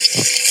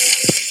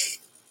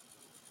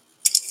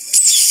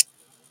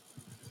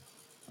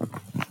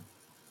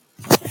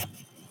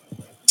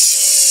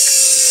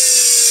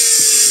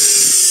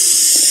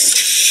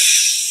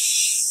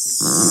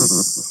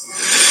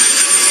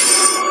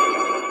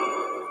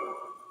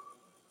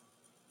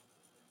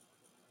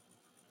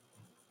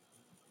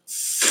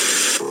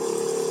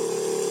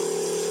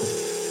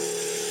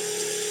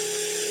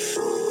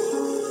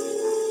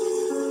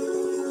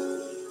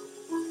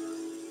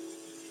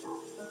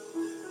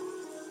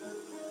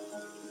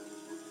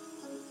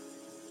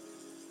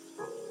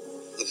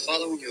The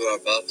following you are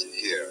about to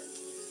hear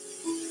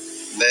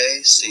may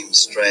seem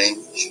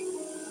strange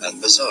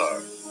and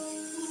bizarre,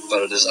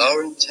 but it is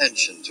our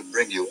intention to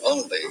bring you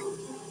only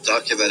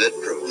documented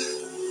proof.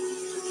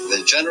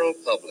 The general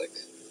public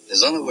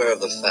is unaware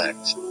of the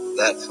fact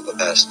that for the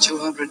past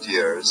 200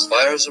 years,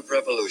 fires of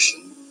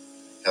revolution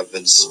have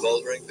been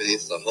smoldering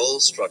beneath the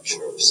whole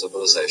structure of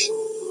civilization.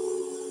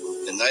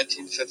 In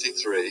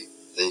 1953,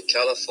 the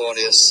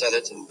California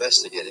Senate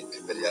Investigating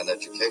Committee on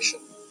Education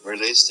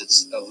released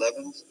its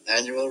 11th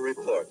annual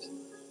report.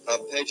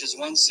 On pages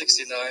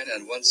 169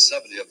 and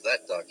 170 of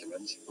that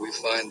document, we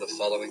find the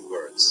following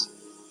words,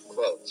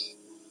 quote,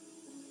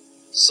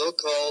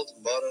 "So-called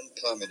modern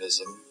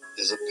communism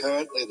is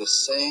apparently the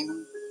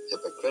same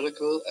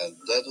hypocritical and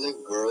deadly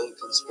world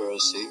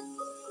conspiracy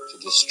to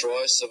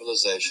destroy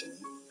civilization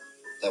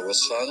that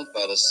was founded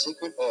by the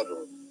secret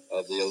order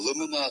of the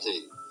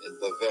Illuminati in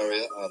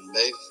Bavaria on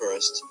May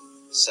 1st,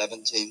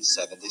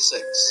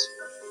 1776.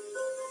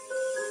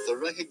 The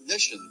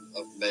recognition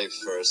of May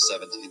 1st,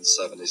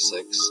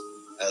 1776,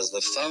 as the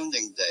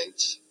founding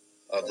date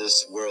of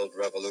this world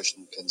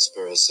revolution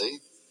conspiracy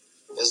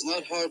is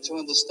not hard to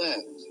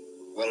understand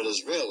when it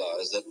is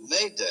realized that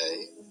May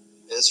Day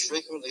is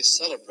frequently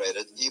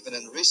celebrated even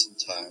in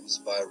recent times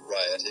by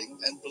rioting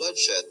and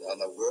bloodshed on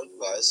a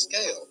worldwide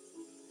scale.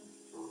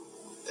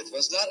 It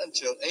was not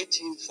until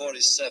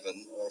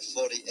 1847 or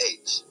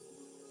 48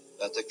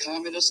 that the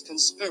communist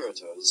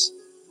conspirators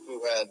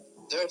who had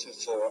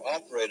theretofore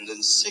operated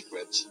in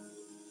secret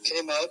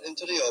came out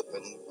into the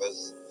open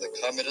with the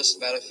Communist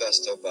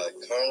Manifesto by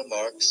Karl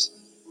Marx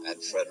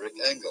and Frederick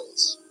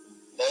Engels,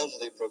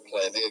 boldly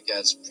proclaiming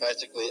against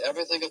practically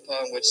everything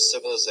upon which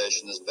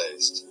civilization is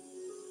based: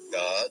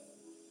 God,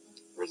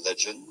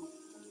 religion,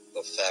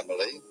 the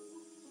family,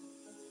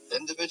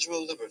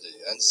 individual liberty,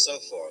 and so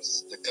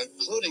forth. The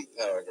concluding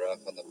paragraph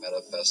on the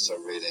manifesto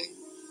reading,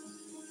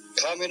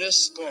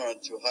 "Communists scorn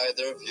to hide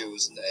their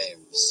views and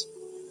aims.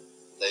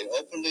 They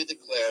openly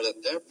declare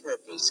that their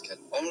purpose can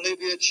only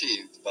be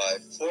achieved by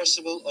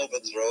forcible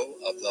overthrow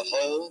of the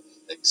whole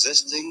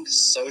existing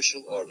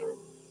social order.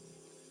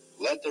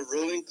 Let the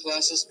ruling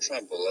classes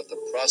tremble at the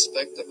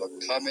prospect of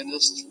a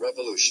communist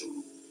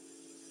revolution.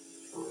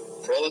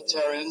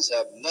 Proletarians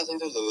have nothing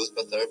to lose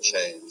but their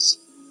chains.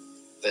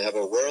 They have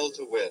a world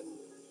to win.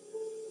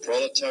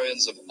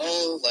 Proletarians of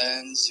all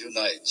lands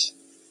unite."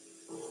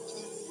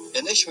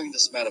 In issuing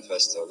this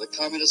manifesto, the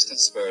communist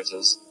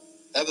conspirators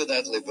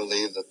evidently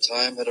believed the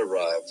time had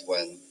arrived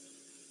when,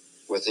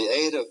 with the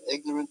aid of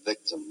ignorant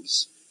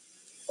victims,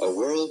 a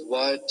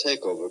worldwide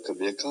takeover could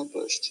be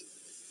accomplished.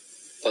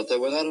 But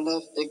there were not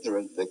enough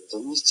ignorant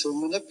victims to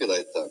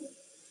manipulate them,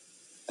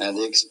 and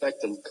the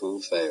expectant coup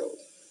failed.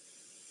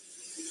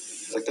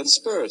 The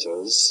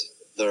conspirators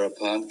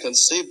thereupon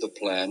conceived the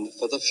plan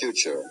for the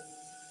future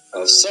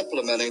of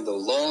supplementing the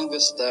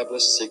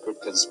long-established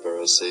secret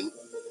conspiracy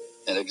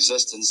in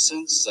existence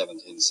since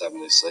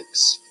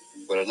 1776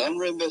 with an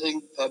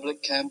unremitting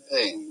public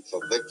campaign for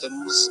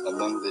victims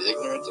among the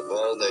ignorant of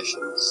all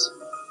nations,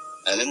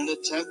 and in an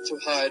attempt to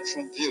hide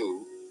from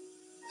view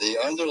the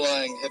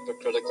underlying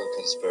hypocritical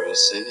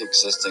conspiracy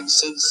existing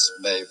since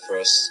May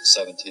 1st,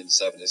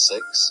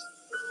 1776,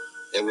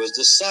 it was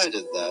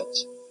decided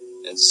that,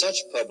 in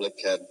such public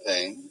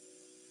campaign,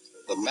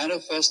 the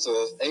Manifesto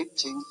of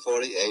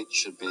 1848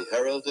 should be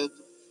heralded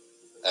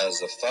as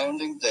the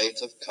founding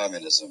date of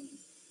communism,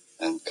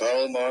 and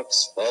Karl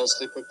Marx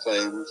falsely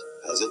proclaimed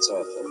as its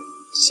author.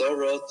 So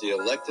wrote the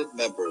elected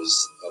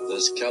members of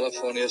this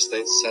California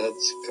State Senate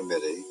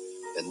Committee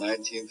in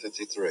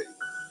 1953.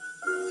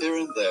 Here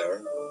and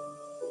there,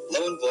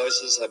 lone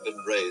voices have been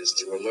raised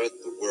to alert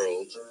the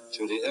world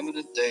to the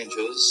imminent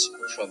dangers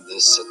from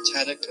this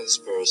satanic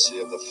conspiracy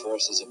of the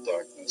forces of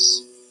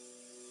darkness.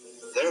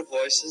 Their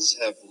voices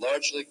have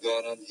largely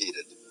gone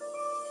unheeded,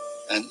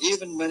 and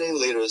even many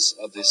leaders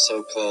of the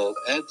so-called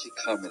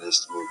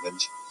anti-communist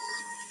movement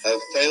have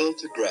failed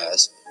to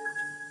grasp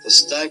the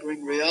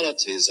staggering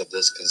realities of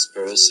this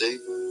conspiracy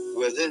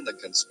within the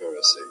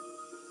conspiracy.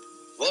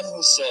 One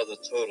who saw the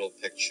total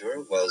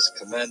picture was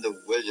Commander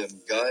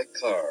William Guy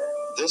Carr.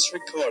 This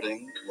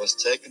recording was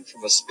taken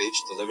from a speech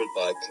delivered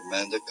by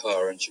Commander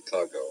Carr in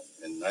Chicago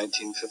in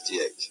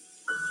 1958,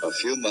 a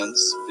few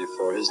months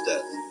before his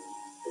death.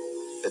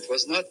 It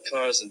was not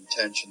Carr's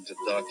intention to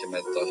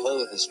document the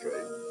whole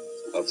history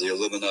of the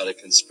Illuminati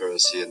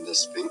conspiracy in this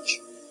speech,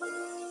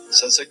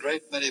 since a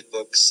great many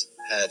books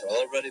had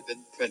already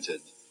been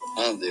printed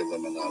on the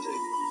Illuminati,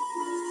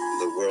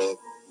 the world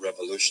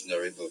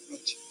revolutionary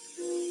movement,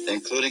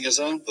 including his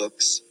own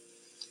books,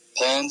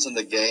 Pawns in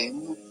the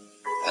Game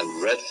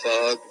and Red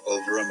Fog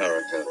over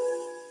America.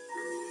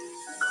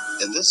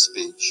 In this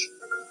speech,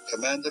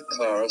 Commander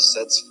Carr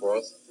sets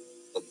forth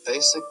the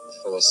basic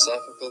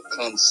philosophical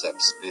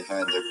concepts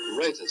behind the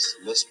greatest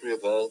mystery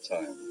of all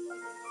time,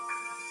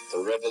 the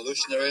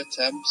revolutionary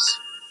attempts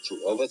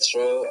to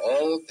overthrow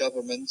all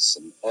governments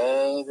and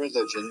all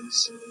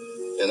religions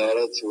in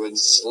order to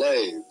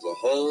enslave the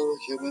whole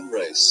human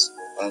race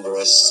under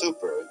a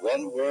super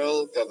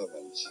one-world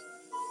government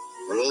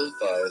ruled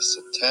by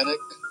satanic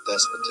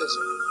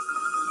despotism.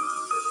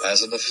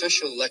 As an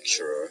official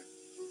lecturer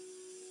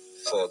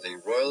for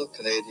the Royal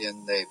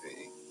Canadian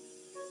Navy,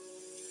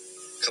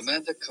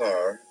 Commander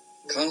Carr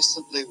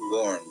constantly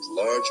warned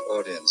large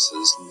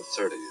audiences in the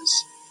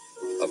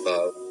 30s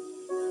about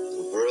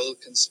the world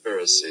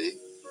conspiracy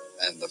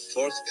and the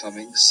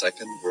forthcoming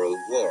Second World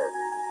War.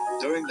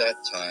 During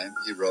that time,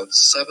 he wrote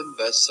 7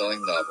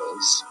 best-selling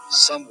novels.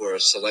 Some were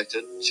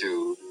selected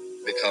to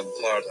become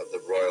part of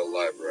the Royal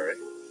Library,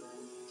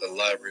 the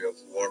Library of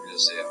War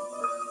Museum,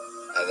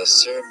 and the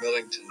Sir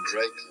Millington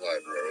Drake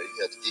Library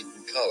at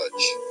Eton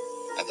College,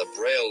 and the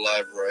Braille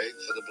Library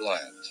for the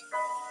Blind.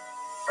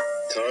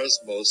 Carr's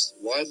most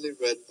widely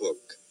read book,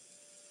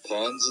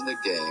 Pawns in the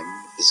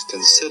Game, is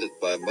considered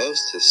by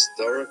most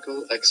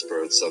historical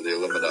experts of the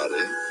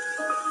Illuminati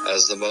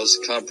as the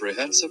most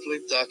comprehensively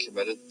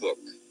documented book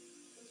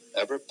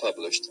ever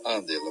published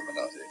on the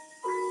Illuminati.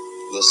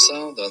 The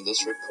sound on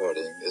this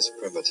recording is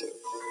primitive,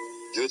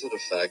 due to the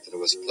fact that it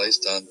was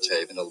placed on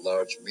tape in a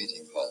large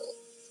meeting hall.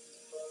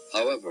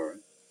 However,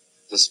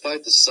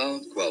 despite the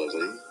sound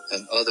quality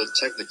and other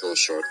technical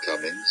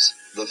shortcomings,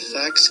 the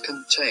facts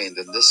contained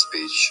in this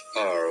speech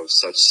are of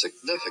such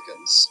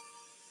significance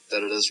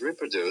that it is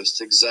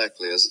reproduced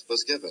exactly as it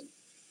was given.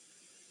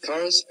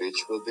 Carr's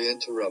speech will be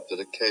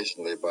interrupted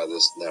occasionally by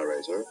this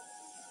narrator,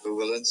 who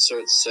will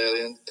insert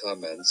salient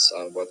comments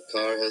on what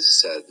Carr has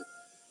said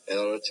in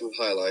order to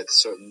highlight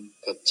certain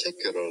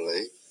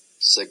particularly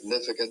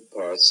significant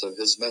parts of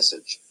his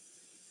message.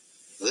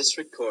 This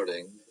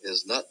recording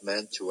is not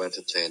meant to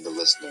entertain the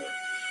listener.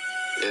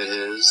 It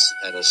is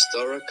an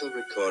historical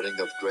recording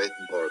of great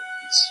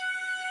importance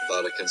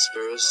about a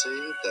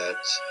conspiracy that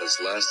has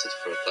lasted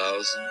for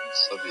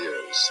thousands of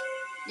years.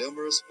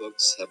 Numerous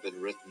books have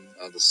been written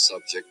on the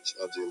subject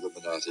of the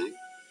Illuminati,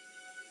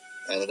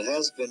 and it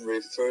has been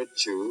referred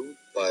to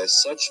by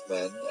such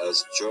men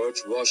as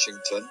George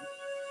Washington,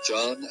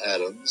 John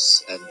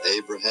Adams, and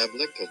Abraham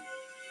Lincoln.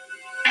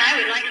 I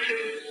would like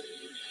to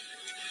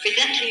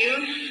present to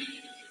you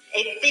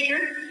a speaker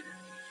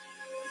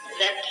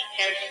that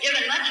has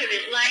given much of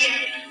his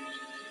life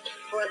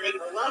for the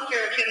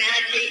welfare of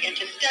humanity and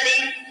to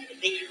study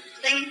the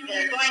things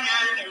that are going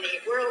on in the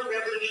world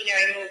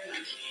revolutionary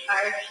movement.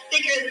 Our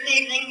speaker this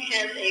evening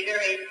has a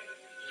very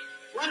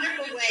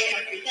wonderful way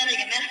of presenting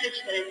a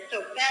message that is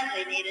so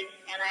badly needed,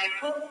 and I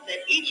hope that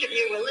each of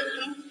you will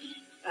listen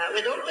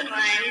with open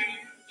minds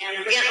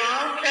and forget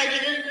all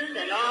prejudices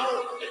and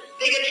all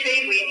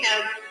bigotry. We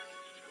have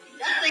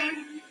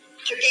nothing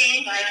to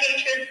gain by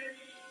hatred,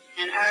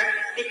 and our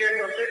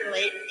speaker will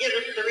certainly give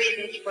us the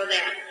reasons for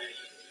that.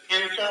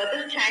 And so at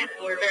this time,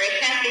 we're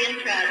very happy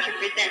and proud to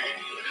present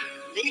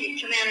the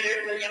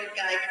Commander William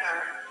Guy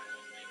Carr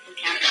from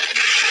Canada.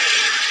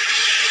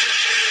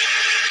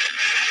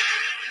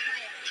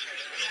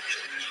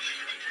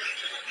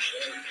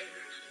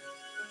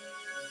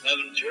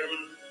 Madam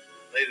Chairman,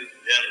 ladies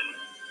and gentlemen,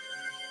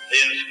 the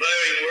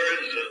inspiring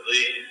words of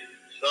the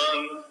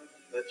song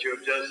that you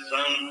have just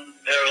sung,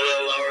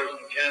 Parallel Hours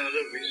in Canada,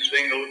 we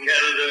sing, O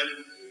Canada,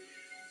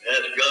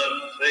 as God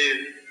save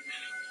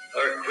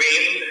our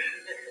Queen,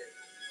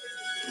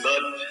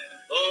 but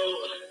all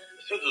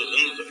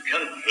citizens of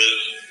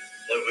countries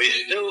that we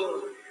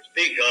still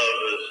speak of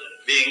as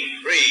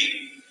being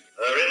free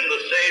are in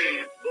the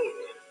same boat.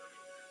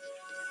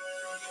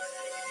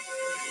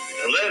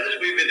 Unless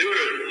we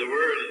endure the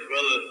word as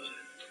well as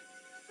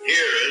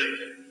hear it,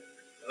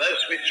 unless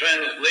we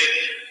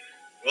translate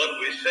what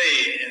we say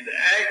into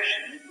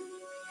action,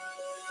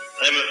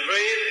 I'm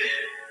afraid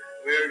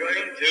we are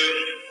going to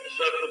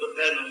suffer the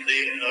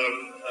penalty of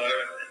our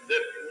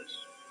indifference.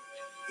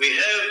 We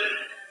have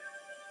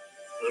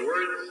the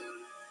words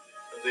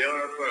of the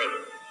Our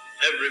Father.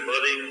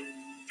 Everybody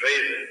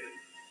prays it.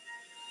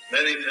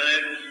 Many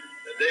times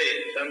a day,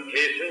 in some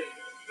cases,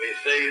 we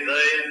say,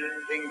 Thy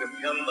kingdom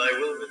come, Thy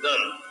will be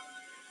done.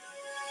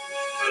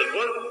 But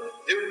what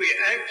do we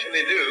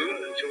actually do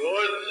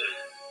towards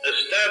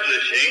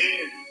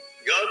establishing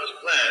God's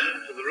plan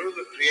for the rule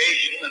of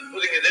creation and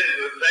putting it into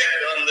effect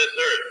on this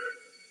earth?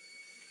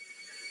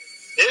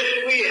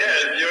 If we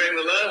had, during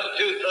the last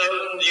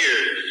 2,000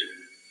 years,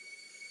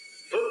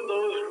 put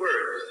those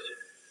words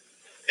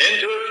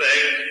into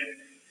effect,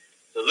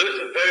 the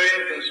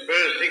Luciferian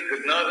conspiracy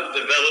could not have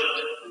developed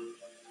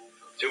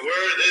to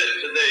where it is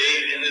today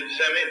in its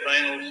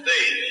semi-final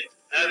stage.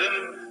 Adam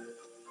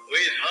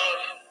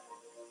Weishaupt,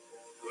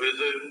 who is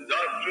a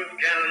doctor of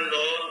canon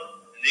law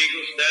at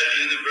Ingolstadt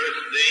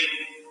University,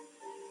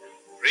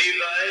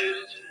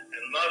 revised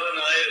and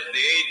modernized the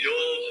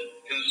age-old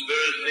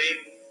conspiracy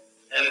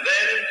and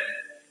then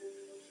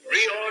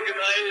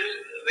reorganized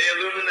the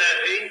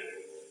Illuminati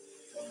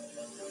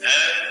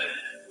and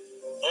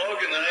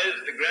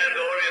organized the Grand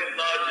Orient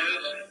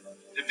Lodges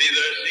to be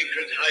their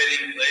secret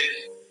hiding place.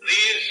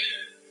 These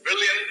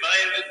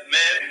brilliant-minded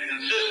men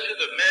consisted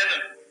of men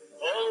of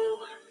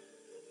all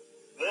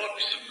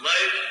walks of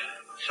life,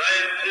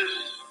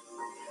 scientists,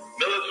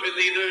 military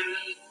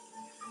leaders,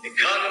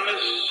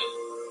 economists,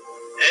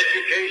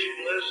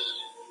 educationalists,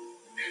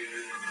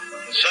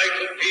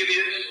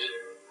 encyclopedists,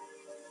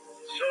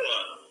 so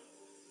on.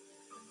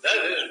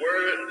 That is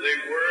where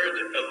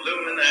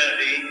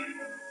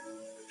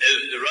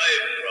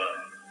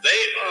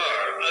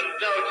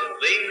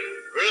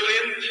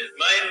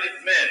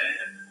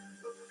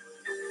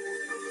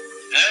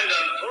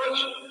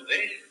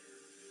unfortunately,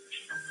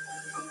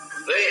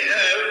 they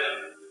have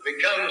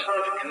become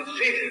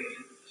self-conceited,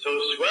 so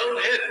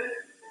swell-headed,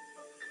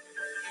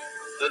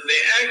 that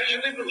they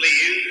actually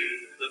believe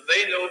that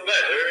they know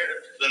better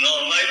than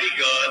Almighty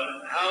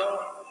God how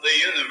the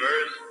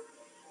universe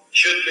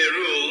should be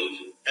ruled,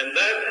 and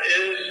that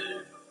is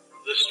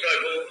the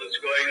struggle that's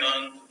going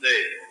on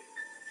today.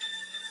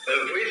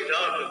 If we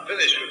start to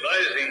finish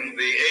revising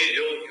the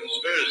age-old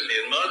conspiracy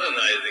and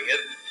modernizing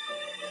it,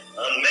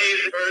 on May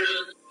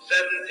 1st,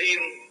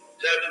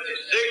 1776,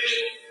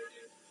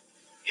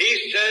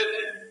 he said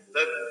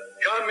that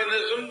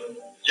communism,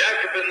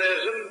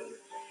 Jacobinism,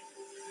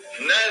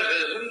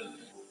 Nazism,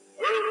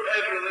 world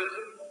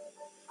federalism,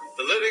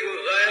 political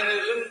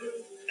Zionism,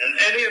 and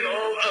any and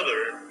all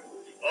other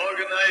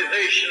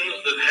organizations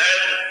that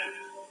had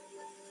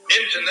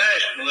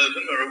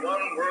internationalism or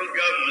one world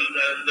government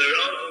as their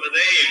ultimate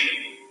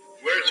aim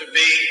were to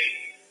be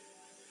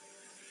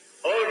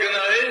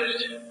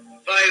organized,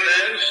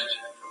 financed,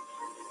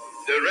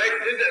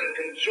 directed, and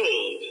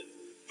controlled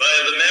by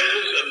the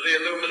members of the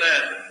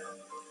Illuminati.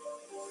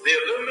 The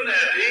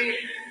Illuminati,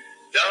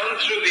 down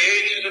through the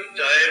ages of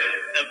time,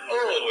 have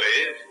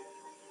always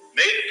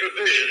made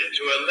provision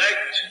to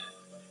elect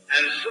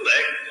and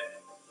select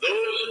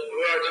those who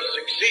are to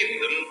succeed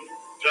them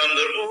from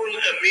their own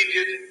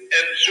immediate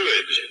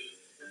entourage.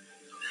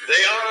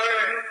 They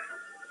are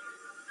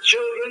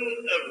children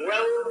of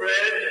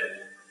well-bred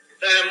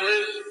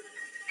families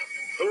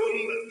whom,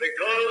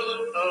 because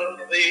of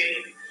the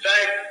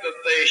fact that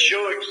they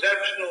show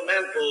exceptional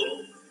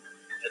mental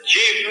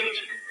achievement,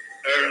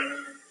 are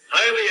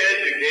highly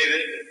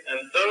educated and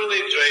thoroughly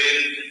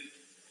trained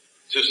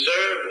to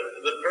serve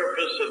the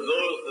purpose of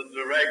those that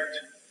direct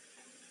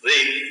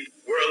the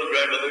world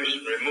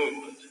revolutionary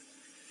movement.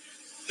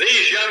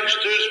 These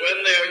youngsters,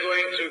 when they are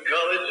going through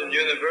college and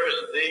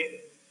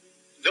university,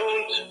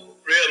 don't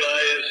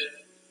realize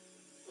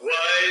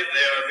why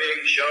they are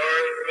being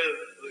showered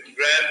with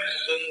grants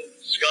and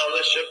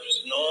scholarships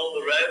and all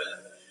the rest.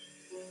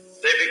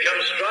 They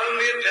become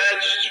strongly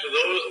attached to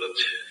those that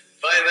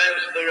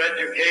finance their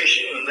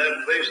education and then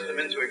place them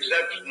into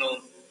exceptionally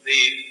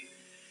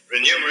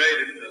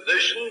remunerated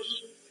positions.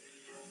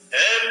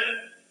 And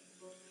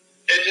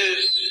it is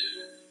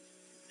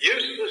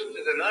useless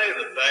to deny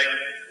the fact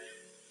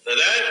that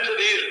after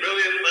these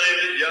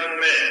brilliant-minded young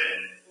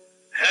men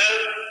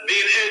have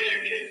been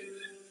educated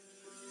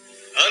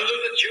under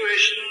the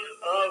tuition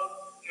of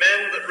men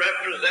that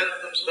represent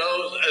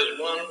themselves as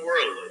one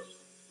worlders,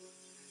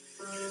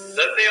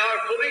 that they are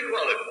fully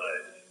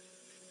qualified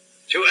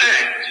to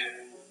act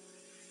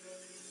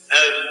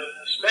as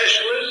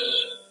specialists,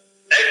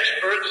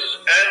 experts,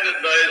 and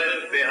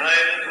advisors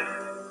behind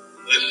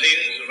the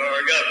scenes of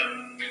our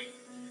government.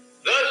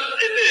 Thus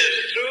it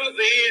is through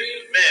these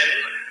men,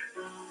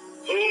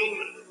 whom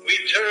we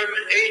term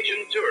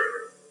agentur,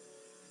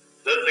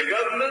 that the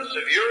governments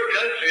of your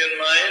country and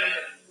mine,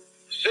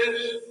 since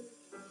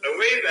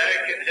way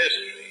back in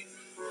history,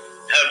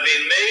 have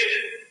been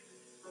made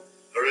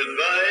or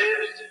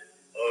advised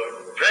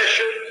or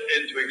pressured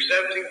into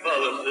accepting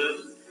policies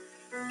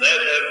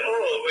that have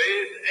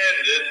always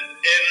ended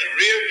in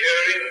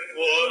recurring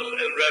wars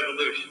and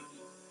revolutions.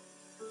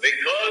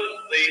 Because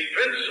the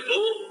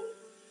principle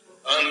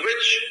on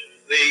which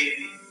the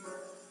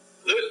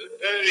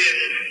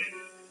Luciferian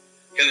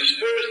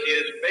conspiracy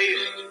is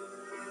based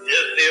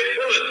is the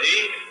ability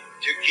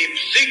to keep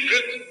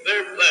secret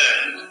their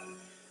plans,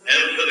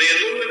 and for the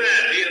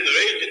Illuminati and their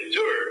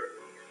agentur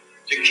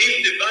to keep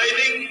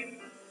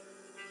dividing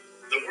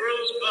the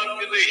world's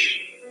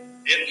population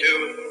into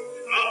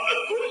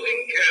opposing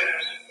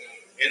camps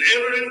in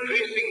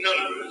ever-increasing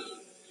numbers,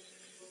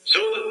 so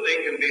that they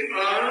can be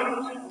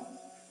armed,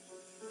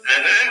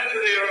 and after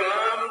they are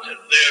armed,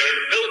 they are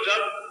built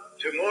up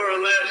to more or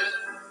less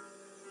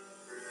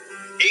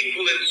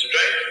equal in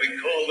strength. We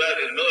call that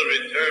in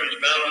military terms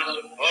balance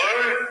of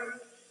power.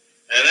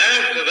 And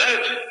after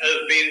that has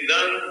been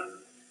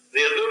done, the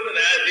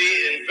Illuminati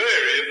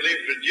invariably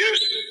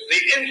produce the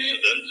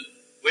incident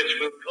which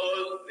will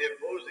cause the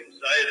opposing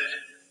sides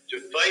to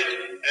fight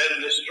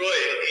and destroy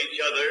each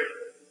other,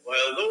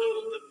 while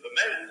those that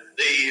foment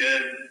the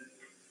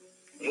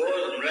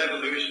wars and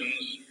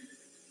revolutions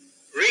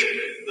reap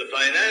the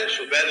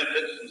financial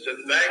benefits and sit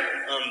back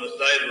on the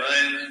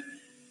sidelines,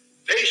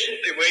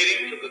 patiently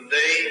waiting for the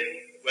day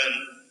when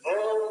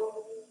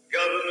all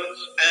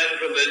governments and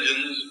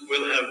religions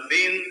will have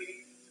been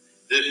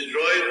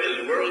destroyed as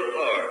world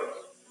powers.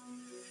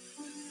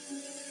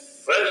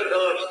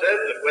 Westoff said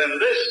that when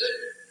this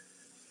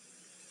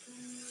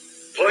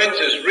point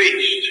is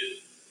reached,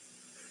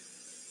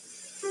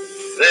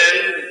 then,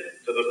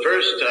 for the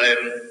first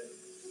time,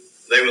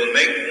 they will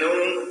make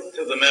known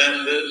to the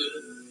masses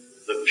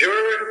the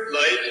pure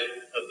light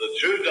of the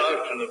true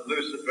doctrine of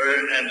Lucifer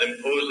and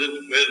impose it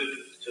with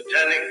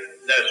satanic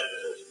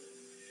despotism.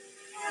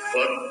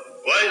 What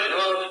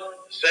Weishaupt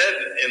said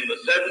in the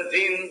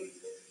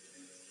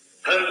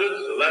 1700s,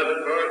 the latter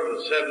part of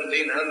the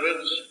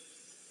 1700s,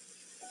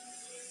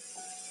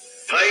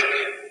 Pike,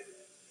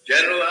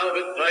 General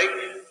Albert Pike,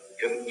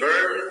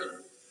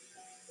 confirmed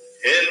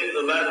in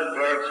the latter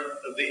part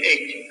of the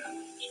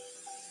 1800s.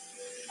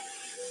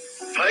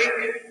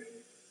 Pike,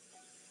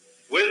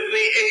 with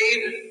the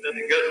aid of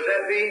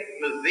Giuseppe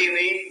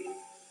Mazzini,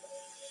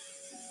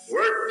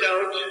 worked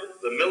out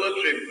the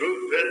military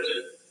blueprint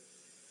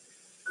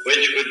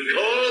which would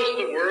cause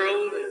the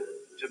world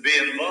to be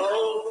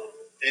involved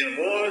in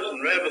wars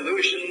and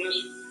revolutions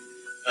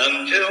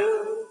until,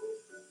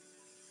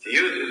 to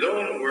use his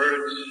own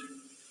words,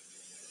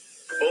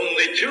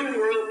 only two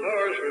world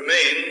powers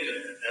remained,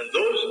 and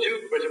those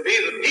two were to be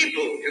the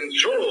people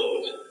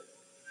controlled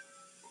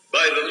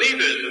by the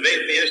leaders of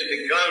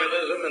atheistic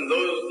communism and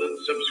those that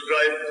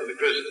subscribed to the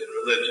Christian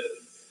religion.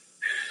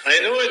 I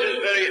know it is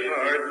very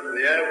hard for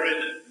the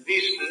average,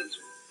 decent,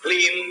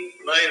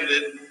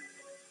 clean-minded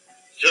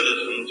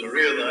citizen to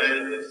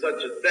realize that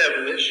such a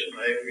devilish,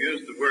 I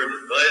use the word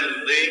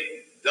advisedly,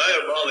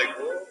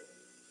 diabolical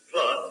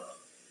plot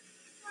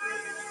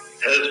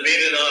has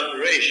been in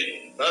operation.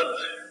 But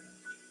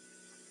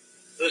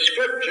the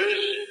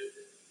scriptures,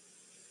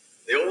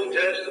 the Old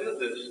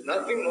Testament, is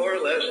nothing more or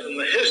less than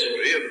the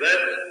history of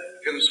that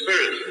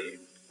conspiracy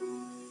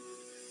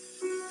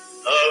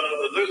of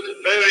the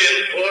Luciferian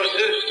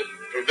forces to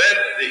prevent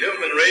the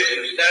human race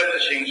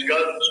establishing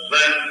God's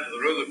plan for the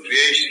rule of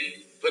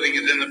creation, putting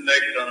it in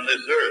effect on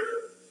this earth.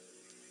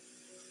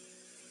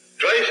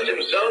 Christ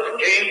himself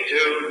came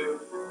to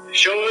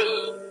show us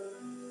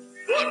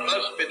what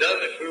must be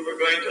done if we were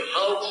going to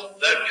halt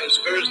that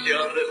conspiracy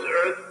on this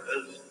earth,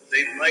 as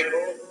St.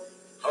 Michael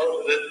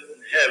halted it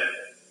in heaven.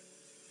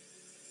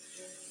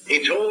 He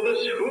told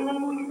us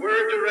who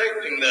were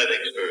directing that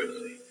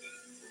conspiracy.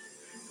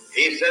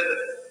 He said,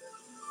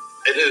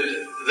 it is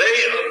they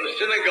of the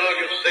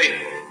synagogue of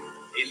Satan.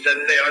 He said,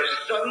 they are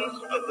sons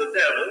of the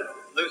devil,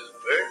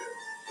 Lucifer,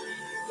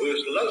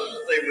 whose lusts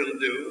they will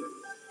do.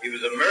 He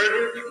was a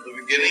murderer from the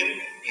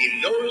beginning.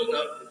 He knows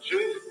not the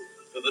truth,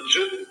 for the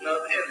truth is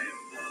not in him.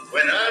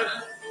 When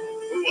asked,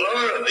 who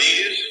are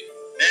these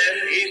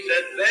men, he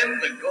said, them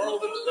that call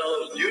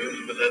themselves Jews,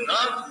 but are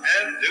not,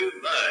 and do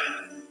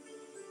lie.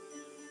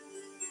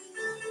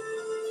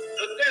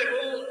 The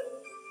devil's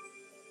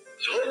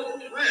whole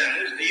plan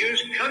is to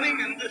use cunning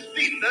and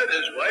deceit. That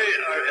is why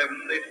our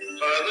Heavenly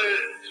Father,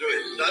 through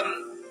his Son,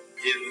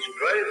 Jesus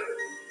Christ,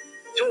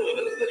 told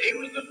us that he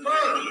was the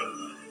father of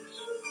lies.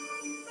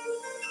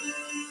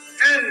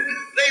 And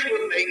they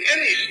would make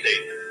any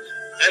statement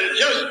and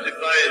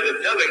justify the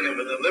telling of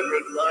a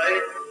deliberate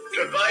lie,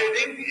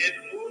 providing it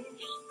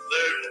moves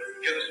their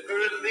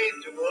conspiracy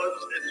towards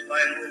its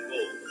final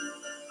goal.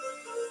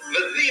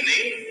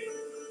 Mazzini,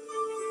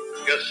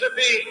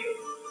 Giuseppe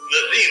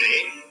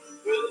Mazzini,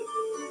 was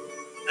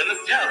an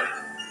Italian.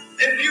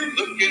 If you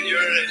look in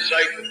your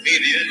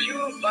encyclopedias, you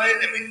will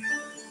find him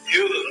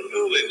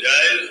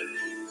eulogized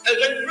as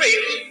a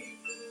great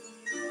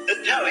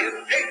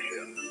Italian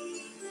patriot.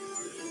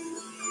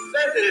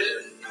 That is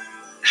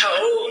how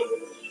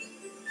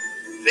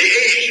the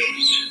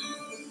agents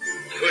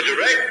who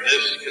direct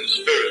this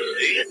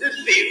conspiracy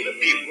deceive the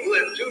people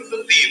into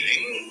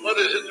believing what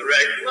is a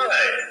direct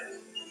lie.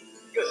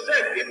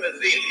 Giuseppe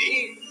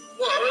Mazzini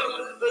was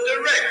the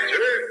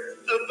director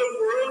of the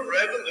World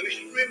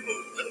Revolutionary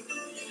Movement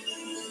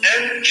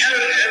and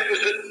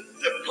was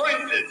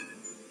appointed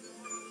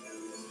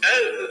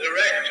as the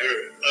director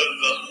of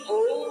the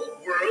whole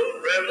World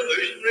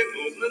Revolutionary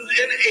Movement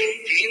in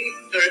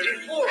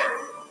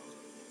 1834.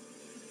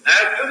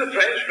 After the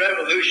French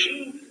Revolution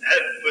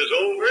was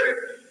over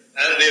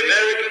and the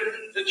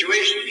American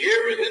situation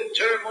here was in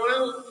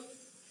turmoil,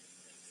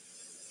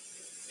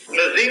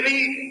 Mazzini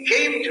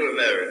came to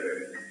America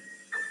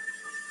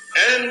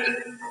and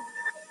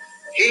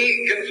he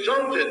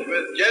consulted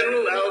with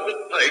General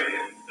Albert Pike,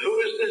 who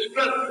was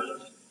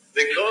disgruntled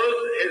because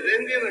his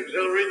Indian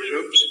auxiliary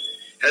troops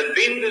had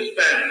been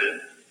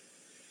disbanded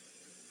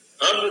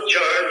on the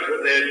charge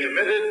that they had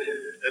committed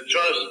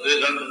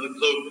atrocities under the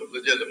cloak of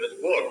legitimate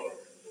war.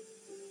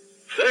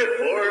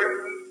 Therefore,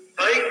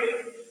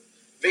 Pike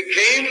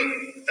became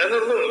an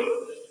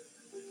illuminist,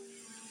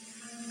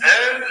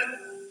 and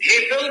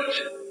he built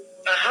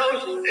a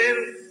house in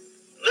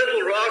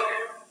Little Rock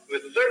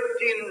with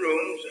 13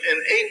 rooms in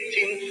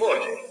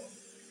 1840.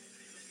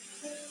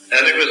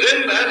 And it was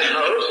in that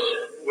house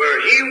where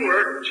he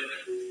worked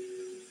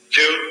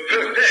to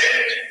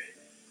perfect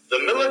the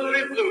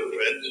military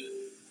blueprint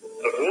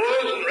of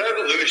wars and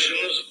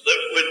revolutions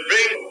that would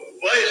bring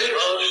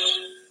Weishaupt's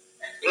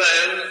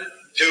plan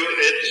to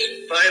its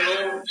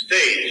final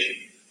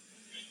stage.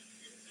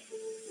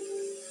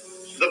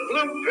 The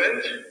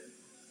blueprint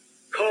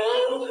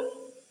called,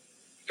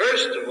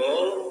 first of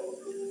all,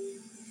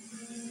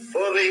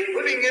 for the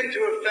putting into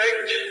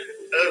effect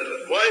of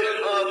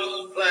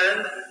Weishaupt's plan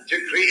to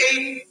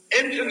create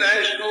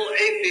international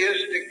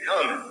atheistic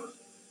communism,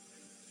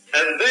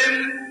 and then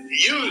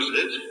use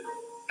it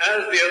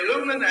as the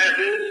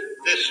Illuminati's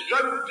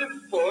destructive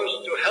force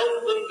to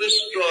help them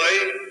destroy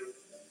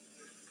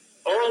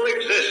all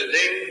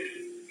existing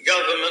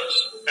governments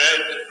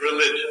and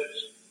religions.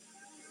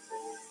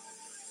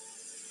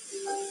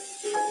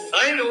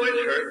 I know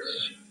it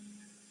hurts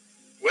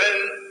when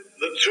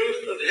the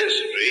truth of history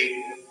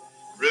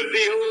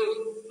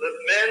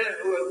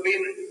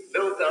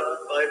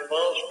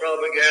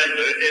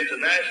propaganda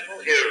international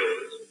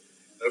heroes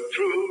are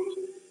proved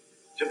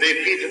to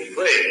be feet of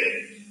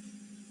clay.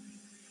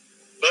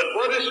 But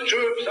what is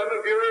true of some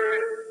of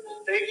your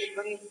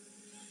statesmen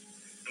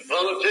and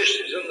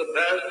politicians in the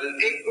past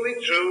is equally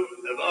true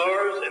of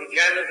ours in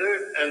Canada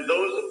and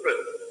those of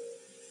Britain.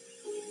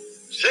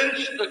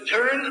 Since the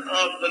turn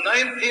of the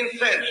 19th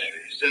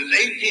century, since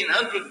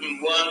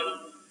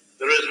 1801,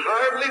 there has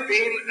hardly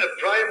been a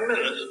prime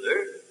minister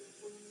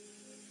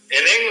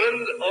in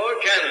England or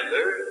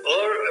Canada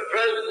or a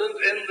president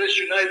in this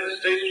United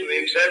States, with the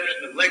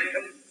exception of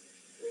Lincoln,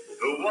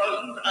 who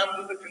wasn't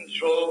under the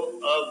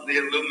control of the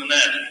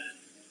Illuminati.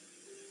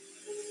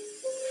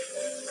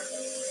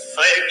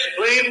 I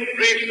explained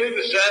briefly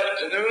this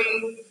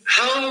afternoon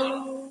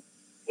how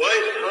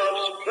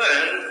Weishoff's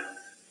plan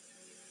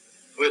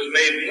was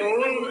made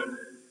known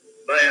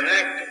by an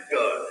act of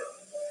God.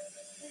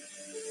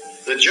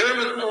 The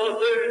German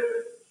author,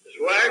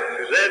 Zwack,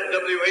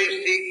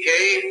 Z-W-A-C-K,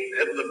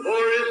 had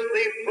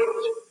laboriously put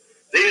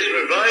these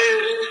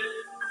revised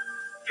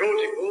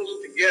protocols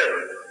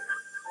together,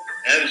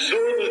 and so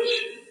that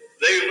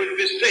they would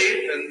be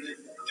safe and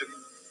to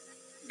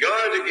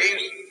guard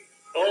against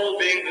all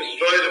being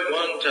destroyed at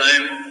one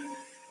time.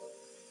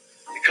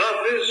 The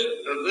copies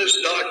of this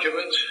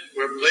document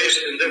were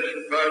placed in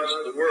different parts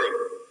of the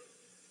world.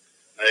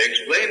 I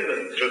explained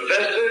that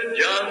Professor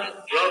John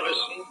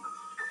Robison,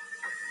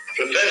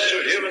 Professor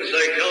of Human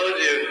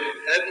Psychology of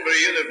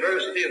Edinburgh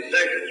University and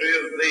Secretary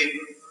of the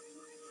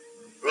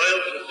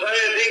Royal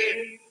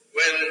Society,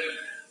 when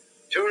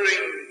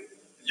touring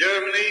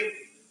Germany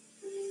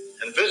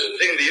and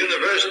visiting the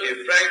University of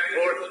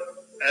Frankfurt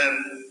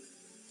and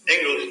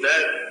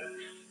Ingolstadt,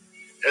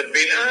 had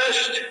been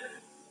asked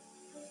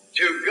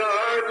to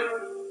guard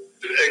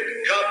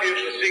a copy of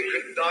the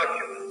secret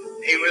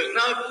document. He was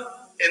not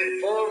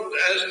informed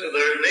as to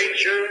their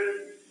nature,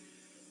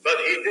 but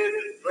he did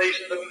place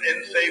them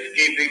in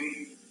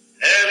safekeeping.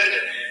 And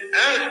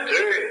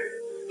after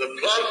the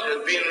plot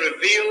had been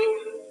revealed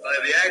by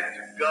the act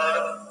of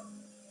God,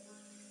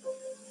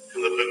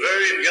 and the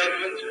Bavarian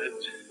government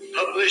had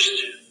published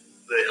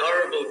the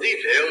horrible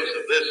details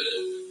of this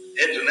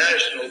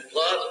international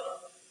plot,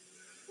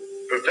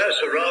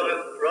 Professor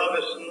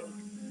Robison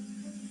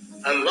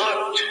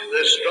unlocked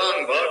this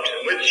strongbox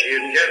in which he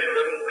had kept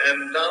them and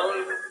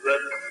found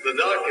that the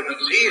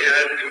documents he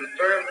had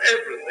confirmed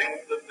everything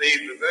that the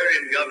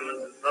Bavarian government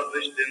had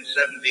published in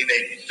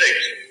 1786.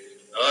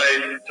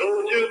 I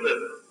told you that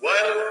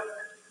while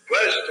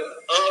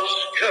Weishoff's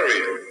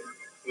courier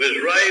was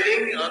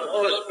riding on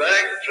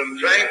horseback from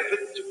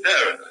Frankfurt to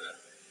Paris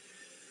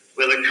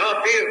with a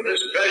copy of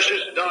this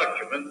precious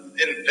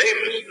document,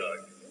 infamous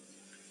document,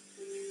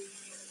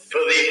 for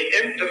the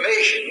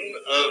information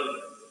of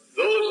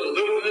those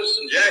Illuminists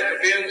and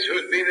Jacobins who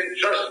had been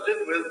entrusted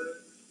with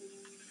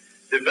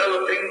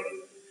developing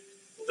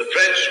the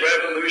French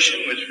Revolution,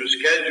 which was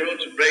scheduled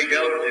to break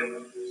out in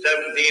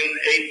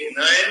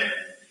 1789,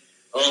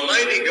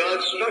 Almighty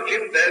God struck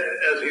him dead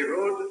as he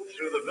rode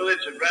through the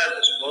village of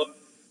Ratisbon.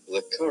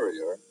 The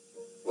courier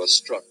was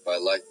struck by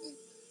lightning.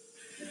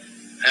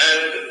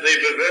 And the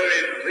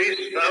Bavarian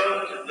police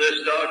found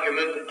this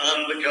document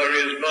on the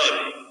courier's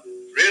body.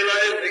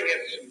 Realizing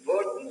its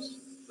importance,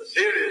 the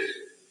serious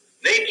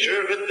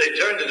nature of it, they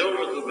turned it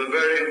over to the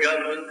Bavarian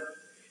government,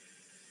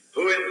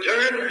 who in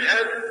turn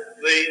had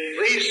the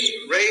police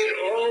raid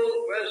all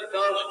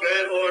Weishoff's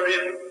Grand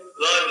Orient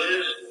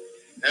lodges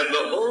and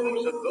the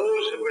homes of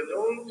those who were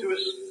known to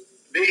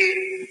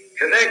be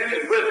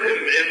connected with him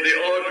in the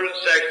order and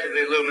sect of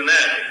the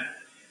Illuminati.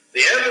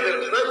 The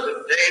evidence thus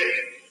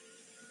obtained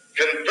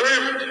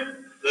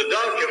confirmed the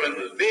document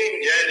as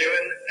being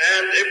genuine,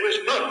 and it was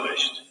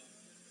published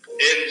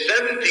in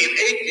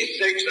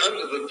 1786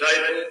 under the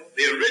title,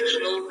 The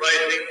Original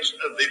Writings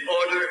of the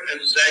Order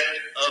and Sect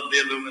of the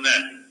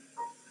Illuminati.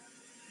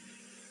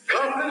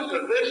 Copies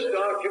of this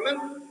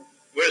document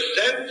were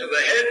sent to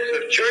the heads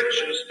of church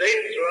and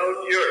state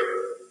throughout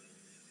Europe.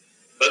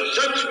 But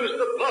such was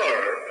the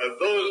power of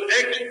those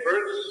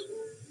experts,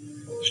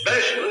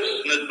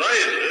 specialists, and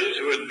advisors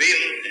who had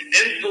been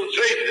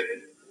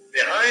infiltrated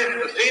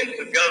behind the scenes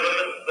of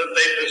government that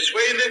they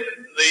persuaded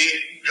the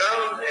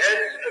crowned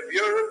heads of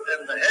Europe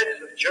and the heads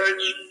of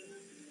church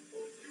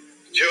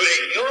to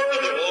ignore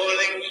the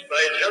warnings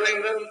by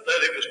telling them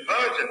that it was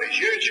part of a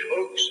huge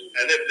hoax,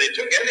 and if they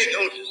took any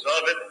notice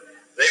of it,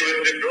 they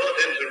would be brought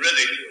into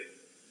ridicule.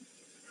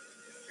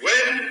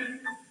 When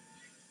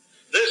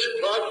this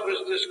plot was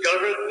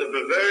discovered, the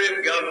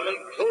Bavarian government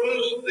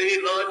closed the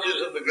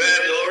lodges of the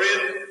Grand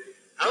Orient,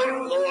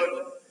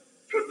 outlawed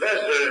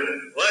Professor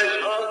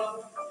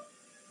Weishoff,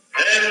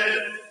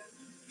 and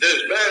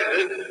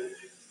disbanded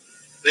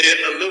the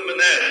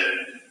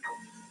Illuminati.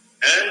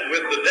 And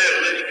with the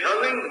devilish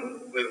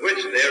cunning with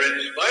which they are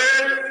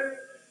inspired,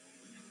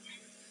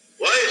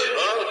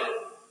 Weishoff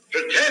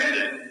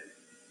pretended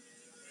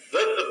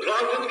that the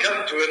plot had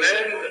come to an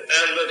end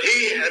and that he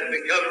had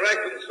become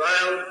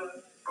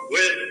reconciled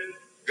with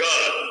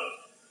God.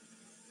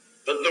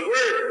 But the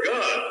word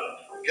God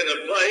can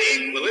apply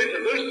equally to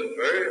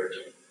Lucifer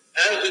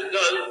as it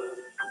does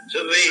to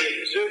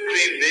the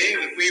supreme being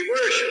that we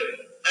worship.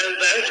 And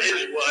that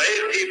is why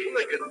people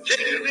are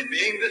continually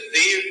being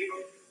deceived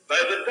by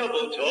the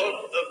double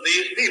talk of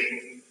these people.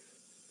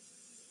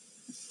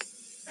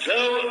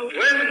 Now,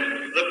 when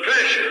the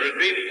pressure had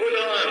been put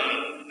on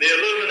the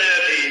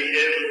Illuminati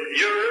in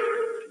Europe,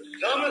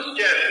 Thomas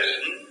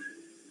Jefferson,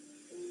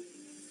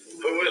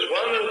 who was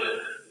one of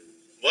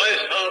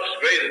Weishaupt's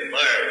great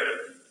admirers,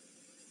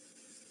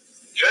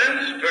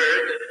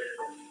 transferred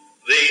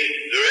the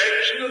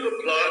direction of the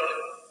plot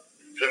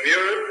from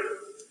Europe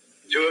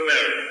to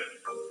America.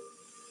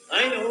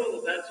 I know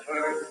that that's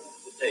hard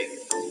to take,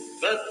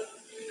 but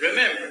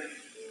remember,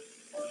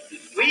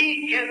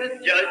 we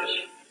cannot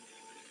judge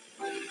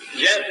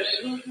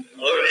Jefferson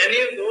or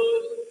any of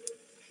those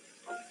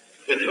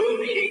with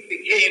whom he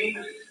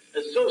became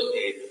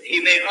associated. He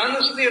may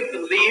honestly have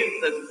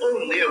believed that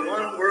only a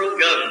one-world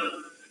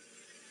government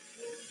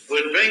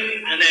would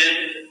bring an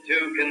end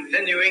to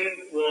continuing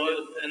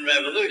wars and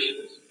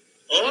revolutions.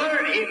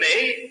 Or he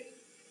may,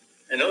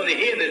 and only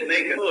he and his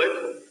maker know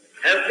it,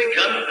 have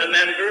become a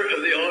member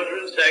of the order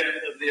and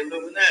sect of the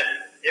Illuminati.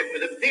 It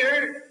would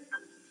appear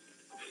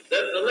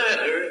that the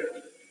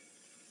latter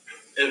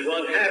is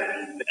what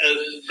happened. As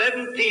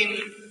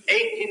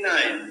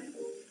 1789,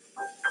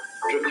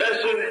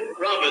 Professor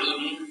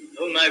Robinson,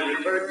 whom I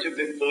referred to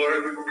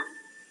before,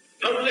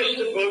 published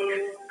a book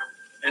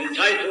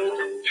entitled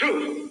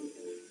Truth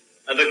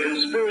of a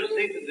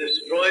Conspiracy to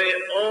Destroy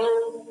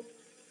All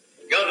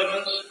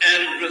Governments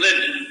and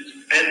Religions.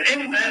 And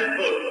in that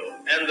book,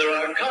 and there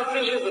are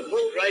copies of the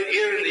book right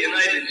here in the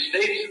United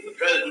States at the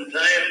present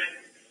time,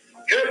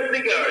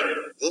 carefully guarded.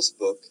 This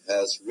book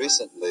has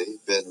recently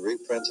been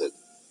reprinted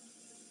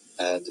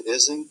and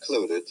is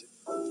included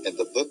in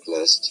the book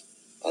list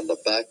on the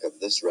back of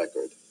this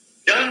record.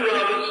 John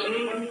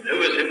Robinson, who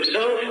was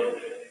himself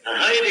a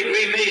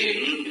high-degree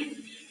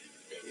Mason,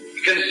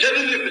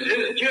 considered it was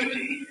his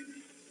duty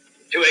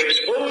to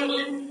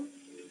expose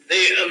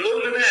the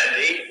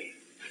Illuminati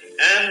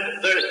and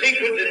their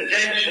secret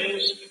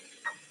intentions,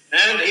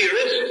 and he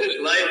risked his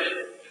life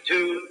to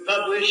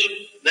publish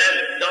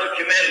that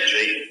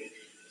documentary.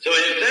 So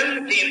in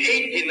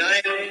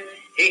 1789,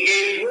 he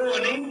gave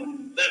warning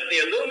that the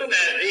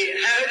Illuminati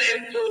had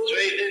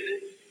infiltrated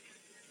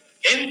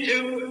into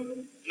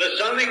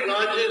Masonic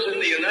lodges in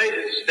the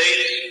United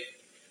States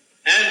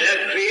and had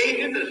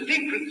created a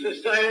secret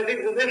society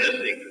within a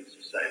secret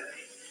society.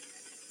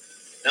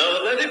 Now,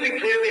 let it be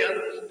clearly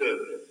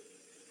understood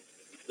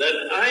that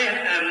I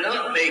am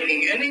not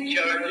making any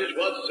charges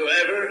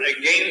whatsoever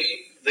against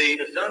the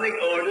Masonic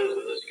orders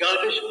of the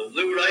Scottish, the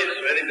Blue Rights,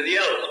 or anybody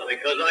else,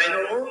 because I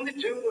know only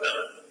too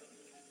well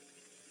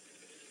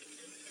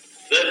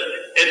that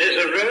it is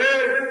a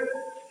rare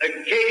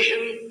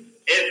occasion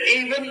if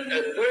even a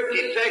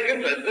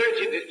 32nd or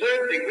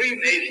 33rd degree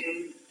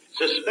Mason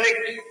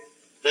suspects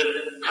that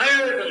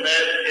higher than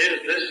that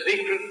is this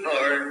secret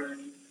power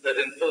that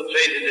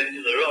infiltrated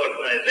into their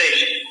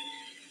organization.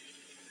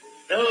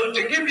 Now,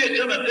 to give you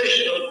some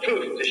additional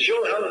proof to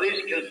show how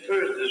these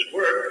conspiracies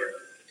work,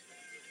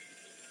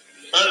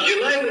 on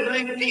July the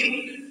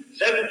 19th,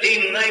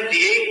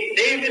 1798,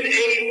 David A.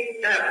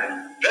 Tappan,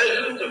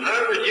 president of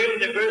Harvard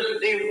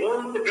University,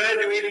 warned the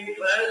graduating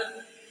class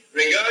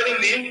regarding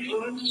the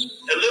influence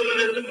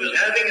Illuminism was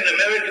having in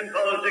American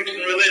politics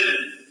and religion.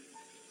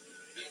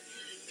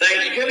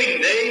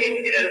 Thanksgiving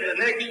Day, the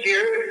next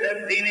year,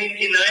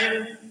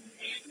 1789,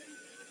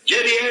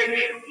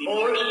 Jedediah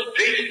Morse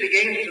preached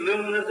against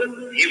Illuminism.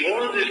 He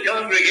warned his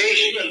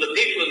congregation and the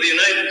people of the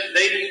United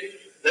States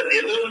that the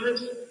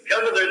Illuminists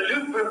cover their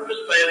true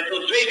purpose by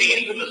infiltrating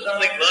into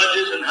Masonic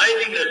lodges and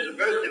hiding their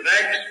subversive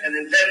acts and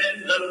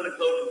intentions under the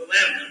cloak of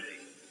philanthropy.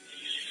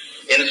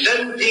 In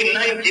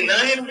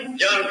 1799,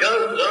 John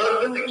Cousins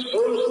Osborne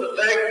exposed the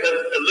fact that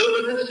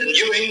Illuminists in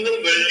New England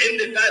were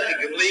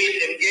indefatigably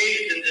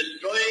engaged in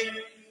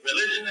destroying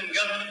religion and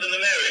government in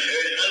America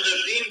under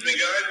deemed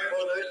regard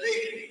for their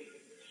safety.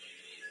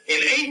 In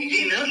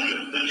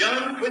 1800,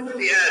 John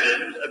Quincy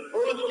Adams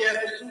opposed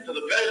Jefferson to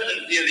the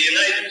presidency of the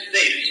United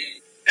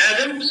States.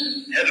 Adams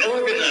had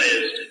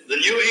organized the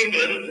New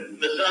England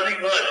Masonic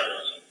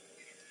lodges.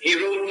 He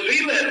wrote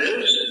 3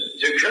 letters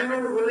to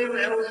Colonel William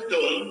L.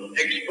 Stone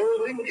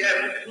exposing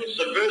Jefferson's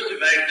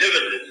subversive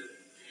activities.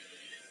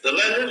 The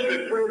letters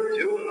referred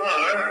to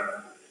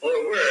are,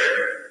 or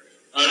were,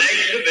 on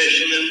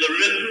exhibition in the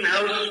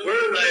Rittenhouse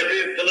Square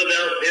Library of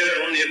Philadelphia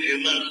only a few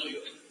months ago.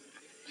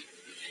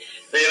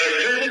 They are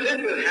credited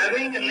with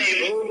having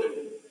enabled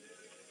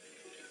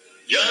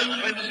John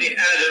Quincy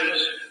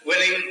Adams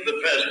winning the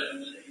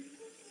presidency.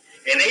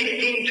 In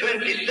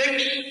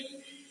 1826,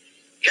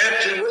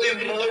 Captain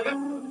William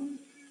Morgan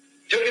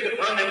took it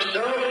upon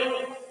himself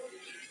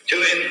to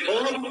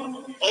inform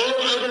all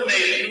other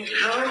Masons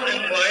how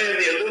and why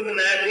the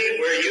Illuminati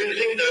were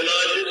using their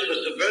lodges for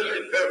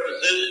subversive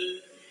purposes.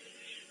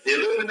 The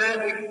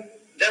Illuminati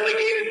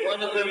delegated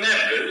one of their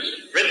members,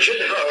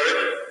 Richard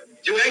Howard,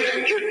 to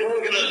execute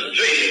Morgan as a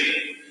traitor.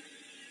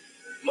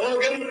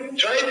 Morgan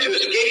tried to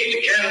escape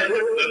to Canada,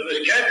 but was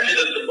captured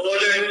at the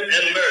border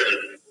and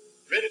murdered.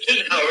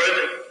 Captain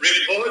Howard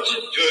reports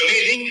to a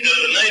meeting of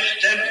the Knights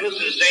Templars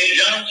in St.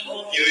 John's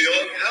Hall, New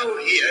York, how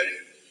he had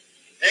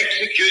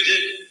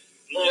executed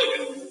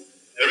Morgan.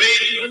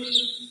 Arrangements,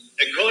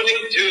 according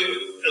to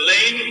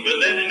Elaine, were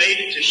then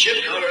made to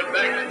ship Howard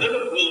back to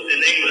Liverpool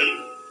in England.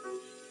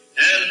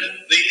 And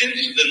the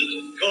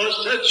incident caused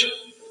such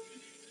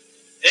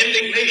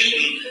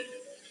indignation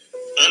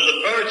on the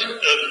part of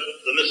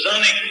the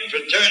Masonic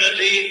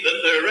fraternity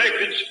that their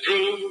records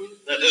prove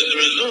that as a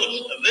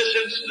result of this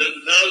incident,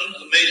 thousands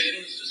of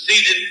Masons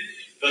seceded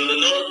from the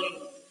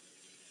northern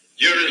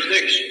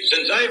jurisdiction.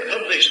 Since I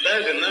published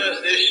that in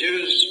last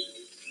issue's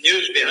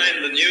News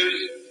Behind the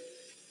News,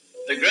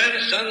 the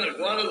grandson of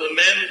one of the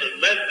men that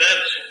led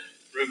that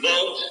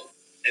revolt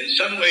in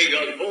some way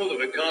got hold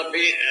of a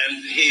copy,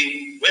 and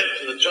he went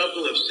to the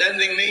trouble of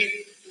sending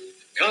me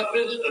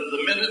copies of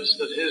the minutes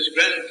that his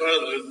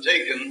grandfather had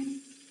taken,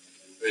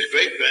 or his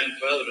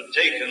great-grandfather had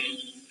taken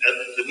at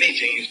the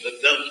meetings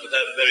that dealt with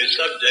that very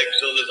subject,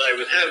 so that I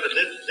would have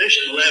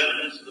additional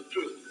evidence of the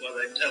truth of what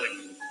I'm telling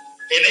you.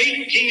 In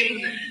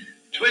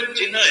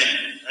 1829,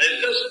 I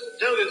just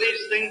tell you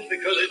these things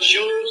because it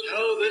shows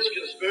how this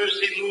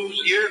conspiracy moves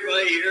year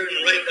by year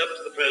and right up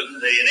to the present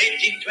day. In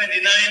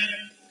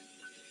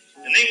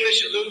 1829, an English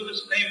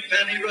illuminist named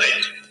Fanny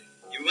Wright.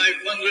 You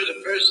might wonder at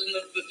a person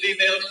of the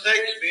female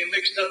sex being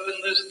mixed up in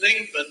this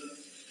thing, but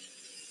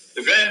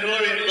the Grand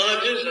Orient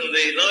Lodges and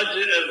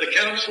the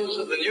councils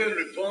of the New and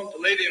Reformed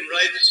Palladium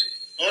Rites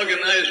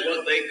organize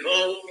what they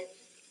call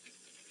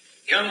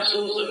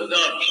councils of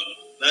adoption.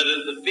 That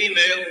is the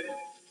female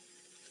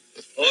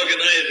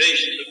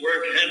organizations that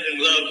work hand in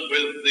glove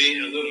with the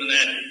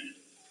Illuminati.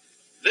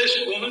 This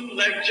woman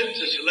lectured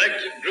to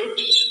selected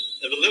groups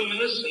of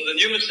Illuminists in the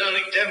new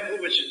Masonic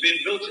temple, which has been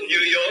built in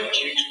New York.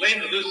 She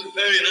explained the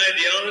Luciferian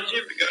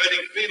ideology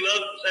regarding free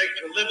love and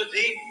sexual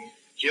liberty.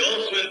 She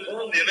also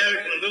informed the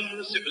American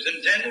Illuminists it was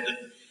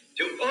intended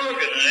to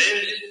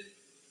organize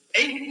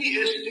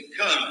atheistic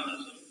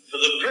communism for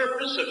the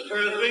purpose of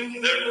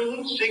furthering their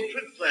own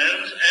secret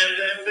plans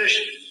and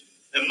ambitions.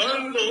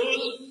 Among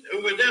those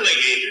who were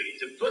delegated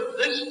to put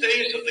this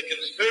phase of the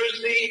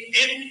conspiracy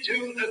into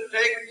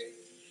effect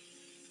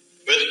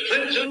was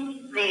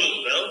Clinton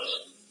Roosevelt,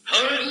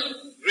 Horace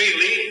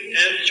Greeley,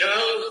 and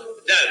Charles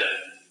Dada.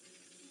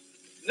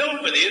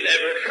 Nobody had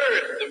ever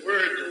heard the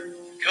word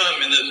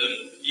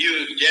communism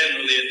used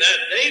generally at that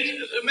date.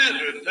 As a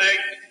matter of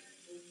fact,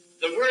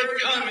 the word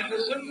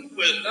communism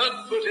was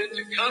not put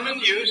into common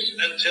use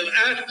until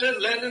after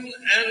Lenin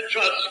and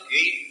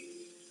Trotsky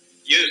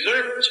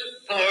usurped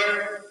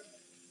power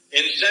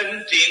in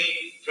 17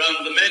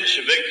 from the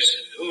Mensheviks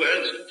who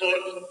had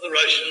fought the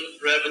Russian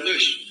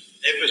Revolution.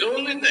 It was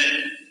only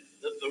then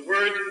that the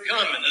word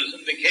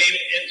communism became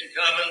into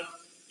common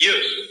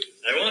use.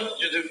 I want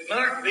you to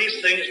mark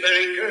these things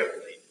very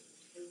carefully.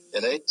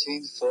 In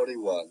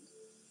 1841,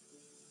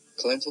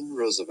 Clinton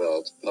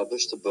Roosevelt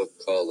published a book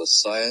called The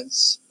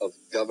Science of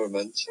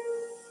Government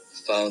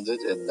Founded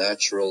in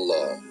Natural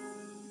Law.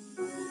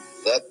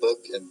 That book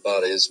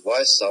embodies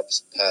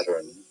Weissaup's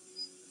pattern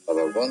of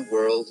a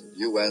one-world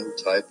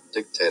UN-type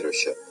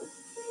dictatorship.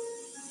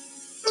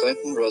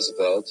 Clinton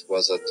Roosevelt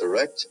was a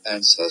direct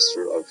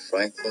ancestor of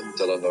Franklin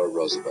Delano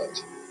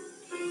Roosevelt.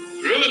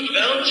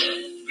 Roosevelt,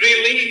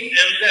 Greeley,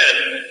 and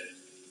Dada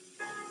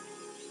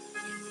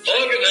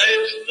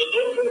organized the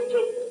local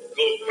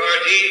folk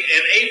party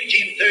in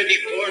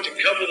 1834 to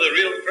cover the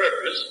real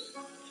purpose.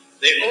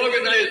 They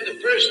organized the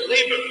first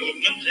labor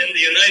movement in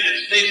the United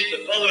States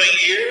the following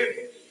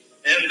year,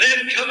 and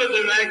then covered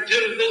their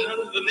activities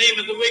under the name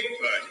of the Whig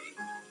Party.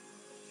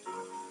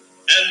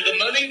 And the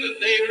money that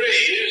they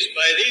raised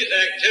by these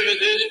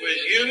activities was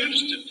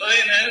used to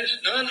finance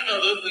none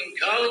other than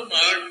Karl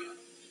Marx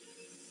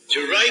to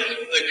write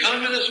the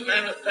Communist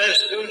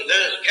Manifesto in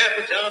Das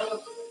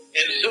Kapital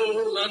in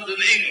Soho,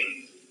 London,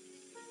 England.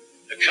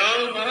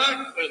 Karl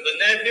Marx was the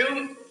nephew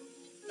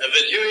of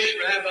a Jewish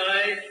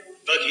rabbi,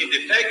 but he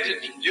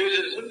defected from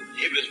Judaism.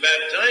 He was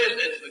baptized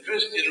into the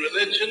Christian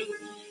religion,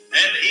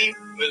 and he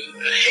was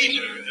a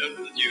hater of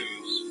the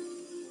Jews.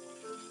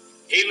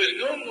 He was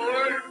no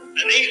more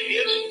an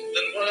atheist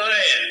than what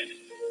I am.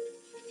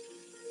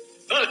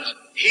 But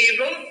he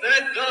wrote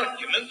that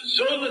document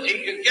so that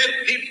he could get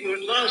people who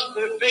had lost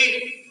their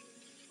faith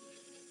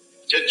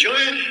to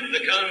join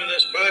the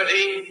Communist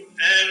Party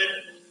and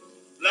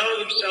allow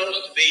themselves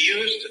to be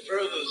used to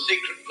further the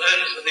secret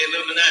plans of the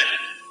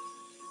Illuminati.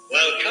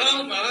 While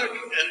Karl Marx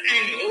and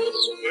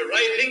Engels were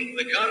writing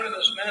the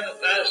Communist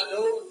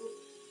Manifesto,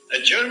 a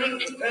German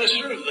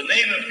professor of the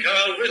name of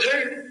Karl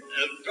Ritter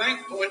of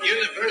Frankfurt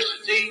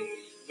University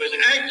was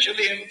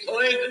actually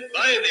employed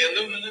by the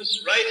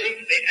Illuminists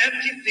writing the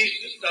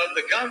antithesis of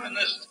the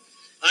communist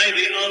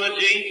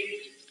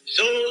ideology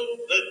so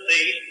that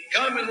the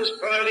Communist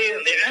Party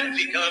and the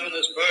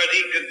Anti-Communist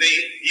Party could be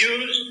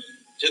used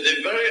to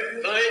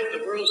divide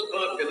the world's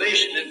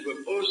population into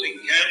opposing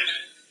camps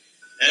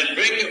and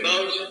bring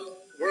about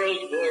World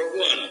War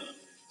I.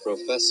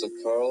 Professor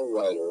Karl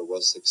Ritter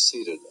was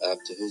succeeded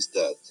after his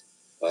death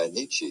by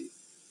Nietzsche,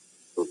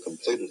 who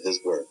completed his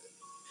work.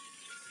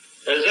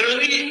 As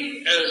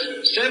early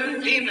as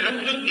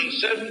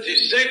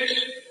 1776,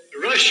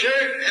 Russia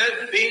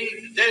had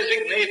been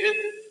designated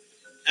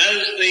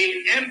as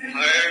the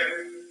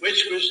empire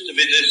which was to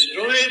be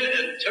destroyed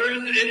and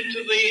turned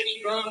into the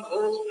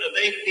stronghold of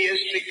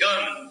atheistic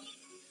communism.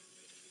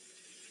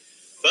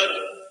 But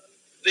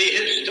the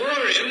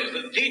historians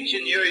that teach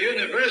in your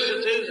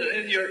universities and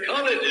in your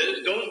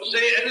colleges don't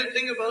say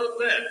anything about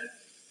that.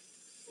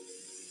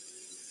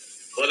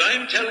 What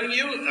I'm telling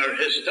you are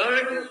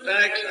historical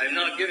facts. I'm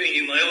not giving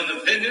you my own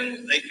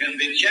opinions. They can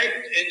be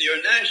checked in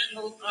your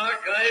national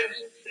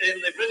archives, in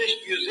the British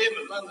Museum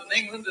of London,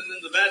 England, and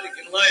in the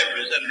Vatican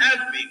libraries, and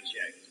have been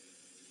checked.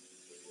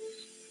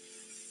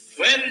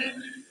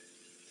 When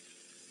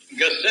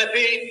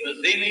Giuseppe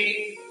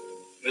Mazzini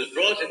was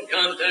brought in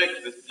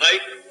contact with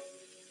Pike,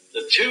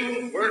 the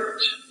two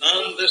worked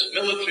on this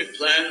military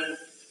plan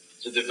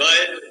to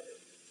divide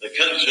the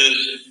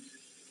countries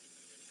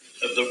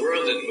of the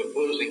world into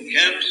opposing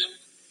camps,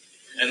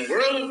 and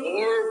World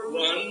War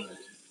I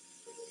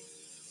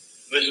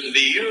was to be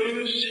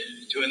used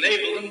to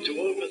enable them to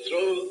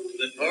overthrow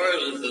the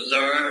powers of the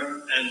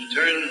Tsar and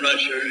turn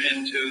Russia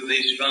into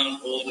the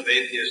stronghold of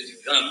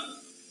atheistic communism.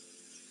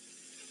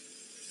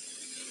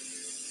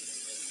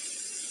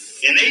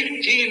 In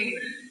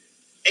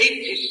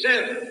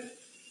 1887,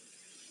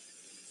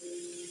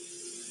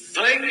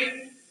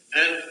 Pike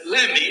and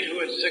Lemmy, who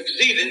had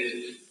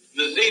succeeded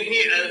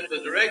Mazzini as the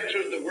director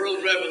of the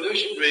World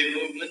Revolutionary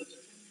Movement,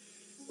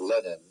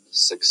 Lenin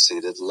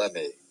succeeded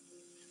Lemmy.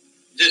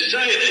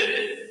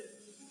 decided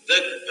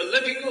that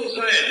political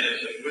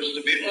Zionism was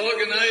to be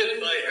organized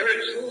by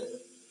Herzl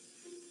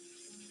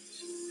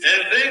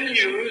and then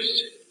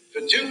used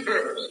for two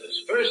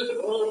purposes. First of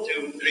all,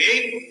 to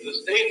create the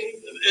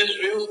state of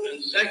Israel,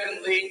 and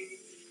secondly,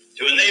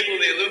 to enable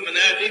the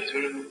Illuminati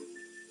to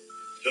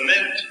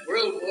foment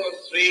World War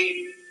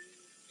III,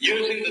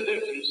 using the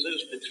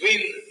differences between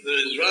the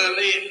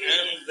Israeli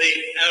and the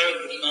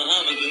Arab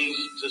Mohammedans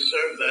to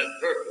serve that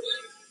purpose.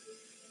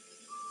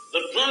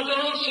 The plot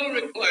also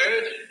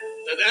required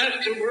that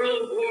after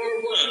World War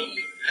I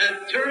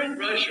had turned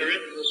Russia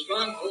into the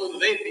stronghold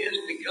of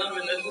atheistic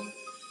communism,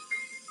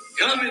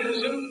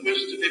 communism was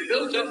to be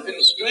built up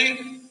in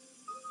strength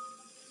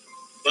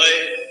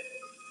by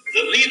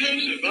the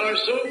leaders of our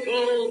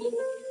so-called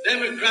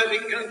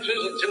democratic countries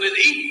until it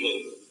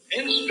equaled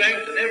in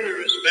strength in every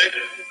respect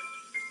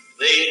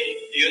the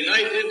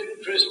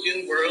united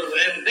Christian world,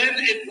 and then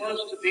it was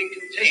to be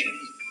contained.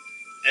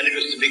 And it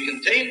was to be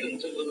contained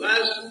until the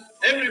last.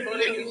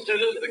 Everybody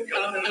considers that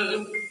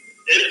communism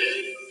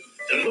is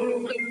a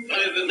movement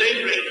by the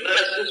laboring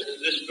classes to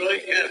destroy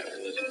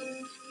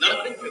capitalism.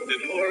 Nothing could be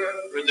more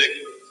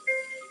ridiculous.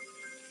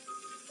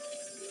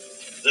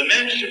 The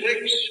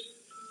Mensheviks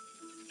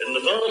and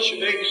the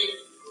Bolsheviks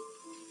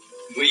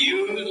were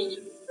used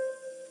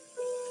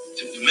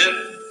to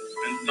foment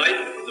and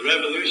fight the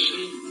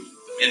revolution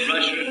in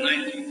Russia in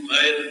 1905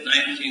 and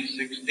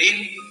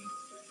 1916.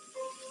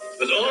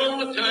 But all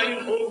the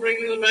time hovering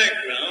in the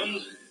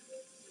background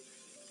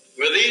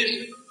were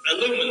these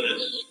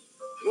Illuminists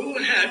who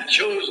had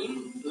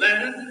chosen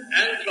Lenin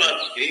and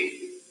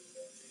Trotsky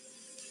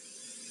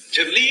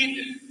to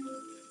lead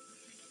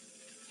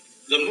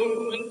the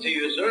movement to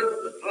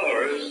usurp the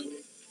powers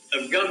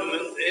of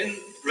government in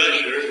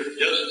Russia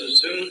just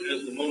as soon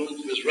as the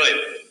moment was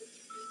ripe.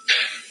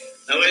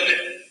 Now,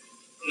 in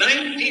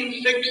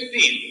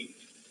 1916,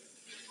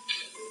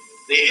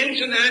 the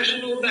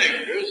international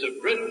bankers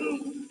of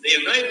Britain, the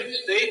United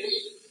States,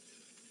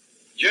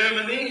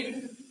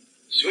 Germany,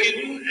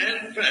 Sweden,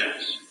 and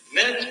France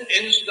met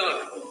in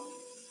Stockholm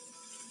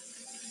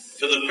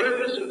for the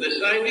purpose of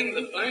deciding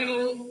the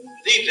final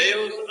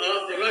details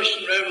of the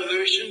Russian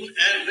Revolution,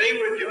 and they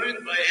were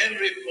joined by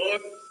Henry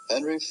Ford.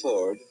 Henry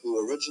Ford,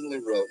 who originally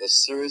wrote a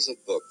series of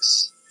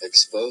books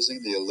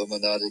exposing the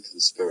Illuminati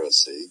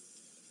conspiracy,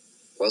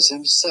 was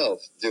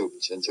himself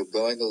duped into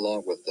going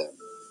along with them.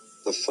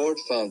 The Ford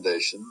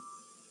Foundation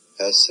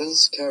has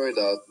since carried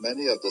out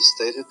many of the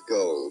stated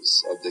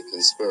goals of the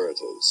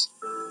conspirators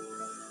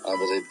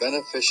under the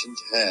beneficent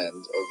hand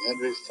of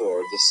Henry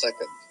Ford II,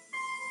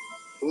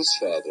 whose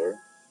father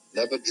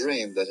never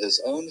dreamed that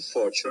his own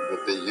fortune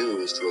would be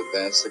used to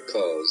advance the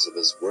cause of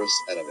his worst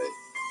enemy.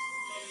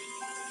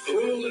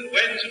 Who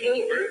went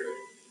over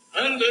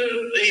under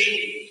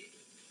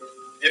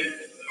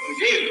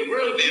gave the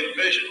world the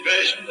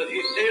impression that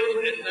he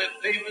sailed in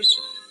that famous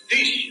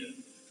peace ship.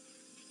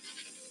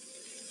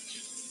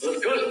 Well,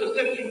 of course, there's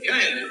different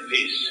kinds of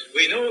peace.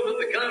 We know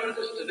that the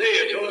communists today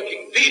are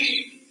talking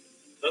peace,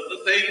 but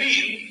that they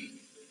mean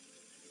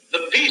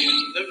the peace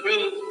that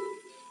will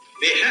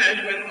be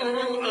had when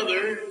all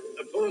other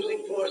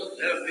opposing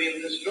forces have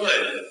been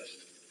destroyed.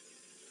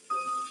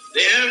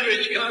 The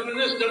average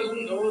communist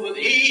doesn't know that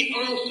he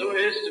also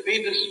is to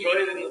be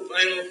destroyed in the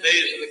final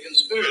phase of the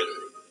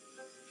conspiracy.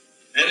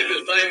 And it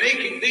was by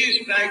making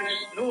these facts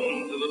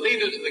known to the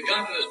leaders of the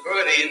Communist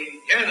Party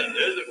in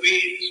Canada that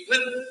we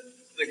split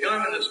the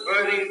Communist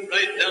Party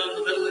right down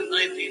the middle in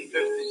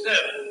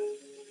 1957.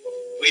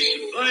 We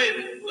supplied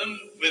them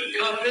with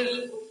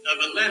copies of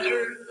a letter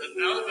that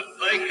Albert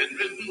Pike had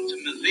written to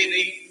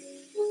Mazzini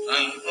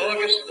on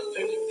August the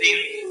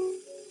 15th,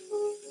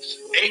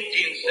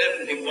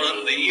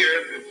 1871, the year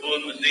before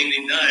Mazzini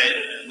died,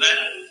 and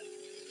that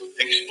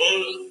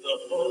exposed the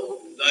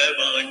whole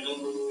diabolical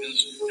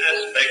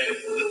aspect of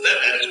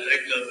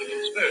the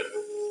conspiracy.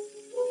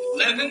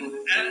 Lenin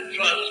and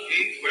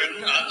Trotsky were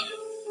not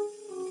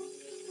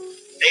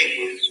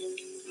atheists.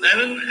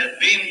 Lenin had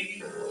been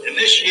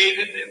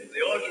initiated into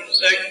the Order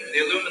sect of the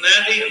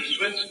Illuminati in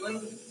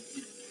Switzerland,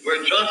 where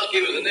Trotsky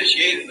was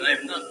initiated.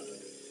 I'm not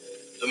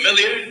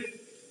familiar,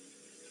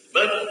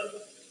 but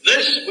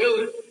this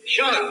will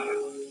shock you.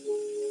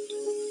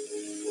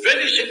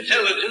 British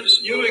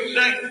intelligence knew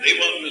exactly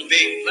what was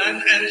being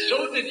planned, and so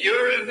did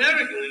your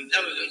American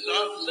intelligence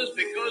officers,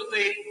 because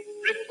they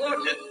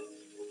reported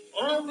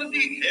all the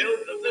details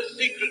of this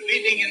secret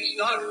meeting in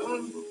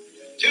Stockholm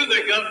to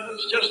their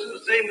governments, just the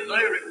same as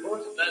I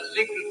reported that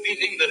secret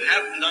meeting that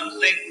happened on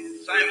St.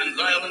 Simon's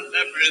Island,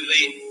 February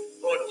the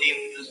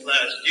 14th this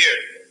last year.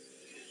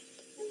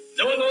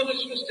 No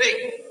notice was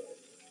taken.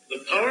 The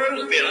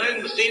powers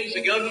behind the scenes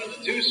of government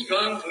are too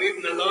strong to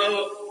even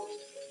allow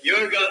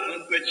your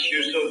government, which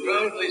you so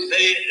proudly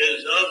say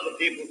is of the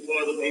people,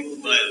 for the people,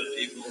 by the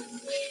people.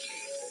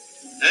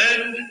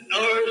 And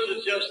ours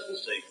is just the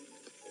same.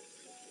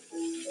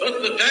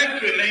 But the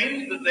fact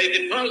remains that they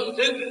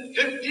deposited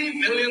 $50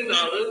 million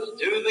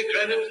to the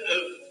credit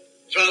of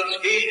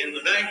Trotsky in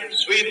the Bank of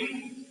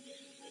Sweden.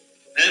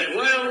 And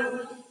while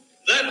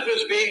that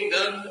was being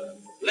done,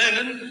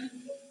 Lenin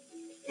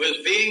was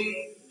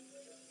being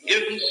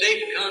given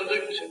safe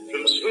conduct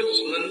from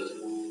Switzerland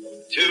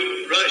to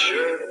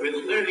Russia with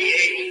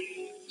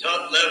 38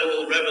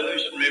 top-level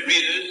revolutionary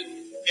leaders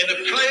in a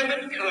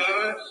private car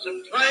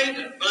supplied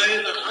by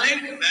the high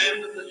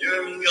command of the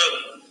German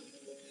government.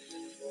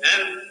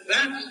 And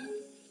that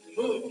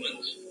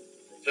movement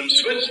from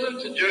Switzerland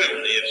to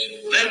Germany of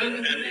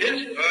Lenin and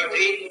his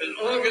party was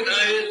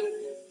organized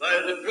by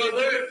the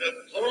brother of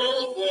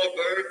Paul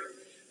Warburg,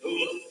 who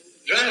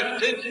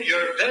drafted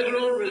your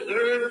Federal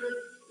Reserve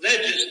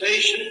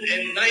legislation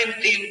in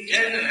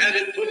 1910 and had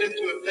it put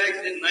into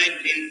effect in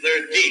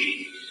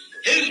 1913.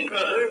 His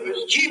brother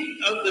was chief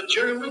of the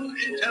German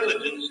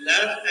intelligence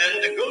staff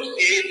and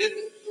negotiated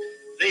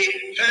the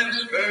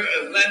transfer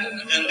of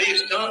Lenin and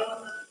these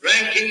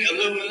top-ranking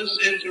illuminists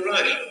into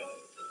Russia.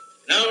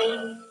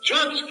 Now,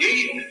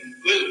 Trotsky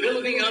was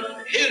building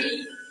up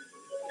his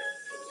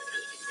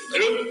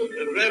group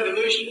of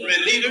revolutionary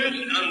leaders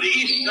on the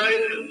east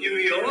side of New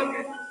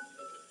York,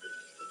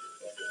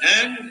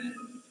 and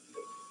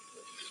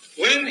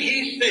when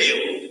he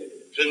sailed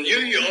from New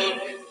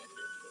York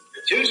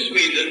to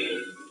Sweden,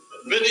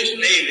 the British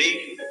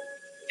Navy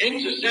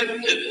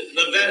intercepted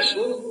the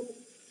vessel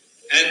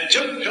and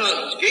took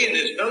Trotsky and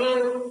his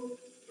fellow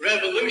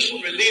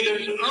revolutionary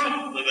leaders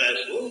off the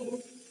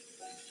vessel,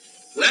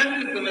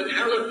 landed them at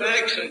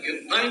Halifax and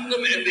confined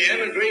them in the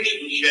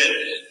emigration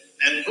sheds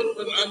and put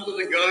them under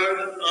the guard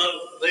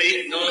of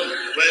the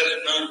Northwest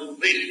Mounted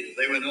Police,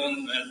 they were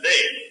known that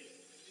day.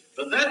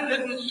 But that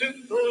didn't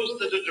suit those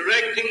that are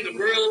directing the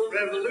world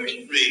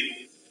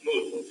revolutionary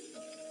movement.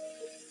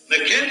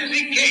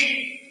 Mackenzie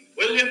King,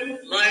 William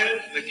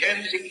Lyons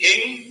Mackenzie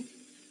King,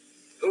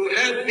 who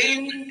had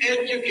been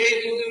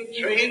educated and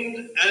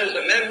trained as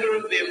a member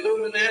of the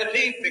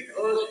Illuminati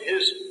because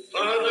his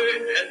father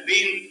had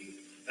been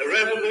a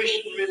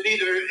revolutionary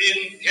leader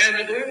in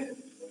Canada,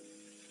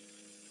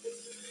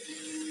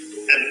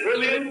 a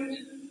brilliant,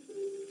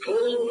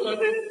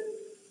 cold-blooded,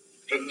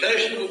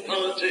 professional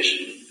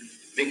politician,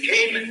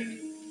 became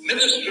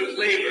Minister of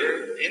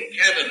Labor in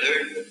Canada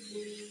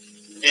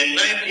in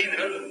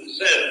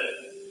 1907.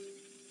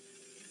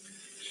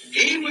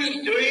 He was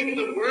doing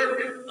the work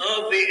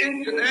of the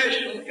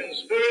international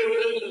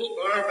conspirators as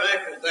far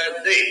back as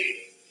that date.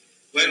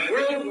 When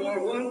World War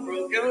I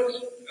broke out,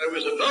 or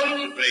was about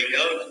to break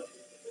out,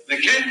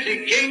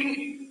 Mackenzie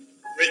King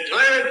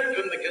retired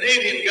from the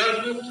Canadian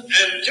government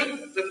and took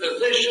the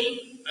position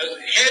as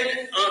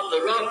head of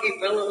the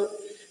Rockefeller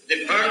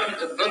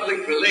Department of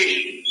Public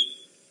Relations.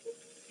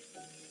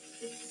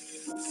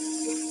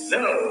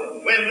 Now,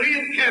 when we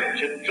had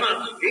captured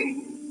Trotsky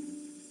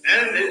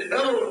and his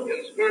fellow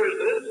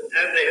conspirators,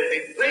 and they had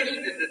been placed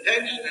in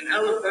detention in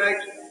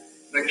Halifax,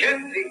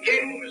 Mackenzie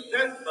King was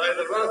sent by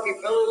the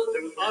Rockefellers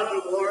to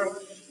Ottawa,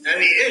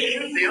 and he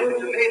issued the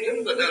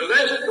ultimatum that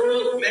unless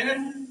those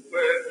men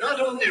were not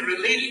only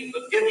released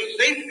but given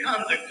safe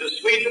conduct to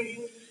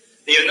Sweden,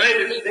 the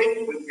United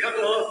States would cut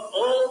off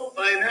all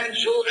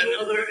financial and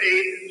other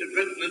aid to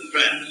Britain and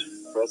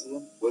France.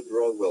 President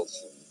Woodrow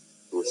Wilson,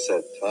 who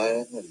said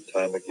time and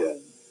time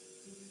again,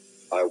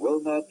 "I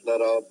will not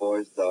let our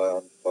boys die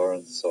on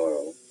foreign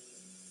soil,"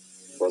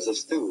 was a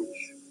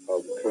stooge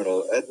of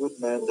Colonel Edward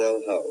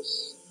Mandell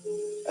House,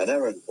 an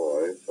errand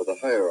boy for the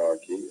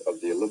hierarchy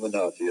of the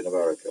Illuminati in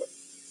America,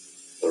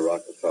 the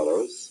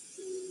Rockefellers,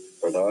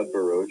 Bernard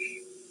Baruch,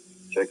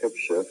 Jacob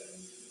Schiff,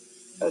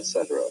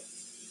 etc.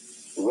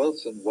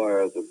 Wilson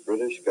wired the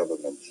British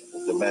government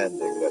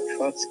demanding that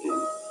Trotsky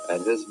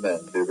and his men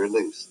be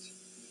released.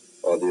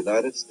 or the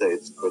United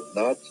States could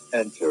not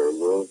enter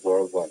World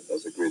War I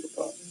as agreed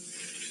upon.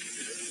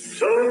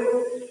 So,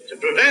 to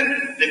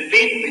prevent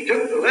defeat, we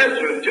took the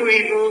lesser of two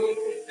evils,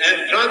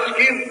 and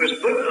Trotsky was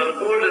put on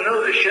board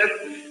another ship,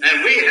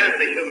 and we had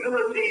the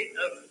humility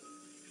of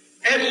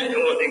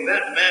escorting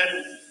that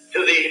man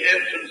to the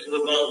entrance of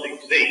the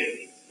Baltic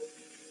Sea.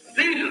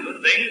 These are the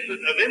things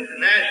of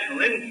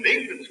international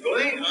intrigue that's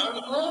going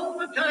on all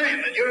the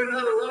time, and you're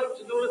not allowed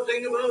to know a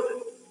thing about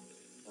it.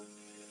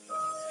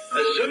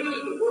 As soon as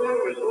the war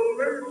was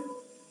over,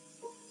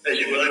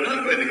 I'm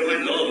not going to go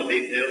into all the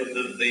details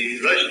of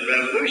the Russian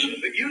Revolution,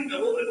 but you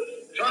know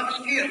that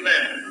Trotsky and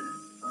Lenin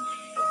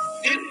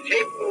did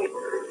take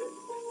over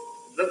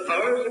the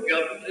powers of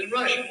government in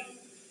Russia.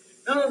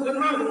 Now, the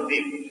normal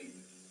people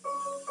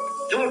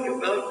talk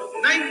about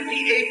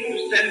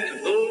 98%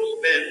 of those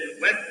men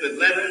who went with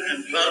Lenin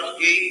and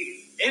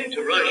Trotsky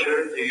into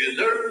Russia to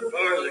usurp the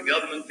powers of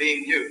government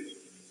being Jews.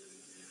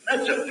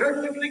 That's a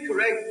perfectly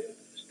correct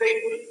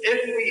statement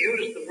if we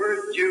use the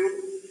word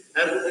Jew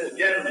as it is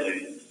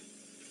generally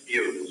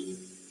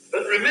used.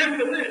 But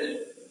remember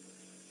this,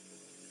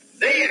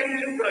 they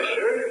entered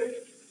Russia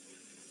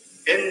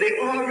in the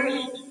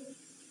August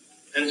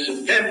and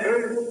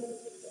September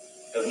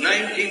of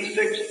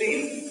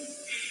 1916.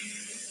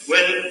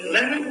 When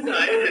Lenin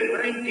died in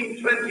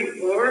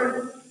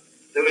 1924,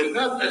 there was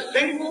not a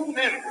single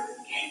member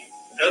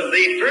of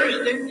the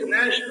First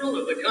International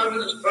of the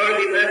Communist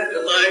Party left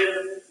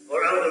alive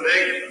or out of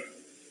exile,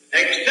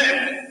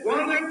 except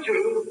one or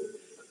two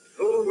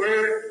who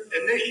were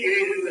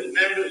initiated as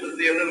members of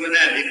the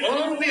Illuminati.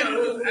 All the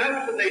others,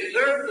 after they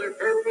served their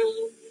purpose,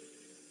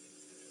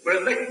 were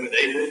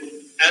liquidated,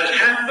 as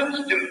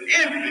happens to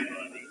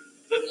everybody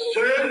that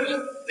serves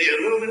the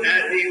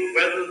Illuminati,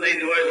 whether they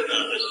know it or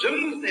not. As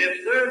soon as they have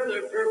served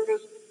their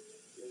purpose,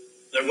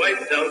 they're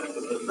wiped out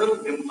with as little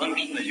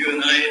compunction as you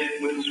and I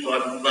would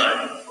swat and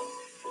fly.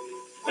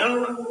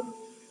 Now,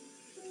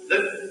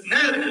 the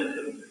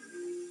Nazism,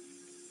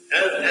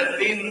 as had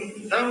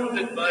been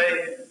founded by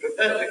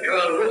Professor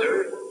Carl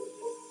Ritter,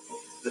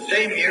 the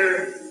same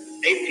year,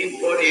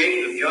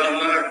 1848, that Karl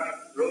Marx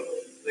wrote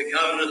the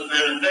Communist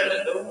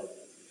Manifesto,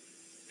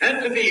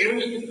 had to be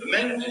used to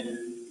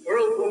foment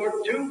World War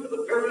II for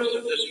the purpose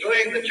of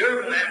destroying the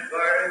German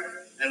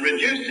Empire and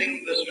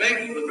reducing the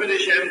strength of the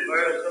British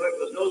Empire so it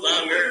was no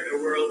longer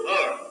a world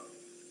power.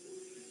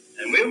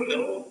 And we'll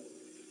know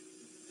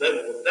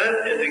that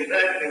that is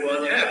exactly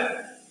what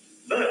happened.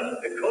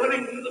 But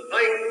according to the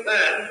Pike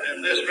plan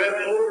and this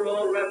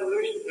overall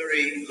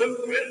revolutionary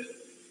blueprint,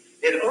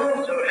 it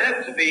also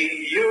had to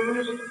be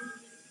used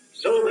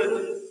so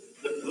that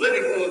the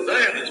political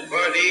Zionist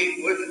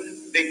Party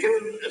would be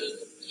given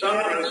a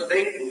sovereign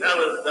state in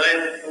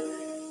Palestine,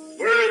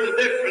 where the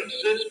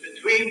differences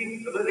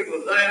between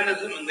political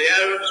Zionism and the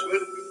Arabs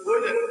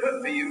would and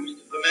could be used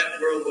to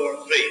foment World War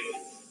III.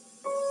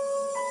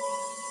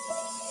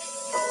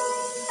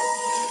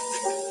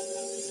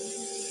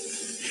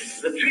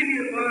 The Treaty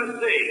of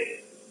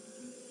Marseille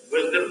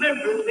was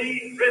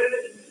deliberately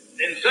written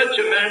in such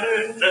a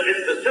manner that it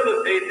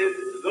facilitated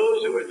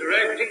those who were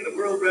directing the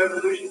world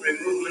revolutionary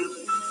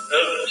movement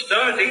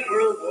starting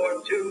World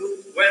War II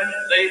when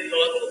they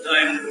thought the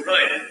time was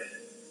right.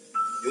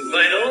 You'll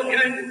find all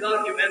kinds of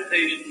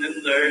documentation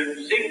in there,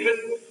 secret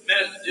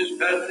messages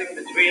passing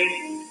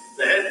between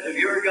the heads of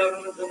your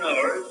government and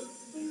ours.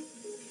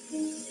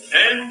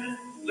 And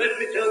let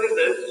me tell you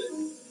this,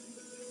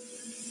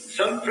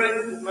 some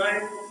friends of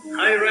mine,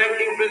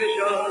 high-ranking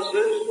British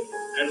officers,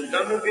 and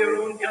some of your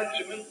own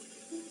countrymen,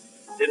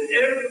 did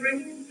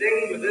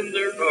everything within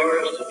their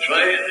powers to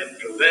try and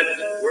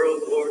prevent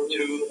World War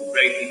II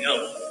breaking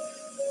out.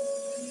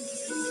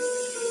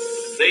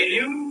 They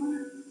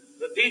knew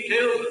the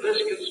details of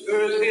this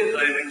conspiracy as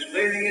I'm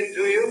explaining it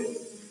to you.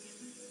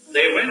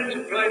 They went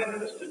to Prime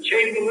Minister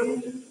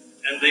Chamberlain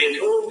and they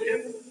told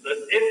him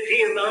that if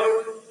he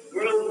allowed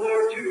World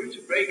War II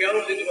to break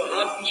out into a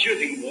hot and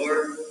shooting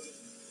war,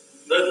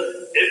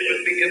 that it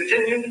would be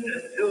continued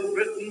until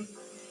Britain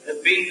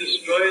had been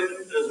destroyed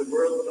as a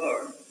world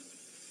power.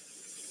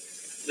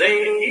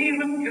 They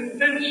even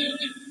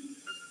convinced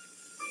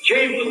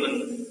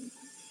Chamberlain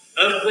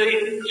of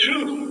the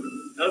truth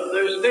of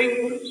their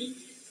statements.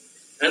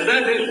 And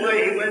that is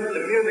why he went to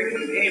Munich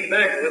and came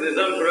back with his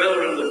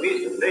umbrella and a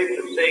piece of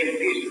paper saying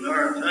peace in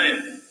our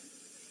time.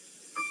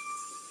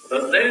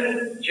 But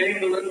then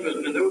Chamberlain was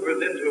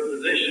maneuvered into a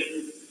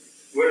position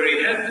where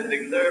he had to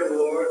declare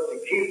war to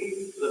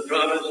keep the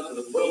promise to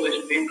the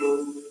Polish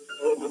people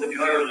over the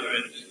Karler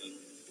incident.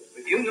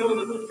 But you know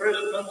that the first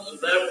months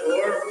of that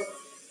war,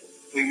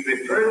 we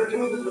referred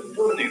to as the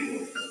phony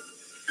war.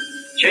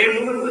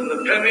 Chamberlain and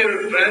the Premier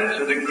of France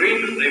had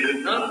agreed that they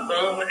would not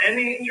bomb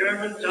any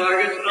German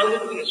targets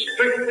other than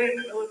strictly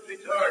military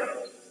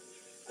targets.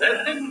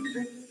 That didn't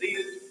suit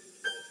these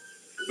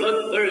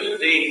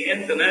bloodthirsty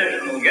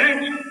international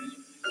gangsters.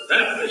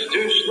 That was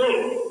too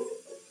slow.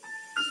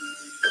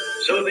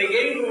 So they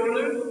gave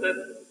orders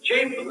that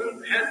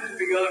Chamberlain had to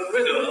be got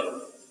rid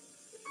of.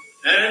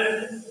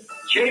 And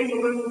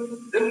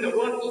Chamberlain didn't know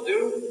what to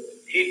do.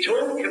 He he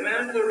told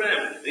Commander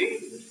Ramsey,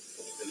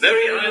 a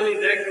very highly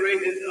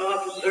decorated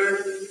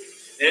officer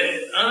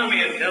in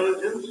Army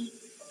intelligence,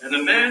 and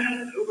a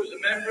man who was a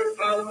member of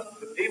Parliament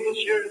for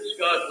Peeblesshire in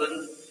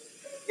Scotland,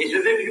 he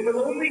said, if you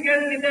will only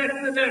get me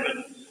definite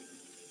evidence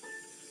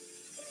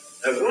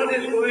of what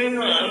is going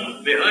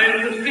on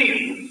behind the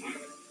scenes,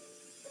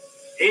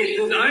 he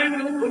said, I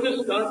will put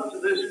a stop to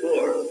this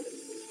war.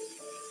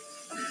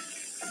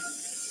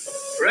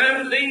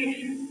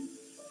 Ramsey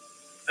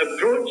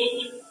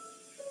approached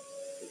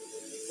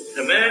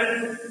the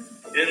man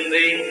in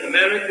the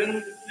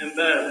American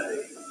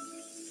embassy,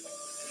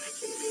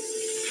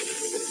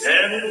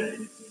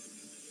 and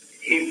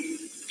he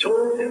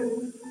told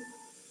him,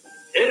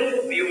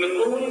 if you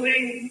will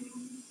only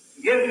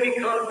give me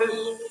copies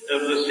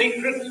of the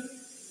secret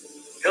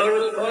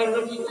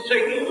correspondence and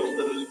signals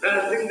that was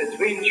passing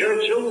between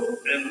Churchill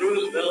and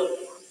Roosevelt,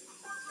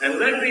 and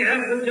let me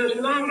have them just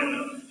long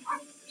enough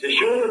to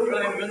show the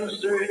Prime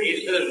Minister,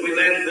 he says, we'll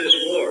end this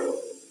war.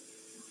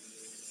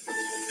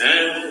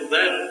 And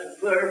that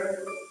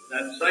clerk,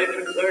 that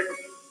cipher clerk,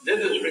 did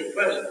as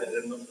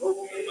requested in the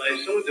hope that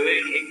by so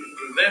doing he could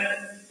prevent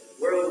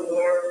World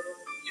War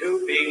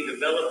II being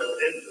developed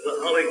into the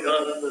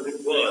Holocaust that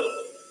it was.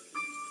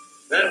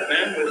 That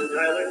man was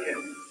Tyler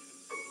Kemp.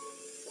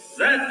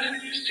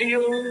 That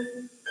sealed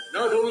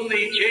not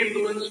only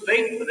Chamberlain's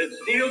fate, but it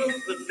sealed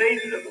the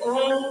fate of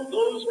all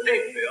those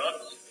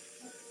patriots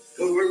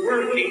who were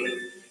working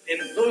in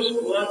close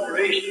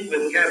cooperation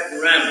with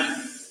Captain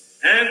Ramsey.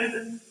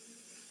 And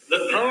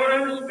the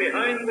powers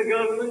behind the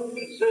government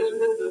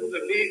consisted of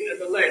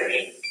an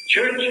election.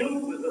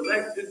 Churchill was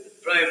elected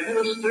Prime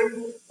Minister.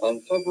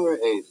 On February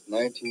 8,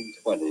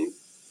 1920,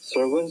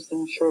 Sir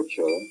Winston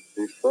Churchill,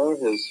 before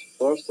his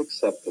forced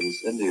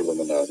acceptance in the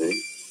Illuminati,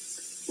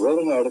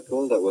 wrote an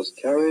article that was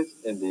carried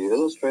in the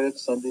Illustrated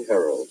Sunday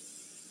Herald.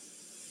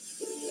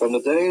 From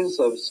the days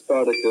of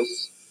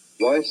Spartacus,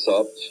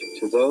 Weishaupt,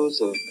 to those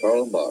of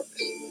Karl Marx,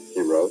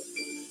 he wrote,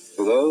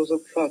 to those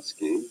of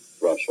Trotsky,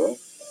 Russia,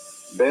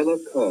 Bela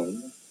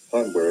Kun,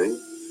 Hungary,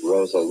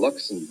 Rosa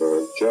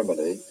Luxemburg,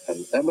 Germany,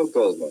 and Emma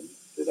Goldman,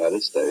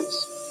 United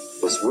States,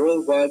 this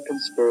worldwide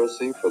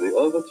conspiracy for the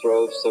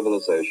overthrow of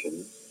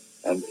civilization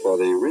and for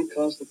the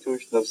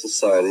reconstitution of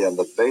society on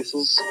the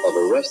basis of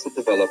arrested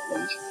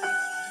development,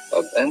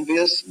 of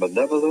envious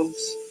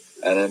malevolence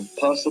and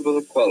impossible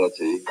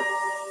equality,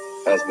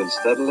 has been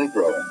steadily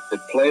growing.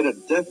 It played a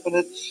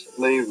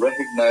definitely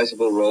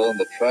recognizable role in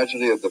the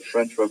tragedy of the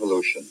French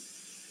Revolution.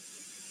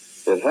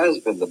 It has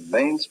been the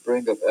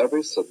mainspring of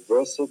every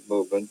subversive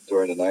movement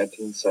during the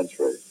 19th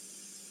century.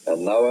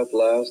 And now at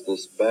last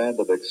this band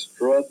of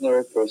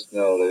extraordinary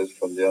personalities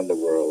from the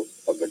underworld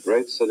of the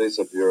great cities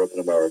of Europe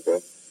and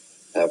America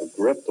have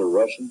gripped the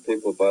Russian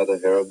people by the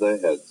hair of their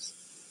heads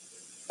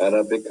and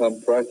have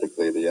become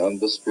practically the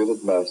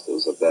undisputed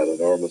masters of that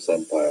enormous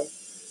empire.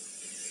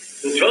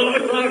 The 12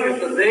 o'clock of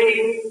the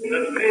day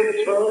that May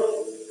the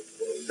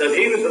 12th, that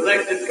he was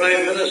elected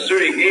Prime Minister,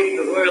 he gave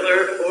the Royal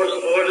Air Force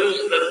orders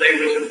that they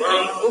were to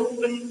bomb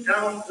open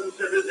towns and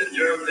cities in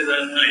Germany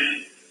that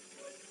night.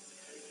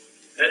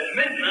 At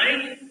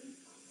midnight,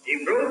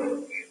 he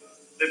broke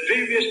the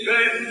previous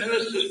Prime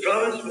Minister's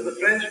promise with the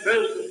French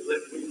President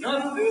that would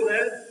not do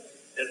that.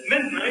 At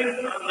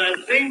midnight on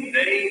that same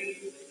day,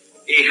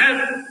 he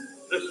had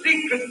the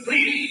secret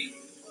police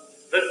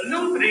that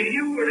nobody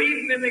knew were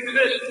even in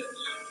existence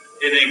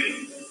in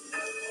England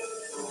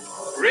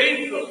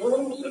raid the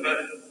homes of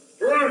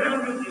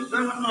 400 and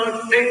some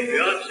odd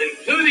patriots,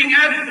 including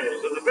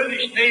admirals of the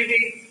British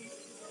Navy,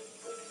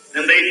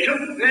 and they took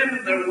them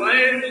and their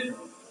wives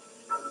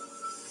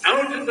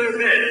out of their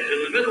beds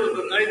in the middle of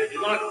the night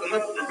and locked them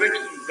up in the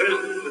Brixton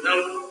prison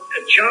without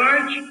a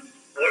charge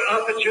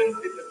or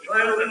opportunity for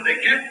trial, and they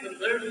kept them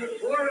there for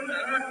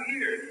 4.5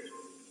 years.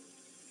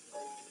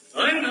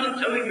 I'm not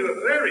telling you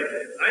a fairy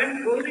tale.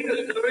 I'm quoting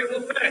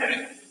historical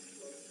facts.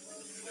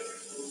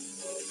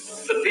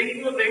 The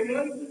people of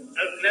England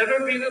have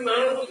never been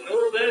allowed to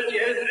know that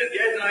yet, and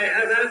yet I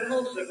have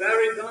Admiral Sir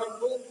Barry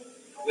Donville,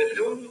 with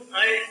whom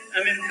I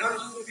am in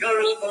constant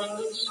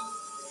correspondence,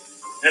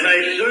 and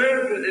I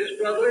served with his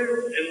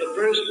brother in the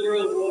First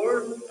World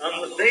War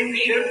on the same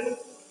ship,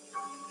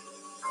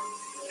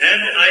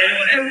 and I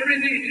know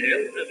every detail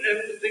of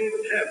everything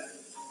that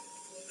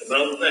happened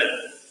about that.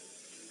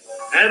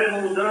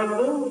 Admiral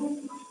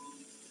Donville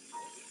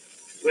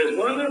was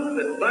one of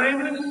the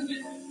finest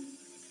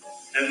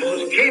and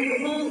most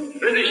capable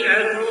British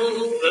admirals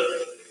that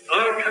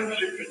our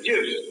country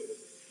produced.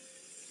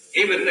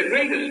 He was the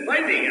greatest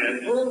fighting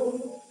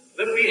admiral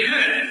that we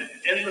had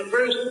in the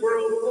First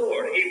World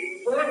War.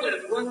 He fought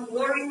and won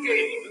more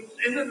engagements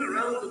in and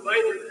around the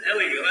Bight of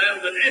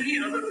Heligoland than any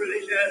other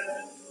British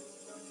admiral.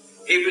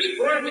 He was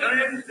 4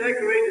 times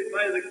decorated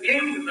by the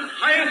King with the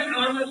highest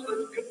honors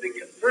that could be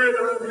conferred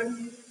on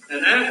him,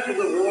 and after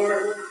the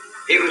war,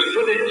 he was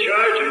put in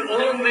charge of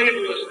all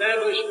naval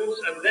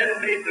establishments and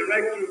then made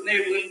Director of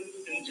Naval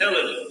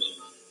Intelligence.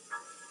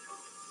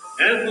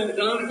 Admiral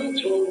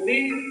Donville told me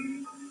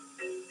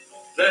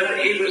that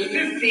he was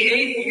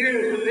 58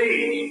 years of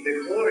age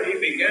before he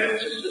began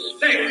to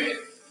suspect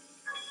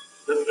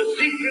that the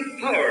secret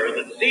power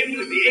that seemed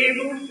to be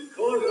able to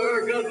cause our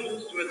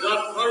governments to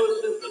adopt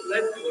policies that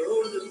led to their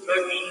own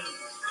destruction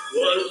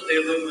was the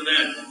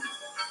Illuminati.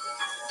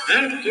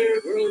 After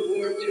World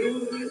War II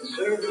had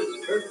served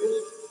its purpose,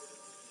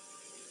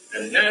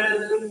 and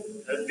Nazism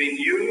had been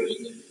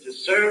used to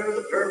serve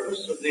the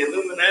purpose of the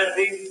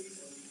Illuminati,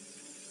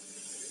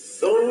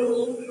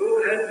 those who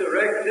had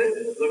directed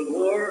the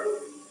war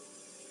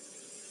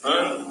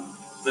on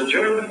the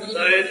German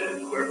side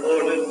were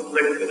ordered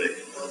liquidated.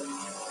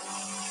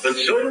 But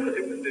so that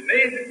it would be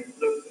made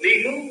look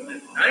legal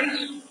and nice,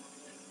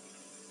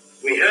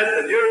 we had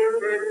the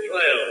Nuremberg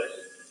trials,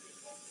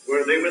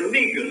 where they were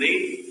legally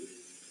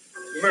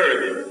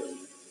murdered.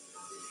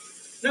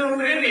 Now,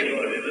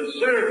 anybody that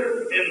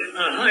served in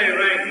a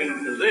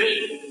high-ranking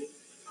position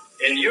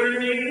in your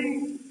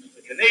Navy,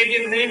 the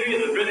Canadian Navy,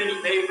 the British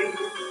Navy,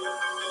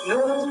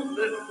 knows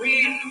that we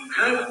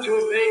have to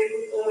obey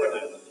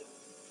orders.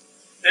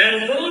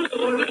 And those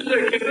orders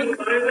are given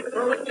by the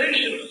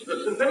politicians, the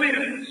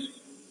civilians.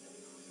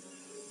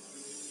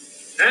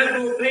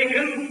 Admiral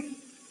Bacon,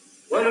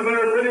 one of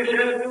our British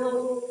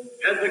admirals,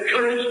 had the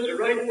courage to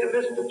write to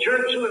Mr.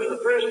 Churchill in the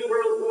First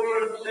World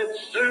War and said,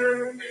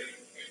 "Sir,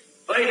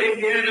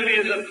 fighting the enemy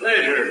is a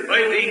pleasure.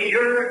 Fighting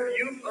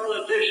you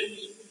politicians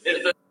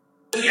is the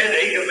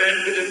headache a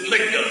man could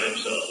inflict on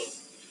himself."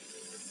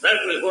 That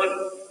was what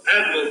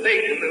Admiral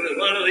Bacon, who was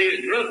one of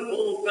these gruff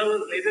old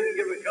fellows, and he didn't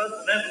give a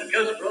continental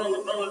cuss for all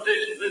the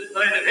politicians this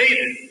time had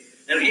hated.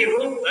 And he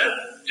wrote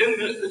that to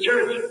Mr.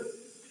 Churchill.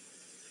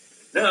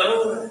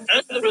 Now,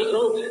 as a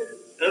result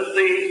of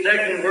the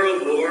Second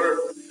World War,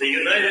 the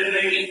United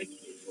Nations,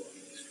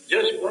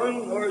 just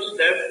one more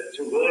step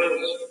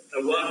towards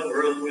a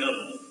one-world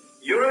government.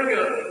 Your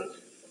government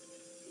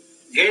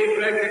gave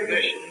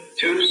recognition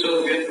to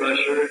Soviet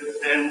Russia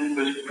and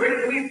was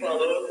quickly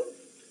followed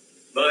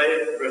by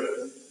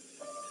Britain.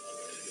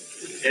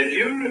 If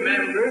you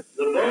remember,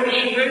 the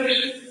Bolsheviks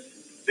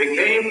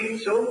became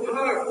so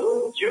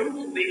powerful due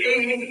to the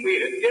aid we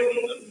had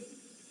given them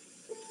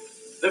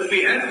that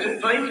we had to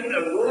fight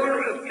a war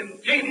of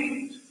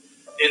containment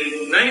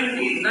in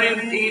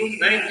 1919,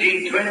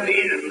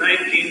 1920, and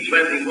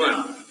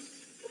 1921.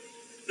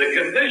 The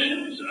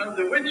conditions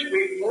under which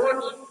we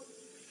fought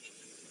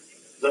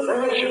the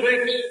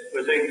Bolsheviks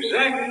was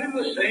exactly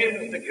the same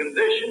as the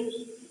conditions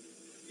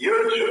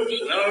your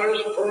troops and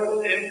ours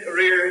fought in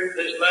Korea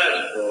this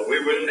last war. We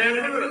were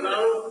never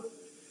allowed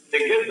to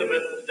give them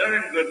a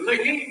darn good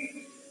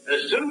licking.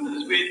 As soon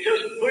as we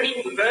just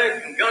pushed them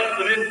back and got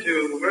them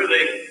into where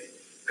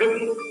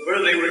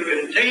they were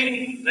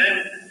contained, then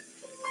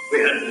we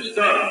had to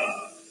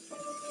stop.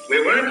 We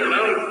weren't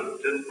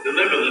allowed to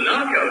deliver the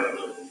knockout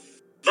blow.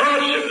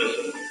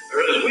 Bolshevism,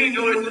 or as we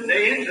know it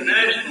today,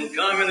 international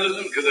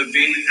communism, could have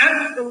been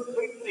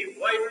absolutely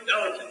wiped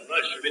out in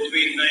Russia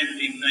between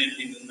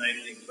 1919 and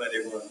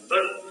 1921.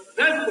 But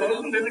that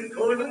wasn't in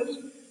accordance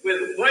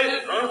with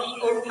Weishoff's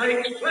or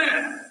Pike's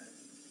plan.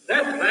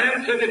 That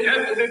plan said it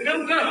had to be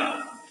built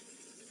up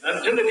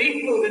until it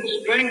equaled in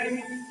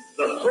strength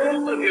the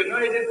whole of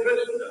United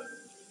Christendom.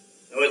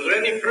 Now, is there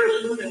any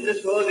person in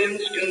this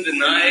audience can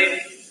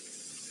deny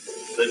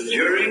that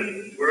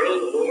during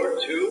World War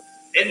II,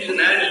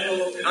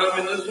 international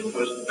communism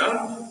was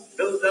not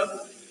built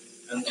up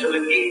until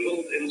it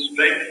equaled in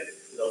strength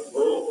the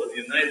whole of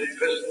United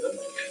Christendom?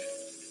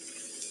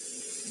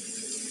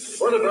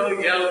 What about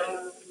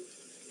Yalta,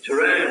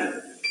 Tehran,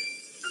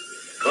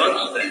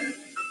 Potsdam?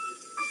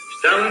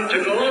 Stalin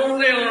took all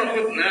they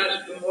offered and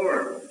asked for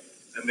more.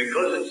 And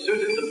because it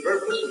suited the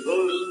purpose of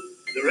those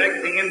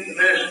directing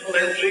international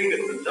intrigue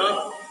at the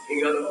top,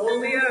 he got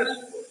all he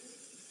asked for.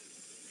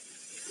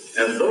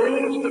 And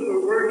those that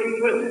were working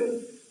with him,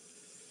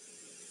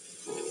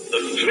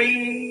 the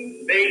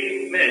three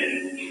big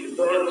men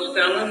thought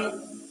Stalin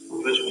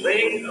was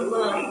playing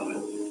along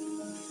with.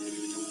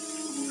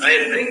 I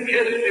think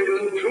history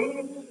will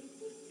prove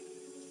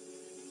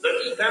that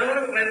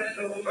Stalin went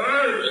so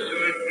far as to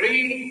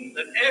agree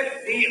that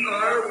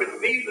FDR would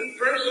be the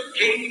first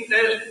king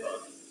despot.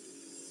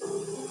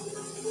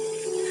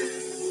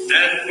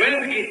 And when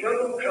he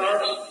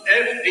double-crossed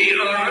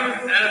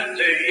FDR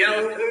after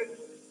Yalta,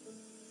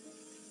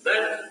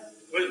 that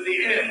was the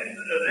end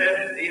of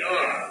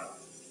FDR.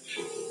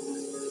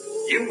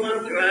 You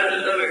want to ask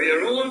some of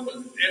your own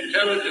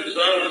intelligence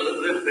officers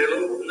if they'll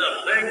open up.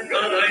 Thank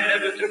God I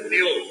never took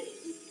the oath.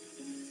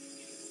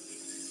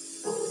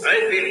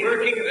 I've been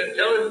working in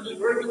intelligence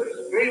work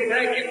since way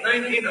back in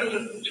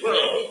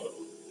 1912.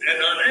 And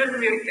on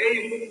every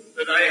occasion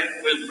that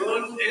I was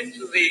brought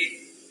into the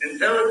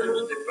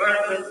intelligence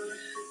department,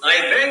 I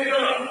begged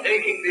off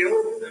taking the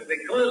oath, and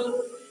because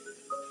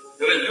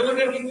there was no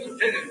difference of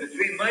opinion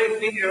between my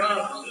senior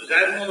officers,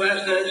 Admiral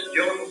S.S.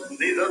 Jones and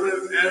these other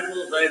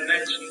admirals I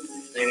mentioned,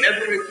 they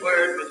never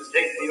required me to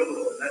take the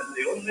oath. And that's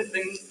the only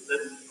thing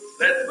that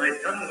let my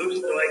tongue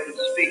loose so I could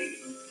speak.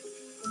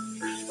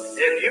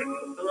 If you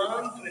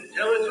belong to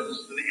intelligence,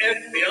 to the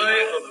FBI,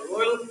 or the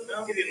Royal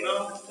Mounted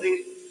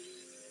Police,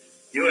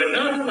 you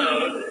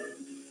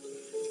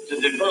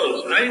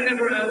I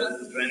never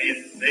asked for any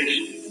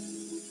information.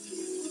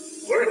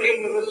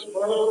 Working with a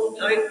small,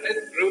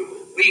 tight-knit group,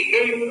 we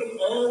gave them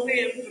all the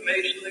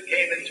information that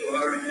came into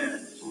our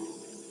hands.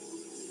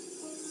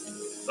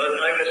 But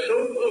I was so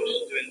close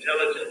to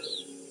intelligence,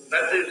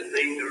 that is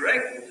the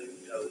direct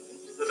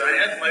intelligence, that I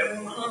had my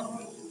own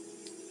office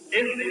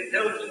in the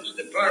intelligence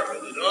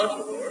department at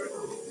Ottawa,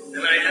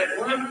 and I had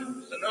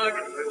one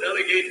stenographer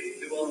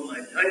delegated to do all my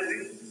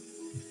typing.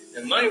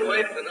 And my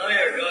wife and I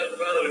are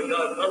godfather and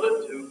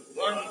godmother to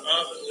one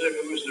officer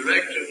who was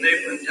director of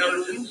naval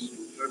intelligence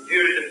for a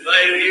period of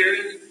 5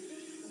 years,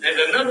 and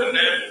another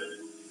man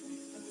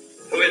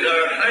who is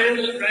our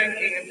highest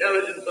ranking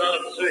intelligence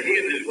officer. He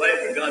and his wife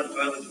are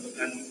godfathers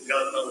and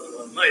godmothers of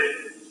one might.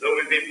 So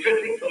we've been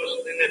pretty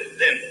closely knit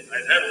in.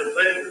 I've had the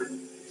pleasure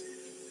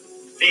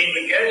of being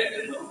the guest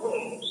in the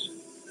homes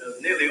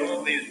of nearly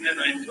all these men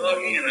I'm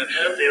talking, and I've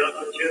had the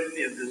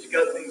opportunity of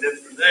discussing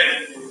different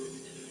things.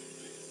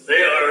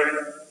 They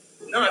are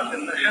not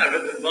in the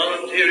habit of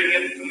volunteering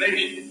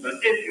information, but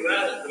if you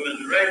ask them a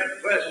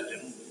direct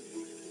question,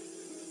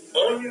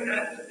 all you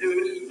have to do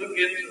is to look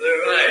into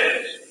their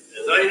eyes.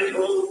 As I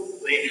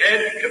told the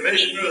head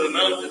commissioner of the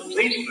mounted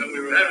police when we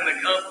were having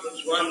a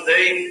conference one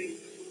day,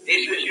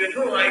 he says, "You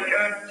know I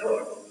can't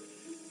talk."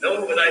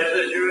 "No, but I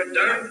says, you're a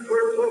darn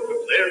poor poker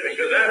player,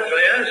 because after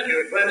I ask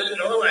you a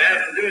question, all I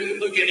have to do is to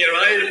look in your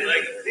eyes and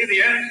I can see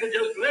the answer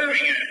just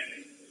glaring at me."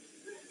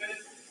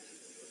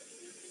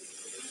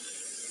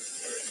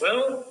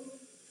 Well,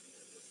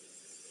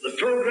 the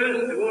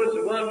progress towards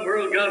the one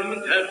world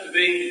government had to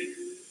be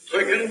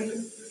quickened,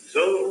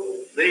 so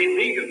the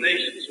League of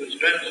Nations was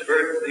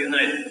transferred to the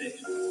United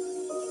Nations.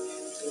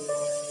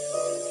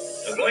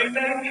 Now, going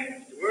back to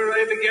where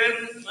I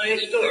began my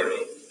story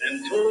and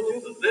told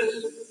you that this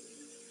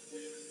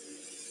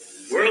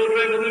world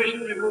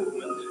revolutionary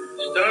movement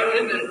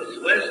started in the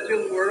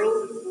celestial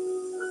world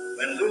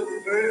when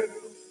Lucifer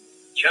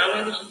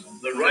challenged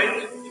the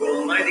right to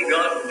Almighty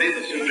God to be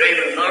the supreme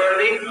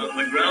authority on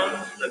the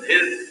grounds that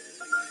his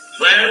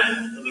plan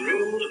for the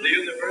rule of the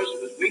universe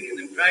was weak and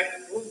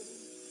impractical,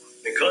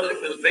 because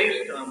it was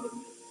based on the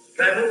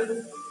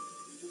premise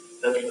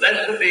that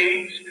lesser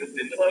beings could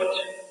be taught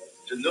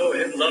to know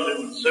him, love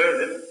him, and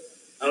serve him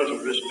out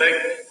of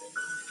respect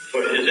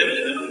for his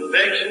infinite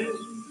perfections.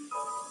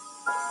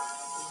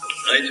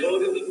 I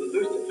told you that the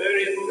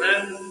Luciferian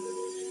plan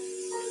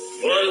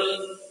was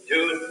to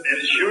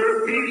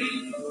ensure peace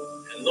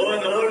and law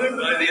and order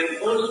by the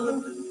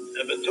enforcement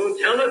of a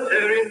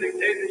totalitarian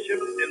dictatorship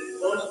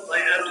enforced by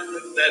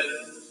absolute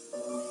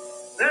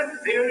despots. That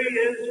theory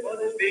is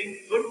what is being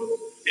put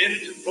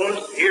into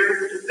force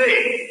here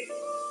today.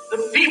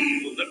 The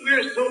people that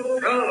we're so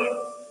proud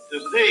to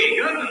say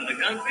govern the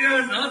country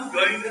are not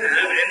going to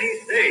have any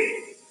say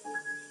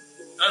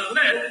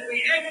unless we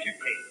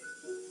educate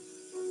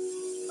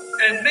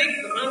and make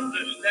them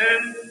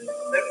understand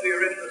that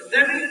we're in the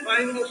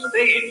semi-final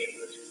stage of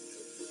this.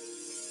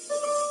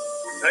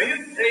 Now you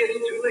can say it's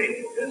too late,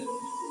 because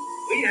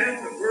we have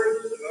the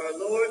words of our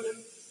Lord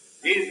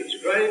Jesus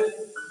Christ,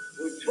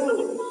 who told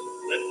us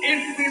that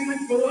if we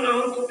would go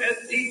out and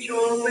teach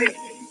all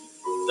nations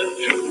the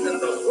truth and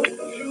the whole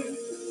truth,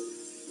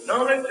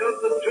 knowledge of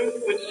the truth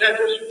would set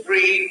us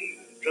free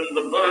from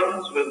the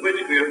bonds with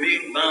which we are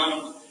being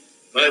bound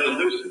by the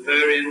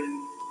Luciferian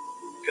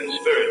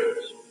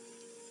conspirators.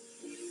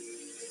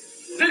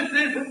 This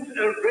isn't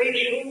a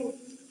racial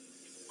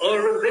or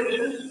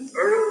religious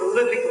or a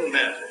political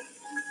matter,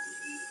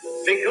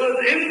 because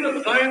in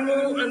the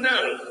final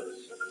analysis,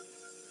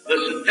 the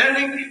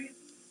Satanic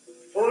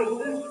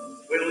forces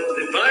will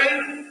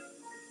divide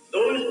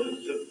those who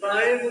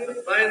survive the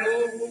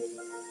final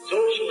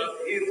social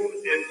upheaval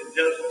into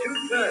just two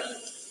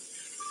classes.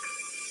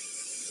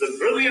 The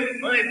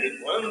brilliant-minded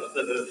ones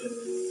that have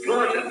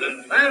plotted and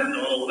planned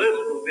all this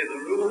will be the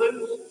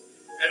rulers,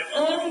 and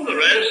all the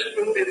rest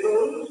will be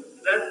those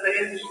that they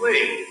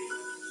enslave.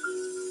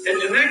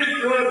 It's an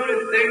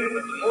extraordinary thing,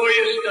 but the more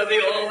you study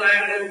all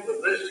angles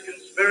of this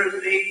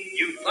conspiracy,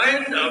 you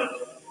find out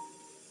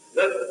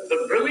that the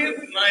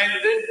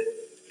brilliant-minded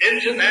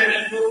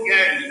international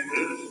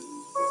gangsters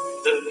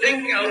that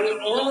think out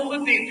all the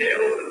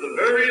details of the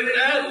various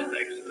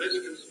aspects of this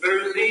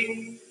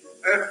conspiracy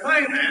are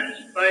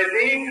financed by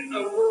being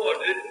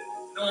awarded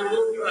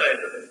Nobel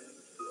Prizes.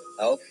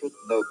 Alfred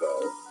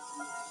Nobel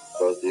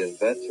was the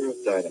inventor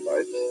of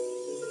dynamite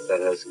that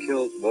has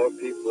killed more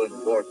people in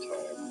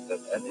wartime than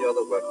any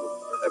other weapon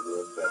ever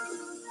invented.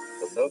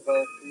 The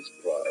Nobel Peace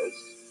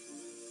Prize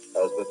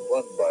has been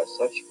won by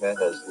such men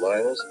as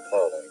Linus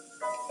Pauling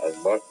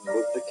and Martin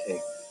Luther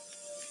King.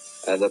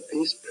 And the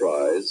Peace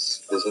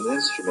Prize is an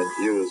instrument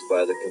used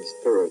by the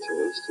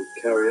conspirators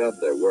to carry on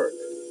their work.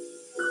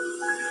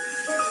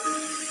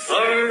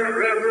 Our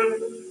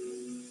Reverend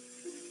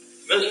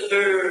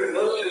Mr.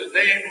 what's his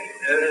name,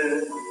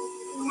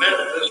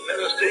 Methodist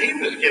minister, he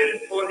was given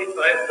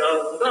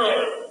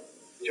 $45,000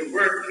 to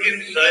work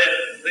inside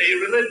the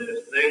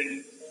religious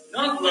thing.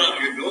 Not long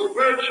ago,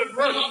 Bertrand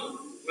Russell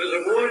was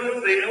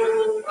awarded the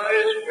Nobel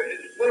Prize for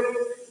his book,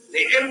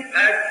 The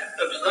Impact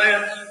of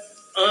Science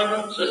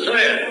on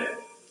Society.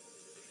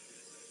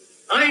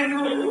 I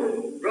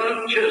know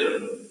Rod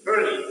Chisholm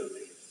personally.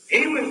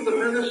 He was the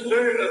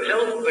Minister of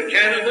Health for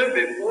Canada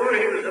before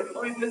he was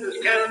appointed as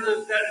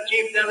Canada's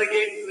chief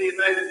delegate to the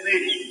United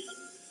Nations.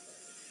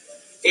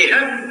 He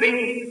hadn't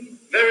been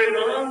very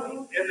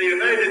long in the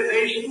United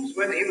Nations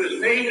when he was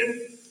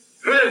made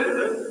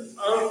president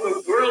of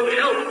the World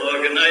Health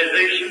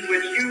Organization,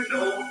 which you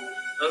know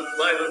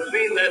by the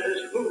three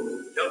letters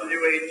WHO,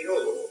 WHO.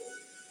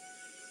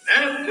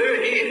 After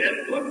he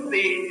had put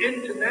the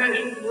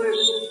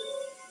internationalist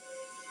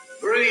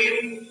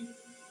brains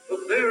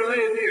of their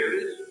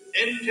ideas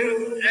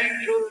into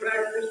actual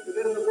practice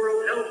within the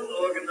World Health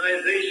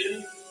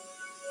Organization,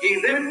 he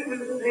then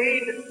was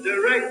made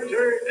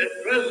director and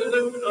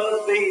president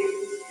of the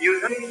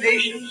United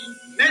Nations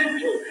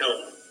Mental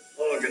Health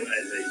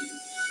Organization.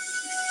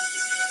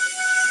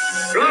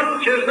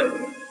 Rod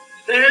Chisholm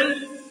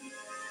says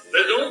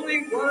there's only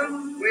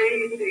one way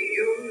to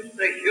use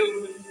the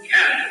human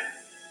capital.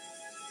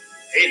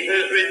 He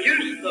says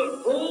reduce the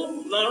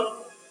whole lot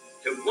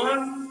to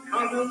one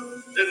common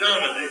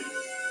denominator.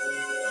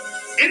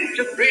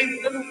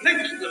 Interbreed them,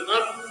 mix them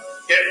up,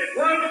 get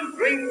one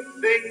great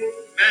big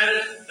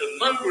mass of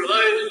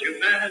mongrelized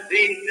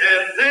humanity,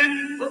 and then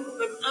put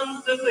them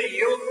under the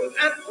yoke of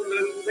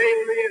absolute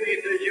slavery, and he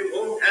says you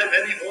won't have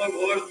any more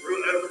wars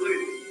through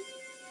evolution.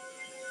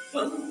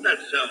 Well, that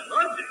sounds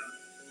logical.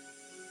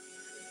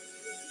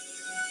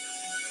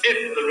 If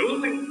the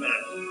ruling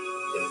class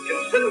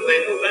consider they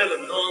know that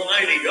an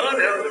almighty God,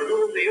 how to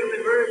rule the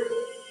universe,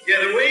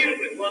 get away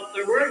with what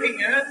they're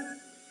working at,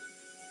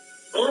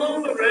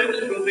 all the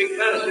rest will be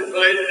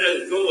classified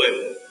as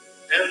goyim.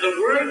 And the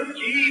word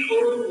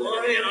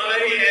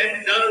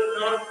G-O-Y-I-M does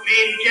not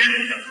mean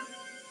Gentile.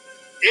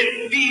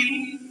 It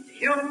means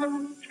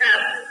human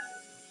capital.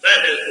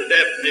 That is the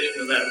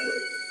definition of that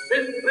word.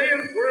 This plain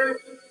word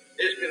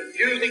is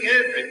confusing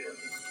everything.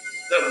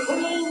 The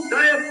whole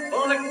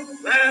diabolical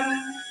plan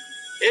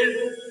is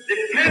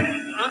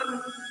dependent on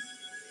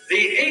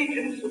the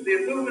agents of the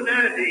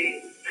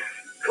Illuminati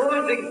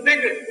causing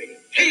bigotry,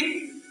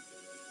 hate,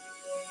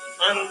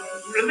 on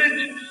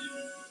religious,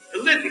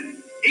 political,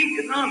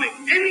 economic,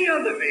 any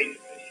other major issue,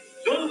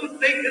 so that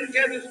they can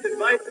get us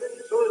divided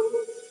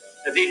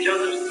at each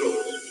other's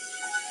throats.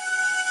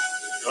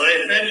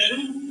 I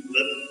mentioned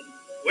that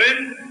when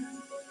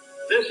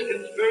this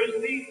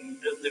conspiracy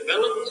has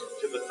developed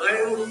to the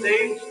final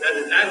stage, that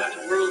is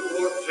after World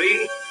War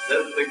III,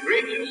 that the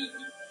greatest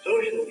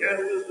social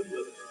capitalism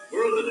the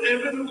world has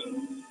ever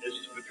known is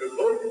to be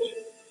provoked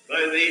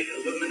by the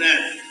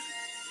Illuminati.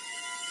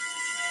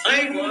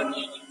 I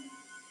watched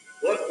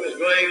what was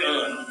going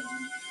on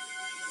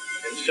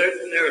in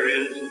certain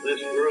areas of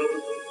this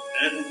world,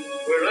 and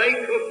where I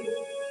couldn't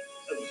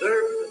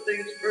observe the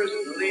things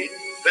personally,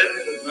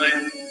 friends of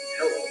mine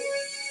helped me.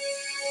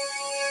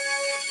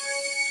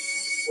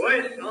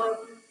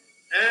 Weishaupt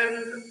and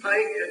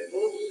Pike had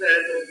both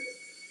said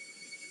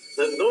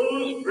that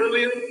those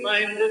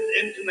brilliant-minded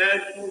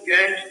international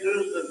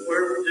gangsters that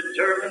were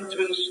determined to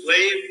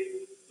enslave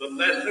the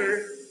lesser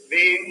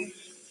beings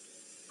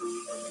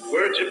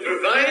were to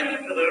provide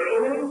for their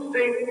own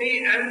safety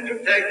and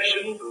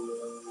protection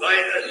by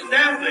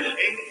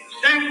establishing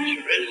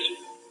sanctuaries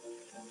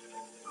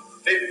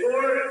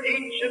before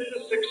each of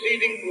the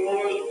succeeding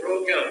wars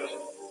broke out.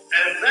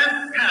 And that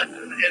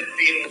pattern has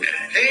been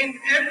maintained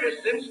ever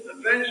since the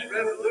French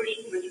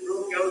Revolution, which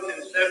broke out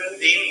in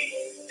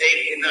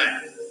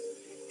 1789.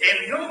 In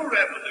no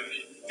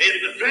revolution, in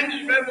the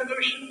French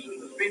revolutions, in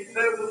the Sweet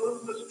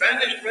Revolution, the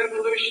Spanish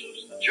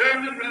revolutions, the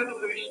German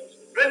revolutions,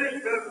 the British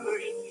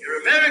revolutions, your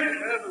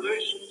American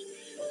revolutions,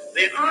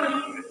 the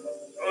Austrian,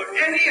 or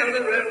any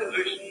other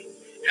revolution,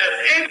 has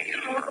any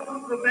of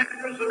the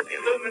members of the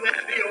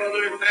Illuminati or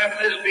their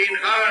families been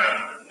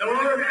harmed,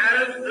 nor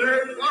has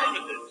their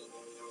properties.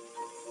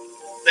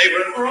 They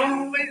were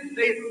always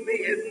safely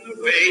hidden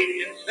away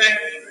in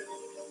sanctuaries.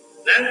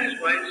 That is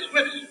why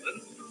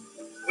Switzerland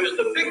was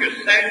the biggest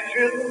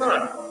sanctuary of the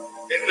lot.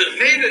 It was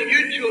made a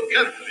neutral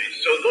country,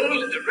 so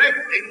those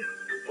directing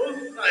both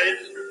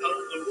sides of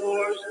the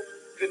wars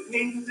could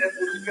meet and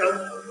discuss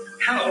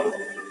how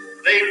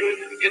they would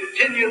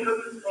continue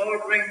them or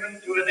bring them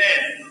to an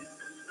end.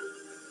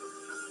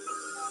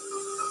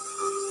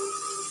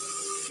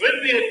 With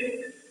the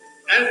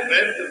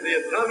advent of the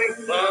atomic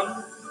bomb,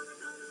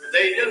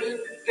 they just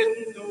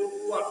didn't know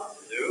what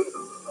to do,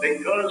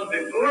 because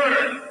before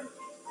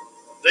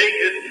they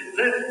could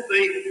let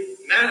the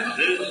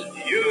masses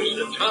use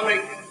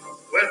atomic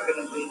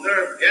weapons and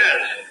nerve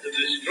gas to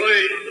destroy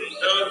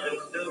themselves in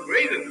still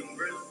greater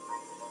numbers,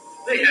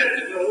 they had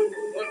to know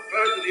what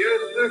part of the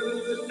earth's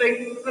surface was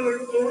safe for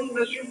their own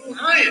miserable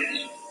hides.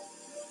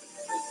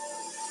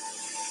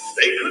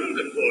 They couldn't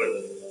afford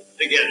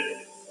to get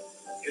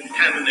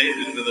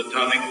contaminated with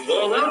atomic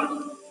fallout,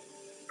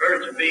 or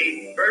to be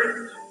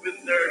burnt with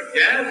nerve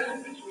gas,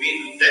 which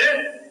means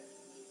death.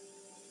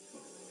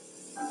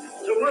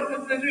 So what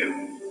did they do?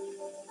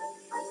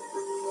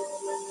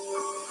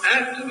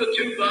 After the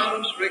two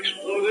bombs were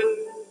exploded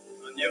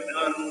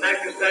on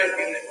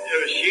Nagasaki and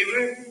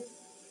Hiroshima,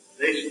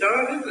 they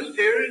started a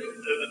series of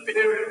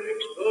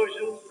experiments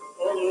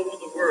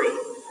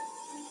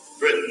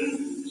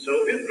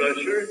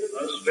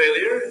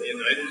failure in the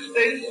United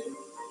States,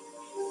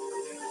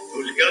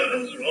 whose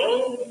governments are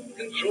all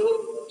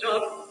controlled from the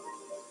top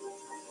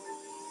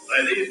by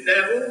these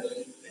devils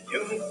in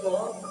human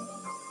form.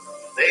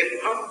 They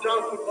popped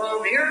off a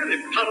bomb here,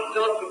 they popped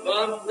off a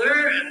bomb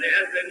there, and they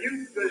had the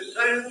nuclear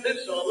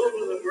scientists all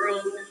over the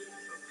world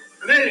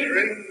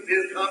measuring the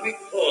atomic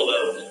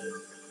fallout,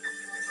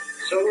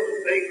 so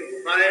they could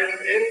find,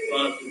 if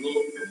possible,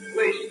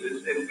 places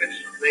in which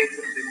they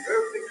could be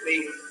perfectly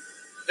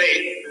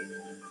safe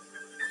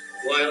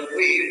while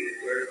we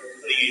were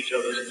cutting each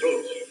other's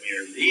throats from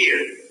year to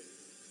year.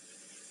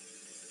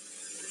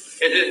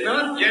 It is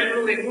not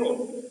generally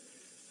known,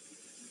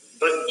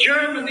 but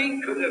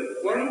Germany could have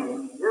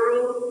won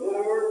World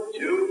War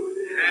II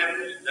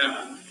hands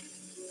down.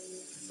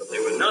 But they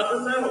were not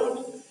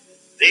allowed.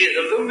 These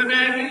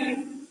Illuminati,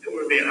 who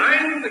were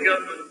behind the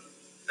government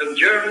of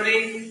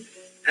Germany,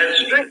 had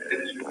strict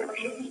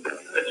instructions that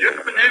the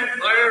German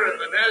Empire and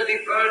the Nazi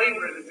Party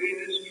were to be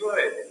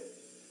destroyed.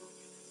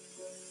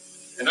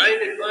 And I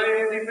defy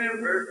any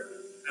member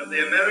of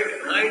the American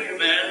High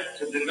Command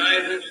to deny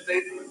this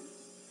statement.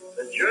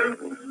 The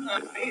German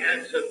army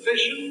had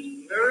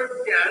sufficient nerve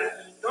gas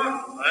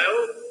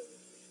stockpiled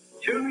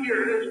 2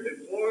 years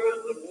before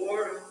the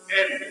war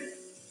ended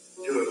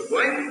to have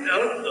wiped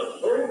out the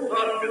whole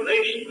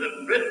population of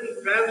Britain,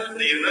 France, and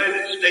the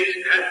United States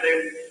had they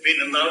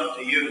been allowed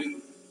to use it.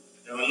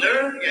 Now,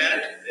 nerve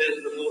gas is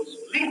the most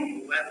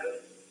lethal weapon.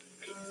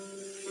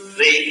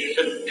 The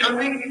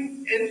Satanic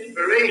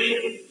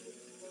inspiration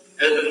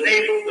has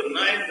enabled the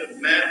mind of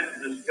man to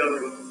discover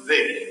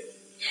this.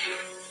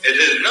 It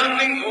is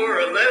nothing more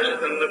or less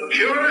than the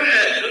pure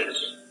essence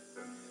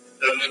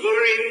of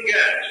fluorine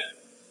gas.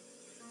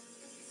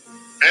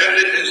 And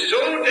it is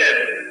so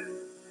deadly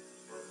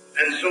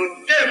and so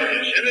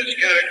devilish in its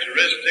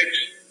characteristics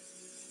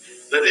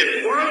that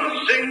if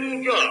one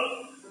single drop,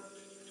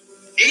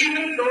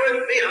 even though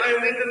it be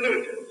highly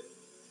diluted,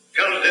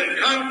 comes in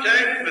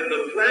contact with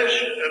the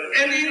flesh of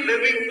any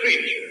living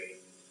creature,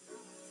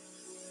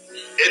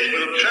 it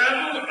will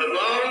travel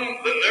along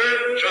the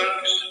nerve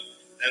trunks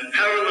and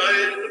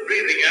paralyze the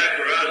breathing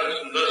apparatus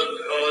and thus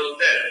cause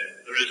death.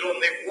 There is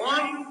only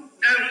one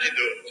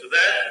antidote to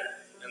that,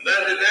 and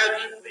that is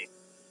atropine.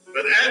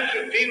 But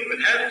atropine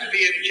would have to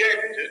be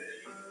injected.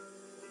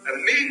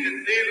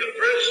 Immediately, the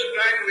first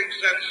strangling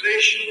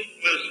sensation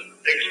was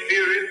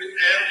experienced,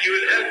 and you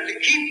would have to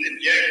keep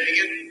injecting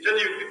it until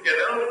you could get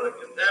out of the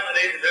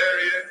contaminated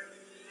area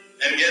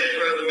and get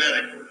further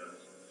medical help.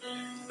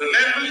 The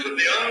members of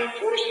the armed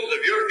forces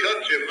of your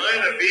country and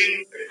mine are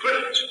being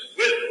equipped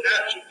with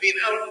atropine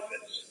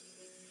outfits.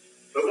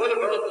 But what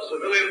about the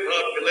civilian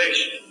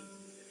population?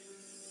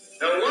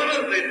 Now, one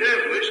of the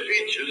devilish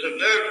features of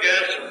nerve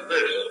gas is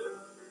this.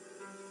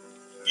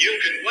 You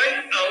can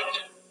wipe out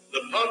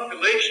the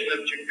population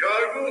of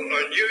Chicago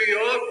or New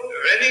York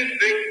or any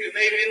big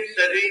Canadian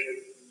city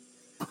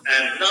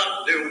and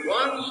not do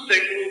 $1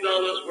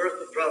 single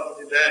worth of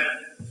property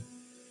damage.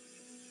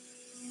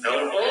 Now,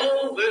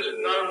 all this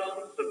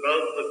nonsense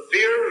about the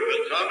fear of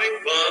atomic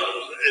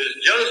bombs is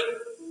just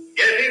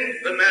getting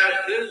the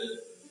masses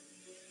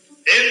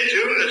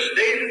into a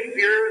state of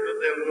fear that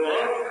they will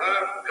all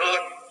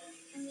half-cock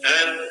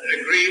and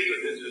agree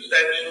that it's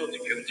essential to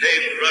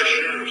contain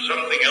Russia or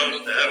something else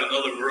to have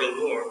another world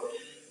war.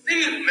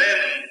 These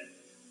men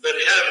that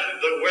have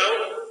the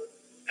wealth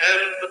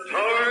and the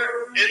power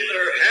in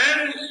their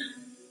hands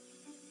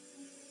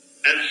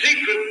and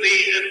secretly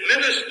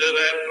administer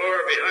that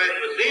power behind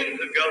the scenes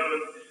of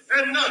government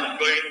are not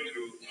going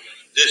to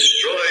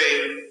destroy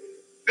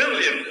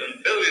billions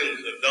and billions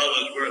of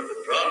dollars worth of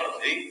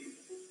property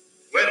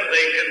when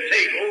they can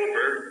take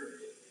over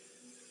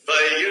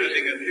by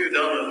using a few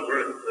dollars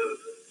worth of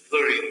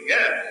fluorine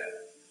gas.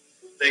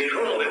 They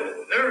call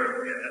it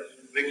nerve gas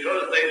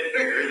because they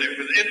figured it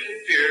would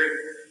interfere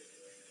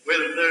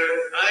with their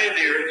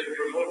idea to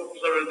promote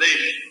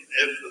fluoridation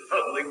if the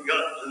public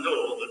got to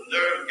know that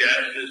nerve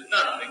gas is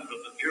nothing but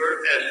the pure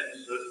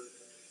essence of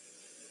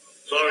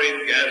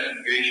fluorine gas and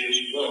gaseous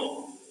form.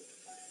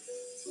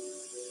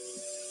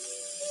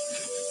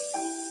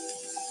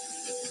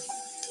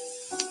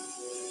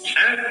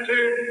 After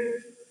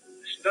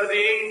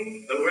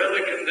studying the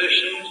weather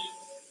conditions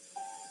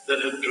that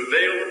had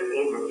prevailed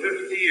over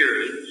 50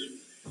 years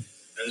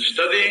and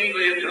studying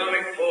the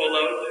atomic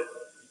fallout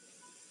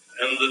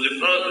and the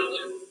deposit,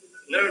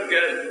 nerve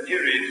gas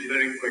deteriorates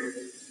very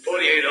quickly.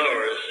 48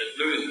 hours, it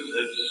loses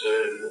its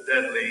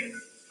deadly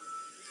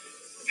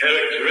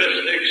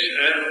characteristics,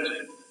 and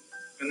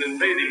an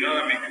invading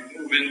army can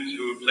move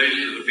into places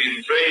that have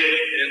been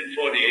trained in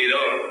 48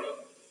 hours.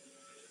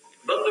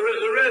 But there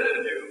is a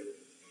residue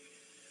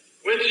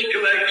which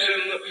collects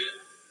in the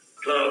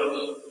clouds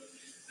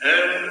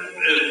and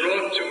is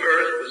brought to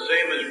Earth the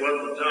same as what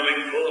atomic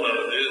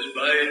fallout is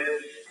by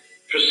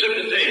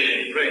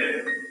precipitation, rain.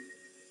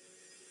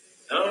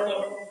 Now,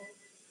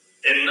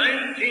 in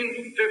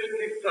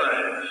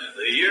 1955,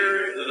 the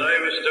year that I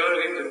was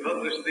starting to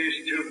publish these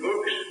two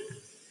books,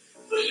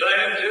 the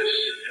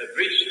scientists had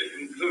reached the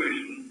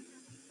conclusion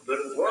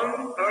that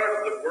one part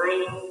of the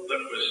world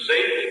that was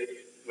safe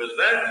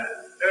that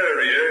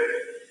area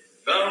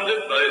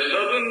bounded by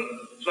southern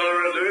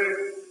Florida,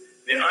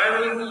 the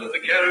islands of the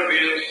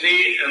Caribbean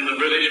Sea, and the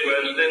British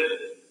West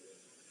Indies.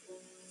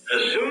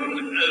 As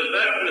soon as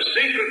that was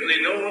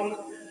secretly known,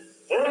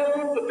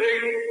 all the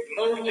big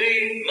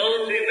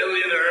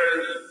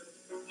multi-millionaires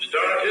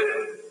started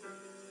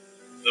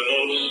the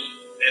most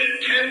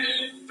intense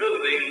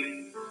building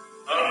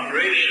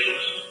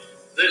operations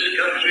this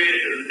country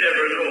has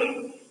ever known.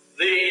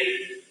 The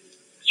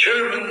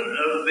chairman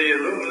of the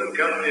Aluminum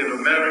Company of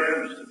America,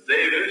 Mr.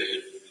 Davis,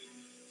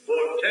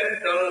 bought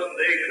 10,000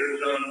 acres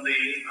on the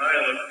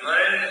Isle of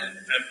Pines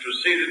and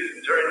proceeded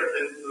to turn it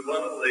into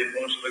one of the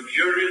most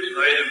luxurious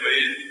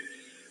hideaways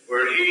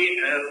where he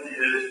and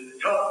his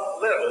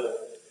top-level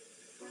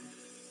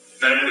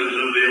members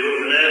of the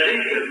Illuminati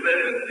could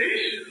live in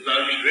peace and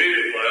luxury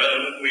while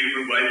we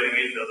were wiping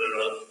each other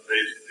off the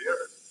face of the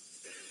earth.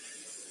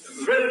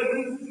 Britain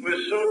was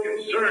so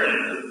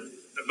concerned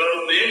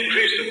about the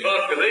increase of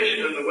population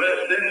in the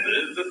West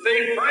Indies that they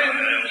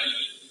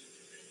financed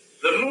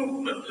the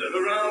movement of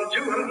around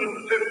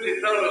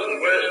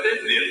 250,000 West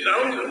Indians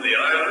out of the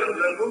island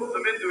and moved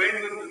them into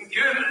England and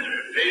Canada,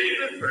 paid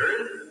their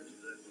fares,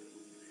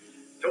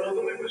 told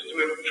them it was to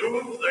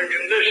improve their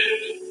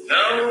conditions.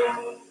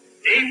 Now,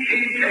 E.P.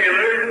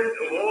 Taylor,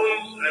 who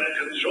owns and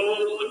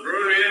controls the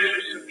brewery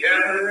interests of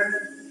Canada,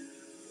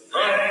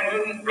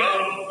 Hoffman,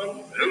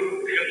 Brownman, who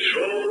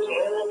controls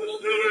all the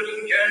distillers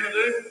in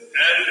Canada,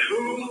 and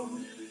who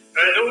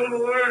are no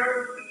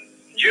more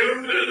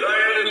Jews as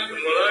Zionists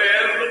than what I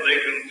am, but they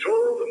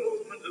control the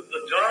movement at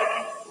the top.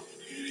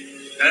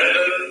 And a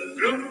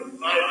group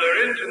of their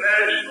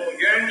international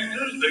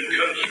gangsters that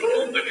control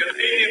the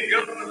Canadian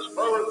government's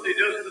policy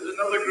just as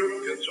another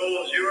group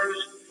controls yours,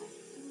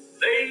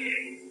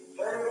 they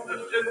formed a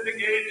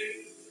syndicate.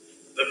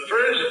 The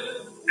first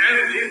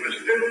entity was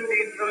 $15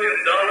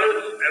 million,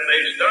 and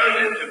they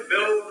started to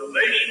build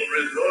palatial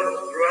resorts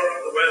throughout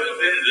the West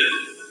Indies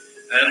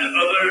and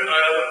other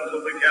islands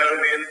of the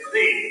Caribbean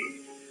Sea.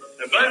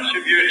 A bunch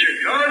of your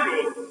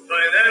Chicago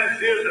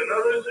financiers and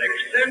others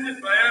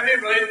extended Miami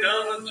right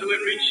down until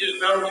it reaches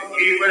now to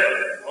Key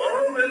West.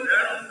 All this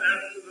happened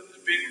after what's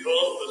been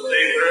called the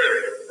safe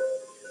area.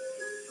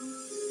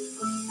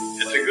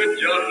 It's a good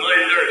job my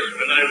nurse,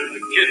 when I was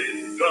a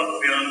kid,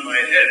 dropped me on my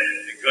head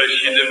because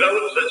she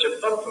developed such a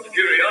pump of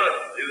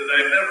curiosity that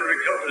I've never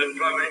recovered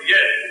from it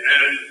yet.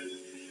 And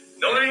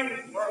knowing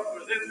what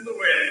was in the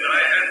wind,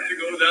 I had to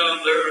go down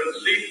there and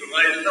see for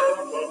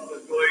myself what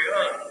was going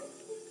on.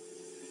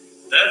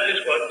 That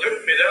is what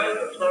took me down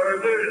to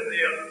Florida in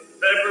the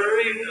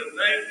February of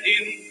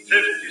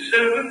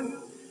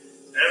 1957.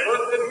 And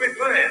what did we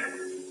find?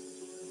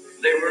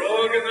 They were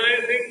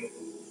organizing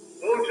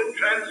water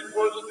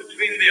transports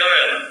between the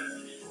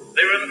islands.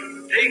 They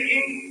were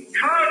taking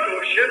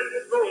cargo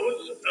ship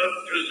loads of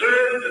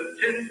preserved and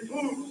tinned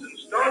foods and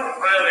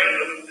stockpiling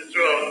them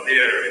throughout the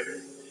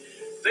area.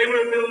 They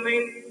were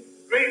building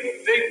great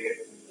big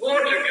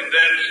water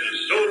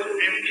condensers so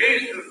in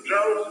case of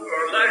drought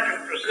or lack of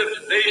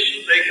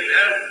precipitation, they can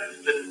have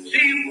the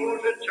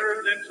seawater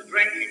turned into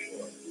drinking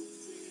water.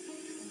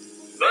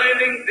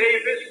 Vining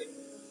Davis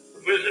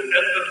was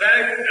at the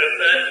back of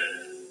that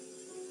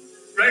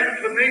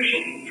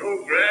reclamation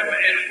program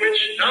in which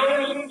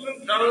thousands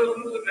and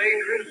thousands of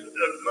acres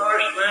of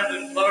marshland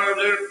in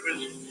Florida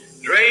was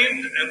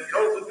drained and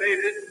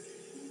cultivated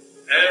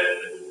and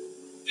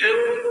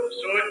tilled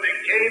so it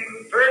became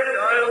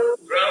fertile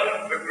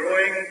ground for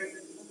growing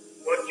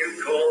what you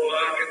call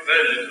market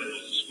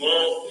vegetables,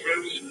 small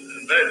fruits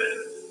and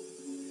vegetables.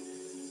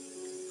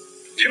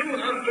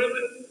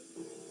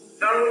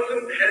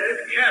 200,000 head of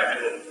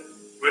cattle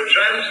were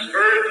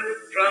transferred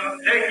from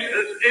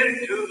Texas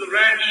into the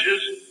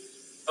ranches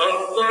of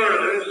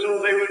Florida so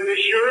they would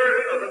be sure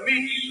of a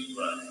meat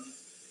supply.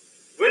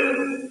 With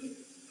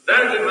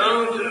that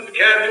amount of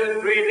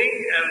cattle breeding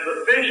and the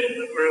fish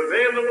that were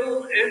available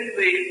in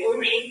the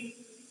ocean,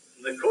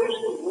 in the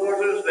coastal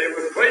waters, they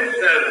were quite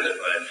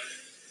satisfied.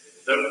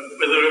 With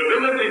their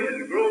ability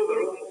to grow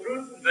their own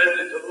fruit and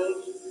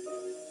vegetables,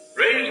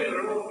 raise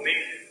their own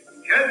meat,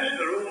 catch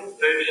their own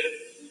fish,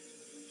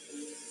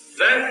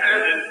 that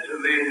added to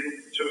the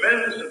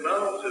tremendous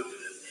amount of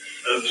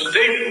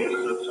staples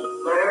such as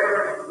flour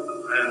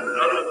and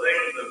other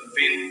things that have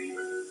been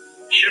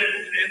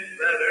shipped into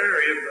that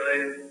area by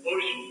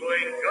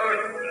ocean-going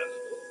cargo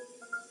vessels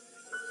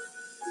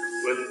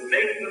would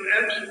make them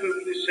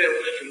absolutely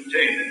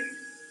self-contained.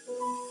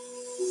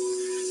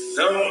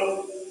 Now,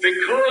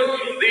 because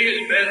these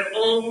men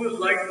always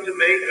like to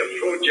make a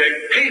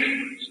project pay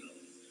for itself,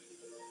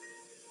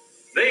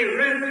 they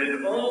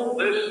rented all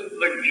this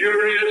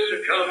luxurious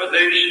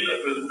accommodation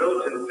that was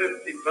built in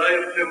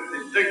 55,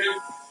 56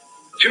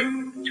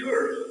 to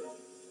tourists.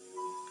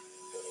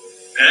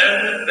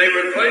 And they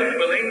were quite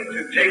willing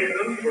to take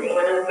them for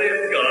all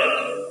they've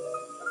got,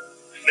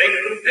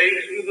 make them pay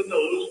through the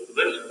nose for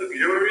this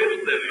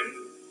luxurious living.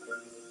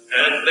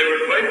 And they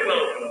were quite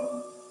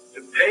welcome to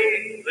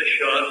pay the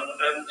shot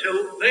until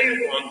they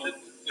wanted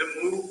to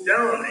move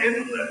down in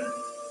there.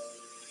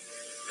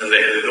 And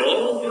they had it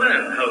all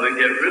planned, how they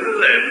get rid of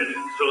them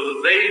so that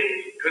they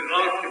could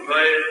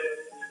occupy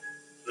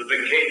the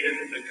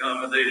vacated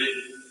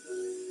accommodation.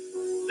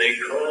 They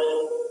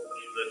call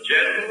the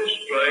general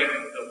strike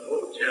of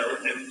hotel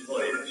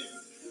employees.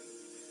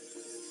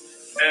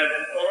 And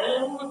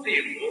all the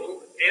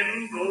people in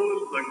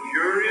those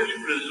luxurious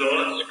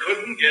resorts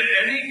couldn't get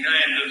any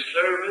kind of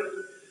service.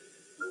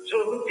 So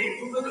the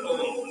people that owned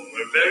them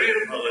were very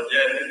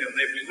apologetic, and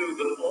they flew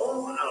them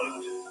all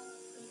out.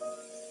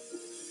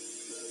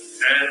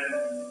 And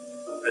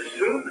as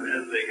soon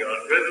as they got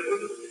rid of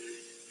them,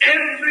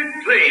 every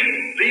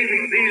plane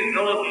leaving these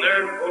northern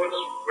airports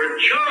were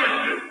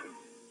chartered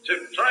to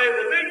fly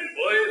the big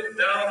boys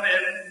down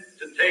in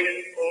to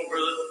take over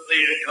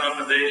the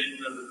accommodation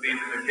of the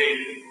beach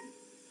vacation.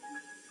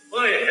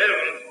 My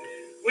heavens,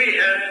 we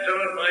had some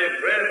of my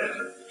friends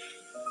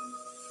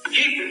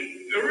keeping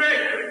a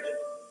record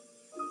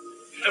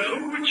of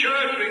who were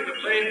chartering the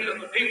planes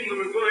and the people who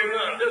were going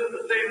on, just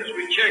the same as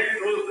we checked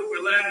those that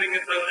were landing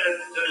at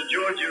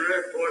Georgia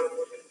Airport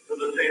for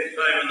the St.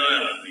 Simon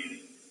Island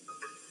meeting.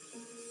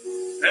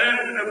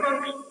 And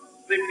amongst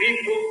the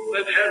people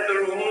that had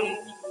their own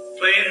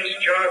planes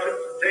chartered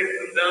to take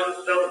them down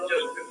south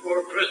just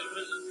before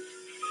Christmas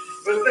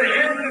was the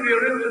head of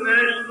your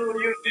international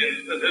unions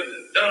that had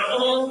done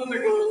all the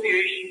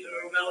negotiations to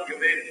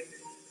amalgamate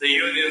the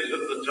unions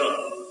at the top.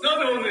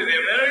 Not only the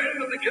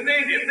American, but the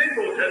Canadian. They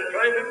both had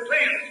private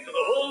planes for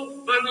the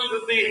whole bunch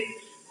of the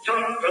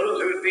top fellows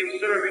who had been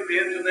serving the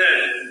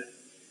international.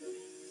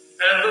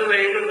 And the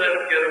labor let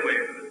them get away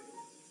with it.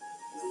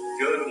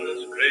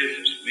 Goodness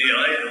gracious me,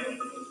 I don't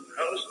know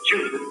how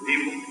stupid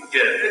people can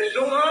get. It's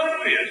so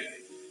obvious.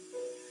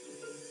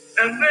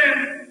 And then,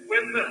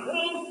 when the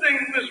whole thing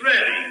was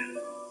ready,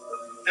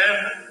 and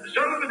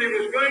somebody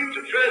was going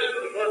to press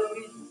the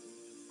button,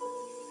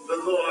 the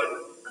Lord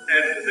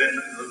entered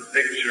into the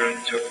picture and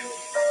took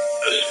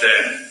a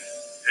stand.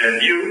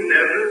 And you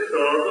never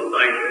saw the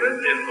like of it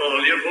in all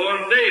your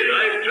born days.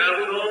 I've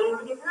traveled all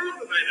over the world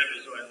and I never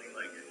saw anything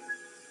like it.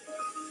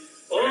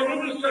 All of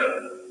a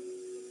sudden,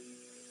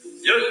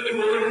 just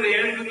toward the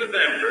end of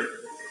November,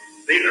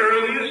 the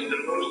earliest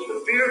and most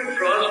severe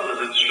frost that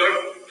had struck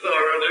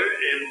Florida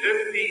in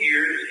 50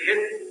 years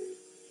hit,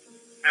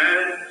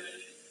 and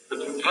the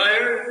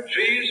papaya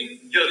trees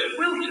just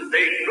wilted.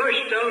 They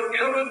crushed out,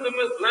 covered them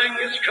with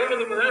blankets, covered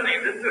them with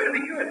anything. Didn't do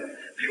any good.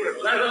 They were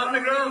flat on the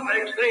ground.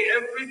 Next day,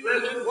 every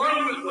blessed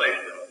one was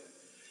wiped out.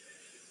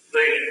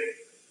 The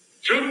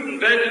fruit and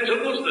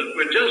vegetables that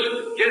were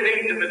just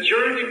getting to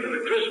maturity for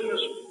the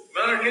Christmas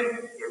market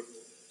were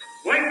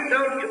wiped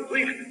out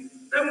completely.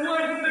 There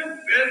wasn't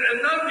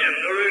an onion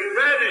or a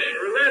radish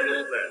or a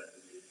lettuce left.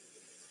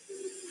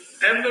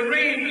 And the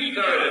rain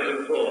started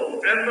to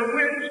fall, and the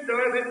wind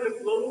started to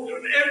blow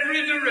from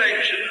every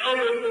direction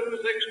other than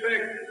was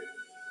expected.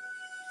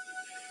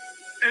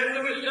 And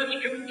there was such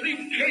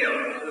complete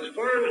chaos as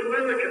far as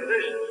weather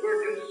conditions were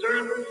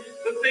concerned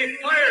that they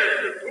fired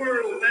the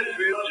poor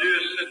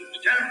meteorologist at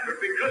Tampa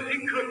because he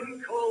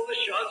couldn't call the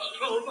shots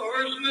 12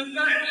 hours in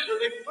advance. So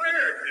they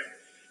fired him,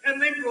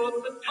 and they brought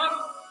the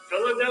top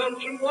fella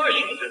down from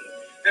Washington.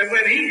 And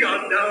when he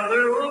got down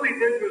there, all he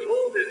did was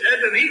hold his head,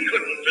 and he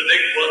couldn't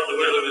predict what the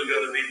weather was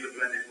going to be for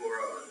 24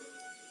 hours.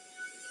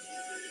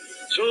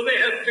 So they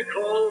had to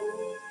call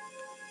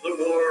the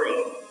war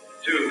off,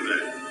 too,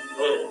 man.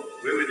 Oh,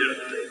 we were just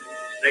saying.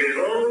 They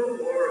called the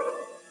war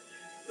off.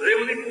 They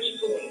only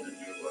postponed it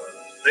for a while.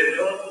 They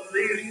thought that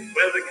these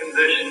weather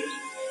conditions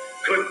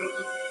couldn't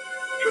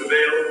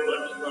prevail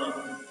much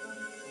longer.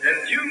 And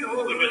you know,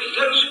 there was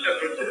such a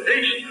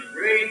precipitation of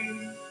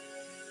rain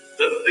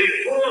that the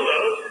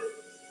fallout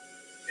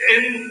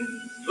in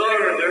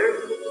Florida,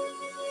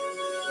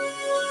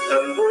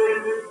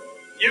 both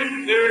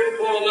nuclear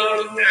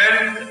fallout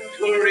and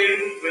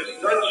chlorine was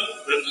such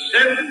that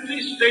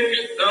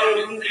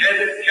 76,000 head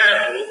of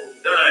cattle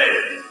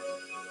died.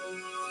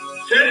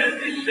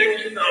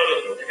 76,000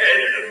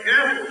 head of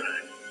cattle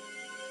died.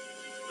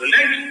 The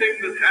next thing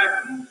that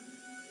happened,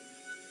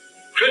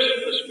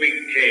 Christmas week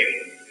came.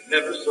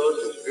 You never saw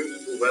such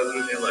beautiful weather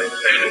in your life.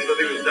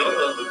 Everybody was down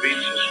on the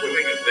beach and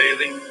swimming and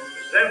bathing.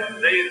 For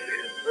 7 days we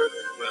had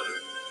perfect weather.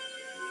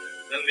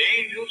 Then the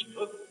angels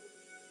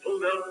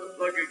pulled out the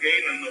plug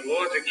again, and the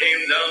water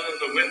came down, and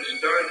the wind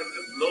started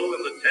to blow,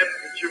 and the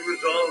temperature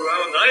was all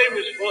around. I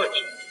was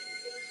fortunate.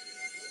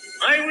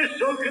 I was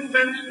so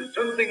convinced that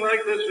something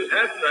like this was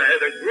happening. I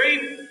had a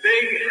great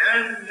big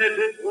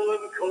hand-knitted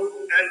woolen coat,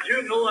 and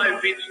you know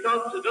I've been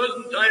stopped a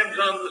dozen times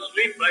on the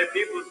street by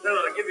people who said,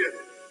 I'll give you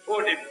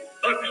 $40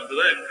 for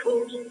that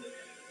coat.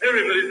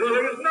 Everybody thought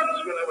I was nuts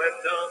when I went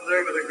down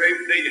there with a great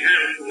big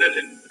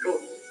hand-knitted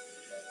coat.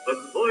 But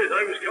boys,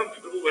 I was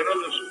comfortable when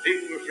other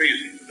people were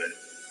freezing to death.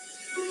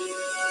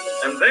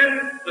 And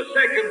then the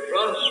second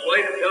frost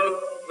wiped out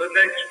the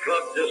next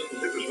crop just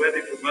as it was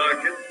ready for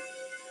market.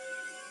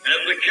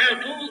 And the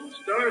cattle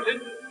started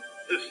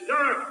to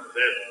starve to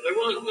death. There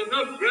wasn't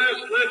enough grass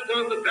left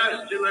on the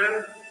pasture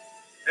land.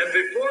 And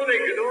before they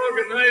could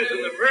organize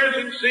an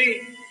emergency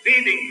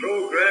feeding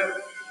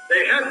program,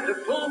 they had to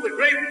pull the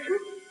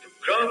grapefruit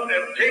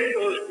and take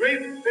those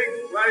great big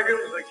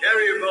wagons that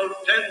carry about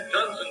 10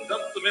 tons and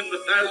dump them in the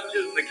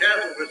pastures, and the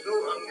cattle were so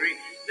hungry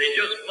they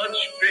just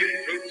munched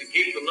grapefruit to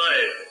keep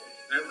alive.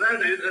 And that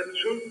is a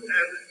truth,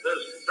 and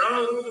there's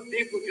thousands of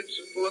people can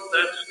support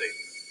that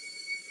statement.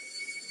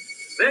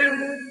 Then,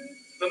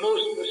 the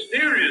most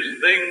mysterious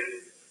thing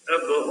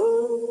of the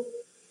whole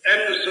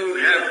episode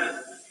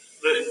happened.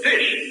 The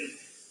fish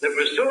that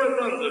were so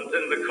abundant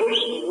in the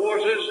coastal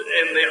waters,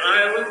 in the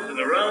islands and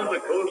around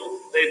the coast,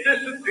 they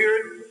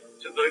disappeared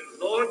to the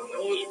Lord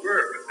knows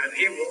where, and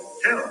he won't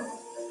tell.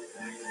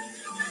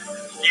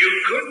 You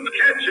couldn't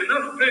catch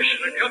enough fish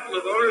in a couple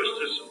of hours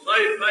to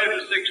supply 5 or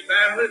 6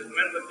 families, and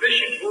when the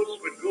fishing boats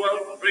would go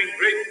out and bring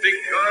great big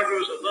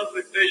cargoes of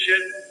lovely fish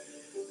in,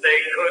 they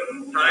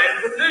couldn't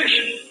find the fish.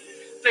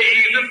 They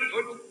even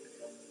put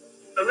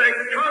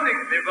electronic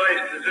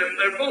devices in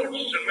their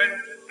boats and went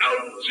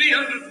out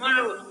 300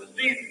 miles to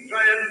sea to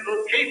try and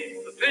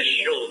locate the fish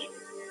shoals.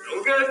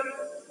 No good.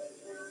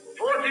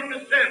 40%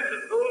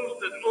 of those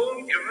that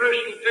own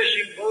commercial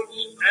fishing boats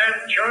and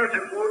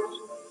charter boats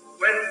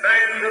went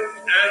bankrupt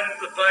and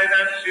the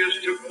financiers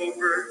took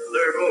over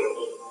their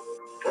boats.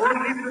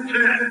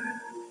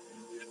 40%.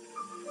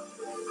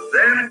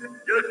 Then,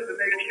 just to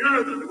make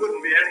sure that there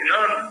wouldn't be any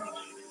nonsense,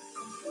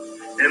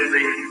 in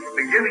the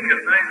beginning of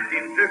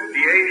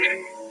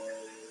 1958,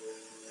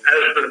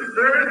 as the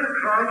third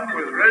crop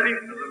was ready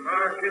for the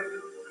market,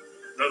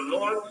 the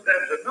Lord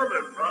sent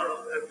another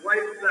frost and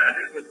wiped that.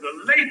 It was the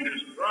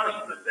latest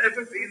frost that's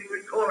ever been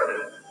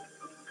recorded.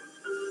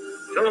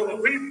 So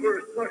we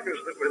poor suckers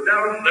that were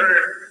down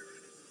there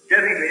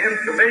getting the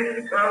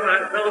information found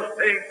ourselves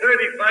paying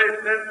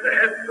 35 cents a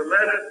head for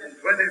lettuce and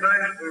 29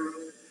 for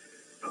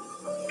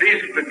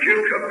pieces of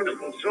cucumbers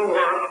and so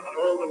on,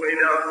 all the way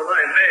down the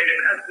line. They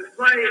had to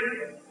fly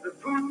the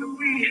food that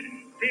we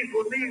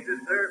people needed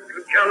there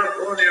from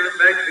California and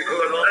Mexico,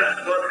 and all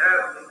that's what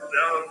happened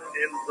down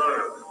in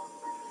Florida.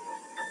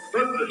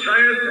 But the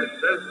scientist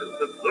says that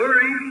the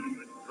fluorine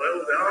that fell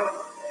down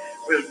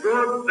was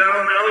brought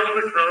down out of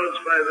the clouds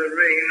by the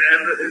rain,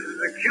 and that it is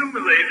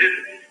accumulated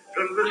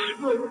from the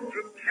smoke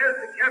from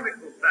the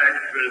chemical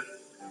factories.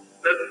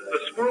 That the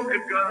smoke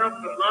had gone up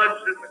and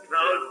lodged in the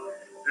clouds,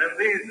 and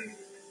these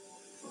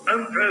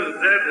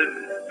unprecedented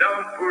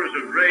downpours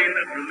of rain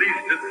had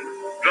released it and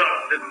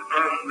dropped it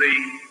on the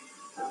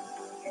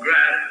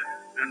grass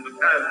and the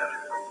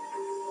pasture.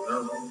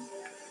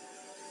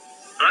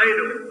 I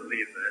don't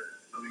believe that,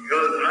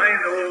 because I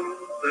know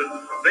that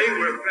they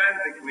were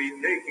frantically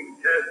taking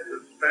tests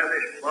of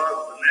Spanish moss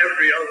and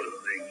every other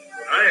thing.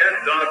 I had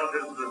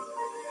doctors that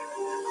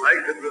I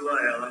could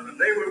rely on, and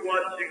they were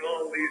watching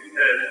all these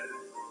tests,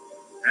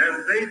 and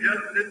they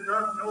just did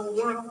not know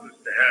what was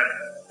to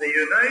happen. The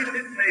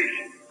United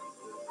Nations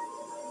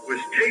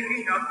was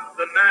taking up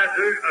the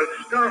matter of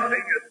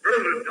stopping a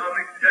further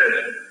atomic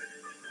test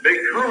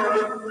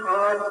because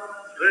of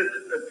this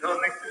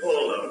atomic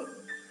fallout.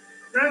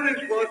 That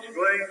is what's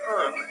going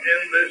on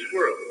in this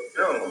world.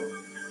 Now,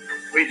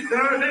 we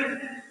started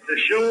to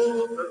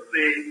show that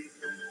the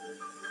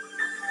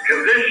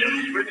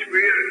conditions which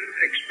we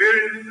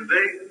experience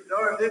today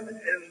started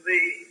in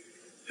the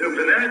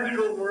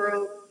supernatural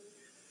world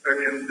are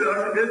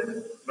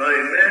conducted by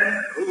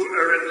men who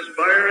are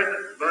inspired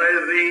by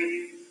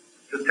the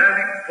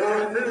Satanic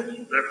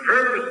forces. Their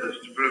purpose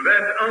is to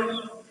prevent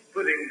us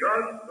putting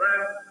God's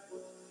plan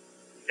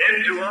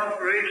into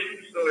operation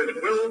so His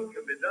will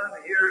can be done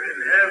here in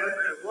heaven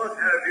and what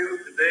have you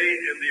today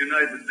in the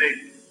United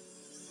Nations.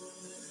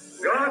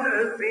 God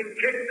has been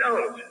kicked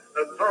out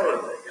of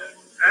politics,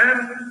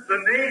 and the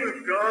name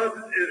of God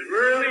is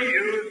rarely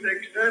used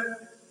except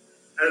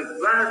as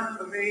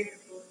blasphemy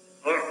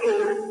or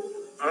oath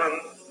on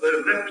the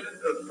lips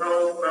of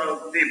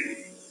foul-mouthed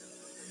people.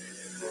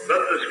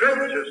 But the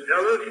scriptures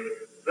tell us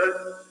that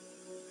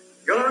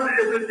God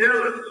is a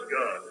jealous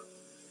God.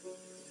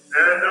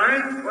 And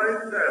I'm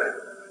quite sad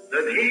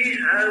that He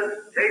has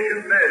taken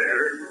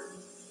measure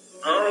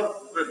of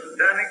the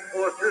Satanic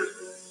forces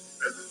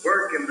that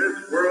work in this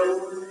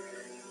world,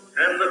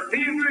 and the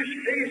feverish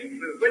haste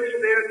with which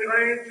they are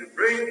trying to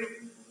bring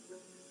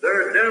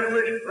their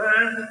devilish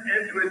plan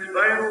into its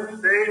final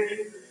stage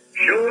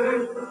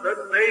shows that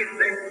they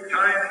think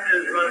time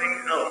is running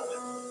out.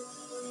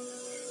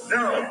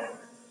 Now,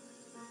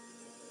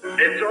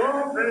 it's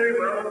all very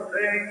well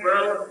saying,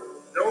 well,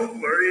 don't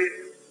worry,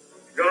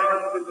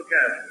 God will look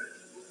after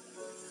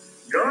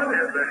it. God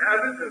has a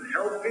habit of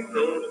helping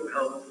those who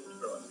help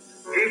themselves.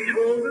 He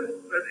told us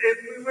that if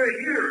we were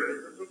hearers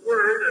of the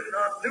word and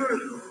not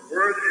doers of the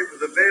word, it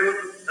would avail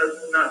us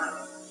nothing.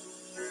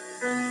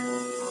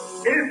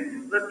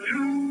 If the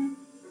truth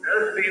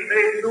has been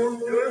made known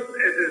to us,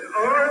 it is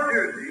our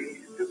duty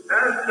to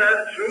pass that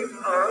truth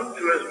on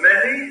to as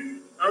many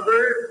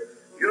other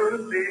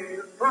human beings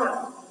as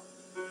possible.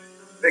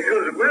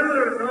 Because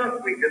whether or not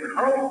we can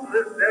halt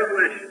this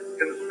devilish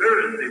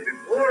conspiracy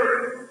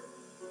before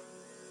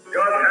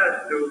God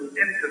has to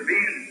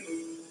intervene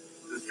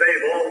to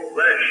save all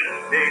flesh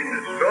being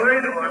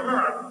destroyed or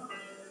not,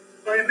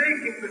 by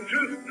making the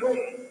truth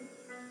known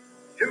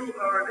to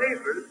our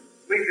neighbors,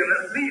 we can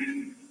at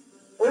least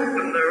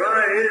open their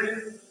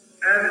eyes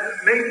and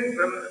make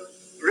them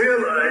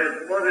realize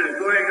what is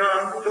going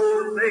on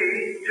so that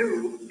they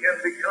too can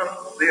become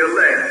the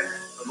elect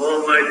of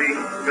Almighty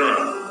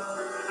God.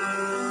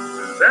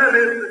 That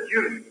is the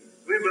duty.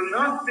 We will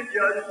not be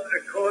judged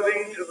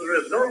according to the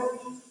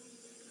results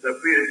that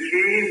we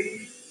achieve.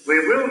 We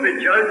will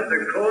be judged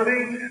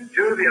according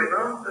to the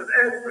amount of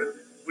effort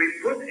we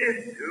put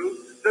into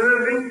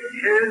serving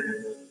His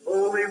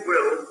holy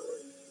will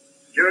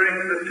during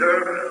the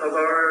term of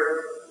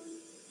our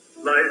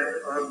life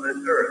on this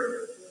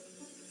earth.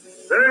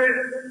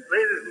 There,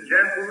 ladies and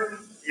gentlemen,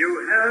 you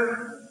have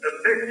a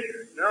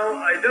picture. Now,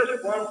 I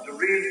just want to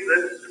read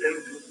this in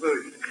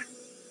conclusion.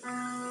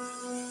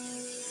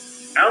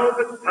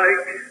 Albert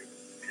Pike,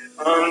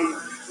 on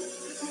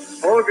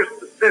August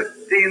the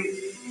 15th,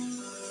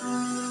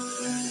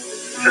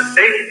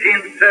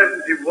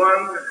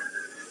 1871,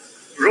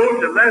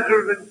 wrote a letter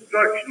of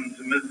instruction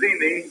to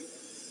Mazzini,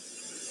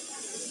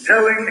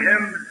 telling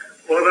him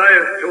what I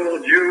have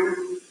told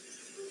you,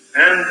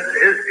 and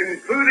his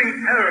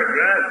concluding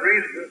paragraph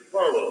reads as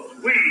follows: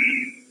 We,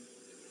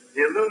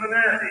 the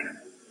Illuminati,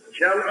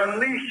 shall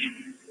unleash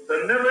the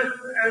nihilist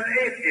and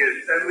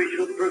atheist, and we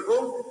shall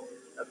provoke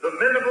a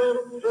formidable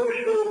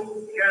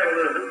social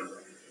catalysm,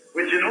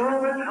 which in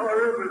all its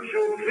horror will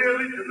show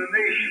clearly to the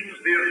nations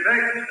the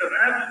effect of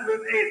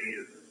absolute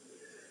atheism,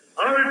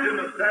 origin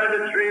of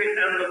savagery,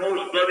 and the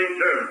most bloody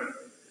terror.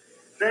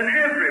 Then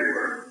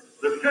everywhere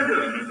the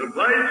citizens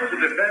obliged to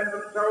defend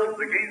themselves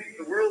against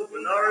the world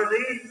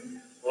minority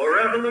or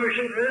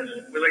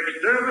revolutionists will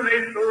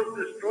exterminate those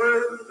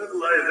destroyers of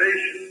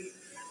civilization,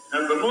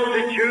 and the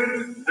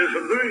multitude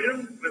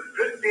disillusioned with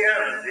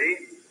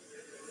Christianity,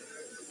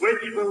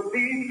 which will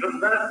be from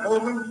that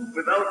moment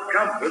without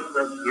compass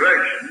of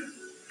direction,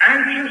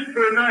 anxious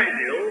for an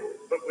ideal,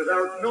 but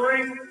without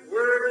knowing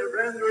where to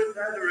render its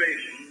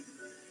adoration,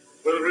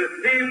 will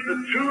receive the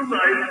true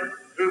light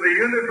through the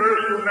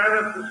universal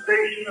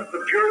manifestation of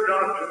the pure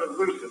doctrine of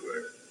Lucifer,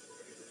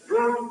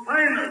 brought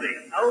finally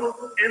out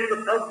in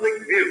the public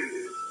view,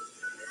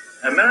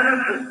 a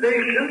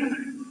manifestation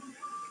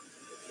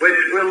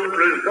which will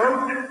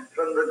result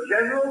from the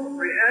general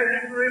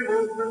reactionary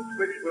movement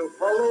which will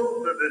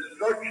follow the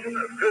destruction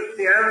of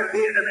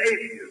Christianity and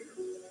atheism,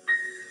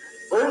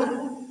 both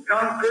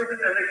conquered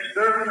and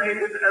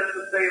exterminated at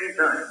the same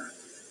time.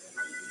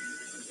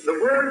 The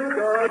word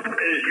God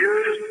is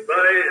used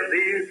by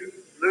these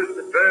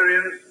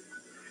Luciferians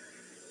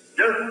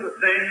just the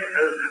same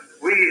as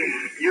we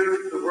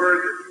use the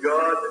word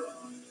God.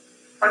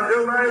 On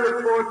July the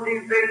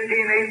 14th,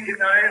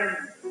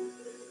 1889,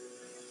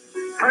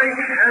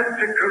 Pike had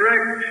to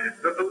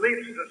correct the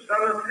beliefs of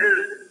some of his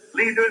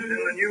leaders in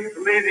the New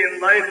Palladian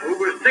life who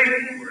were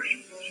Satan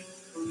worshippers.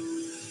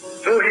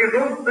 So he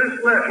wrote this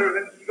letter of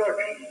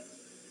instruction.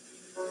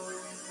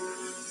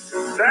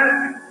 That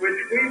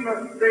which we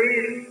must say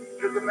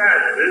to the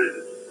masses,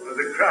 or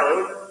the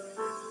crowd,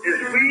 is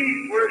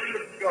we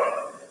worship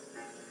God.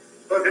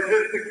 But it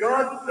is the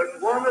God that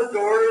one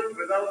adores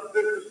without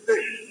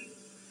superstition.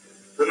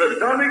 The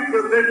Masonic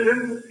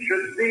religion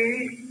should be,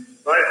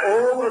 by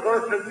all of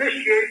us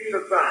initiates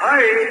of the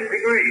high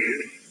degrees,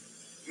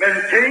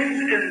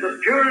 maintained in the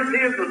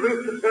purity of the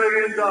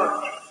Luciferian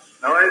doctrine.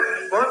 Now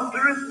I want to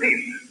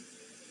repeat,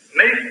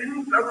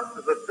 Masons up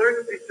to the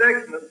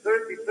 32nd and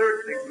 33rd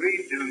degree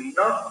do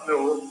not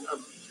know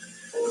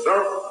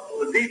about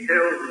the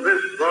details of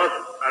this plot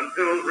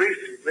until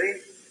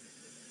recently,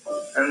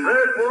 and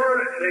therefore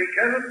they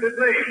cannot be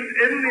blamed.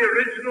 In the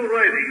original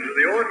writings of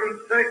the Order and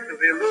Sect of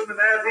the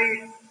Illuminati,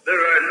 there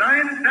are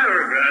 9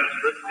 paragraphs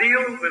that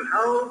deal with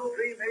how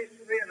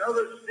Freemasonry and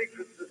other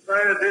secret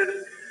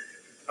societies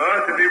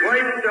are to be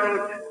wiped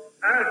out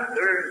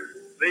after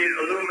the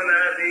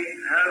Illuminati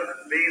have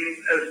been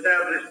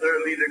established their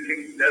leader,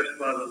 king,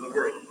 despot of the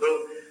world. So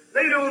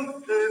they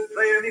don't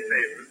play any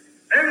favorites.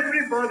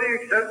 Everybody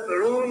except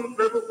their own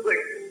little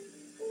clique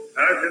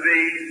are to be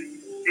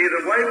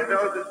either wiped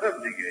out or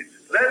subjugated.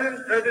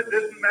 Lenin said it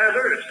didn't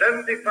matter.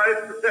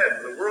 75%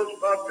 of the world's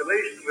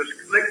population was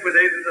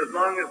liquidated as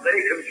long as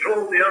they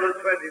controlled the other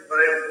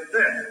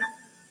 25%.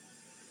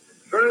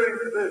 Referring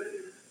to this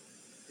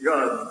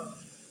God,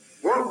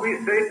 what we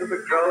say to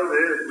the crowd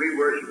is we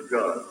worship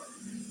God.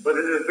 But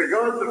it is the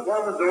God that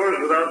one adores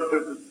without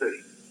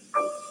superstition.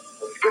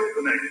 I'll skip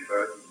the next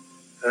part.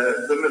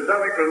 The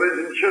Masonic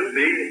religion should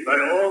be, by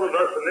all of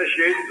us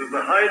initiated to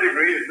the high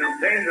degrees,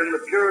 maintained in the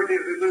purity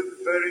of the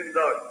Luciferian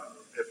doctrine.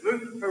 If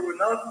Lucifer were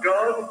not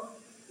God,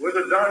 would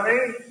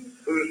Adonai,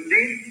 whose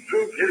deeds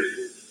prove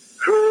his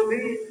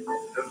cruelty,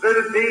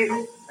 avidity,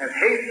 and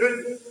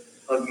hatred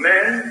of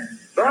men,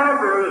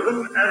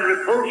 barbarism, and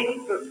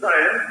repulsion to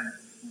science,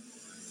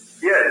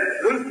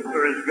 yes,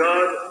 Lucifer is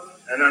God,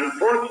 and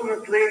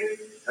unfortunately,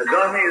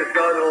 Adonai is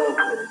God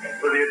also.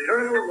 For the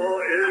eternal law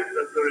is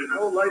that there is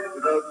no light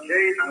without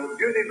shade, no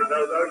beauty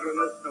without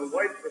ugliness, no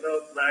white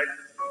without black.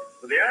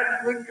 For the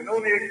absolute can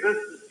only exist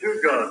as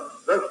two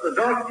gods. Thus the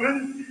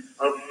doctrine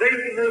of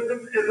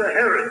Satanism is a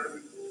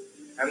heresy,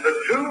 and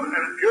the true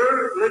and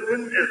pure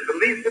religion is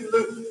belief in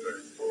Lucifer.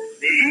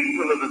 the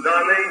equal of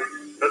Adonai,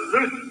 but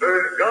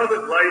Lucifer, God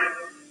of light,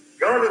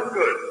 God of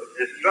good,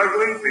 is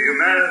struggling for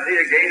humanity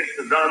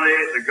against Adonai,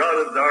 the God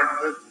of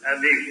darkness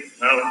and evil.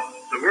 Now,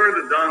 the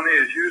word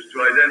Adonai is used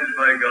to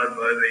identify God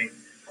by the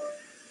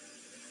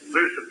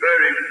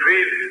Luciferian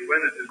creed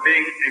when it is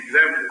being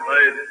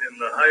exemplified in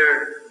the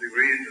higher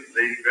degrees of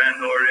the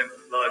Grand Orient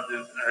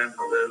Lodges and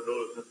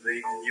those of the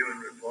New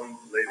and Reformed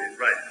Ladies'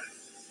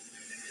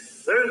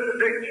 Rights. There's the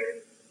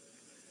picture.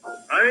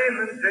 I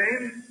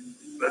maintain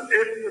that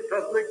if the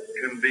public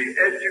can be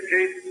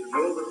educated to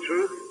know the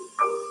truth,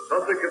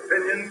 public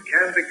opinion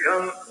can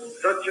become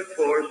such a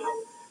force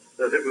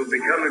that it will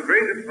become a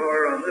greater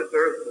power on this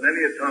earth than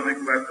any atomic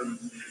weapon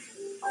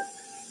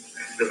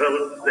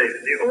developed today.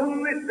 The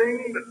only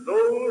thing that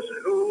those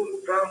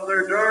who, from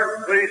their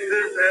dark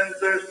places and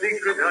their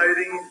secret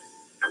hidings,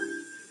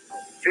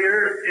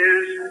 fear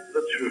is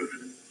the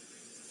truth.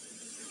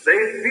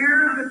 They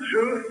fear the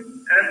truth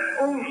and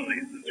only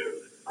the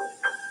truth.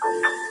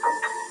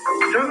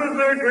 Some of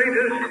their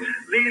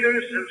greatest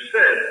leaders have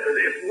said that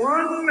if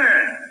one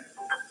man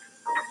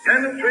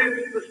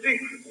penetrates the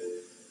secret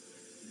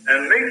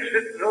and makes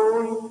it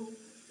known,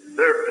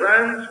 their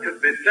plans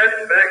could be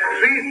set back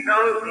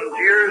 3,000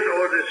 years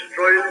or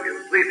destroyed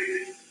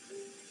completely.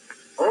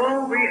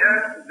 All we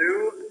have to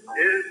do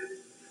is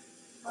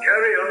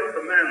carry out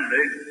the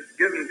mandate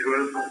given to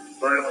us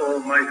by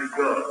Almighty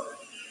God.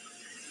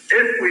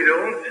 If we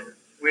don't,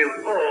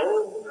 we'll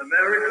all,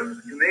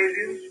 Americans,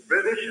 Canadians,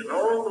 British, and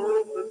all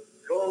those that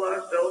call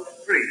ourselves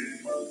free,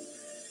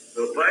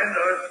 will find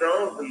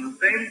ourselves in the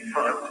same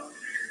pot,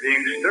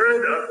 being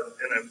stirred up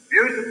in a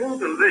beautiful,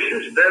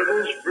 delicious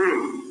devil's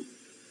brew.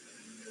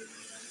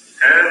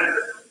 And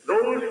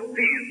those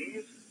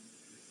fiends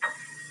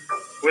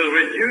will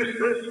reduce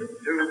us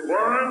to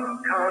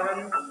one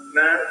common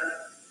mass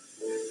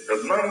of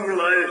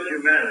mongrelized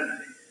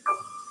humanity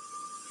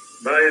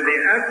by the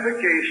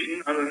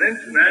application on an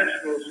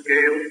international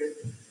scale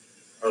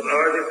of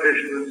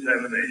artificial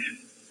insemination.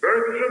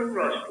 Bertrand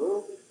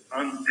Russell,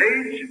 on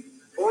page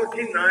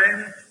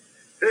 49,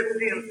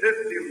 50, and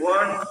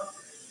 51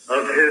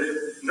 of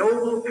his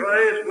Nobel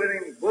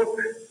Prize-winning book,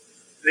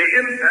 The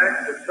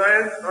Impact of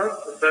Science on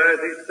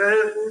Society,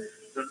 says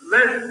that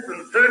less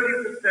than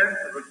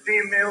 30% of the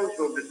females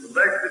will be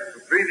selected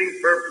for breeding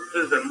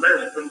purposes and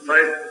less than 5%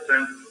 of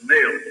the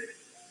males.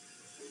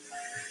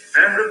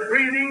 And the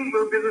breeding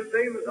will be the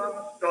same as on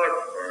a stock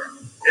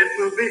farm. It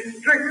will be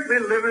strictly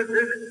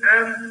limited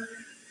and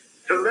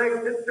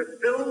selected to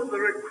fill the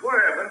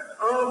requirements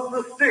of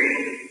the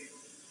state.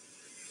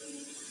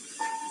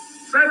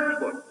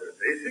 That's what they're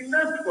facing.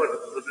 That's what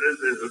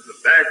is at the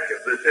back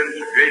of this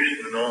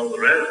integration and all the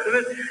rest of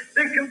it.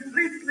 They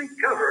completely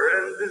cover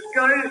and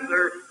disguise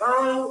their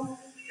foul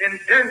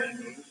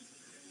intentions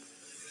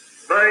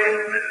by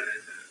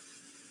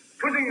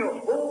putting a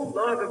whole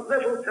lot of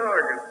little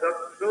targets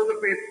up so that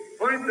we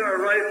point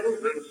our rifles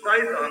and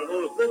sight on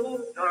those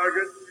little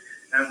targets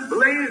and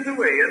blaze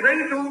away. And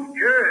they don't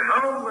care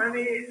how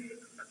many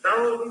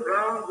 1,000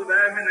 rounds of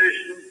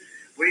ammunition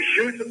we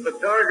shoot at the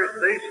targets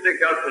they stick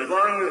up, as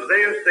long as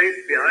they are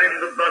safe behind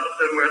the butts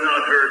and we're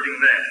not hurting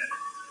them.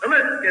 Now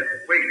let's get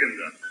wakened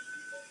up.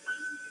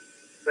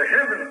 For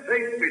heaven's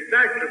sake, we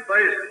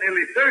sacrificed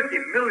nearly 30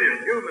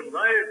 million human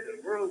lives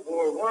in World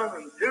War I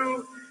and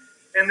II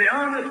in the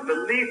honest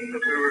belief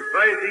that we were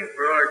fighting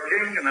for our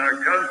king and our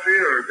country,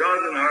 or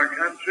God in our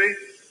country.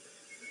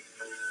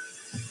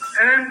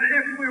 And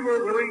if we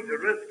were willing to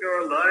risk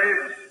our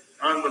lives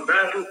on the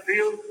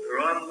battlefield or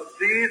on the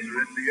seas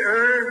or in the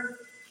air,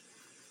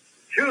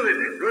 surely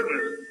to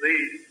goodness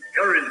the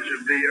courage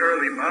of the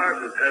early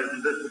martyrs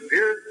hasn't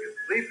disappeared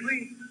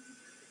completely.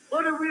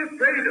 What are we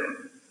afraid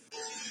of?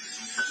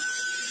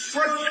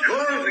 What's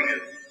causing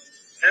it?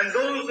 And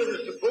those that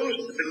are supposed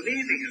to be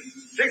leading us,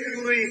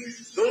 particularly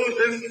those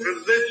in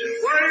religion,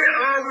 why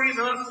are we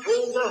not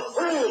told the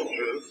whole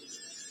truth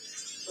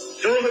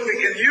so that we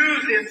can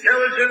use the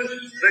intelligence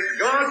that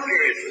God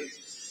gave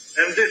us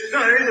and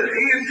decide as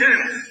He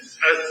intends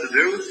us to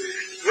do,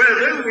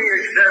 whether we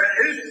accept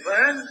His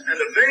plan and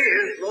obey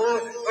His law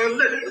or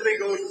literally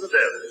go to the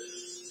devil?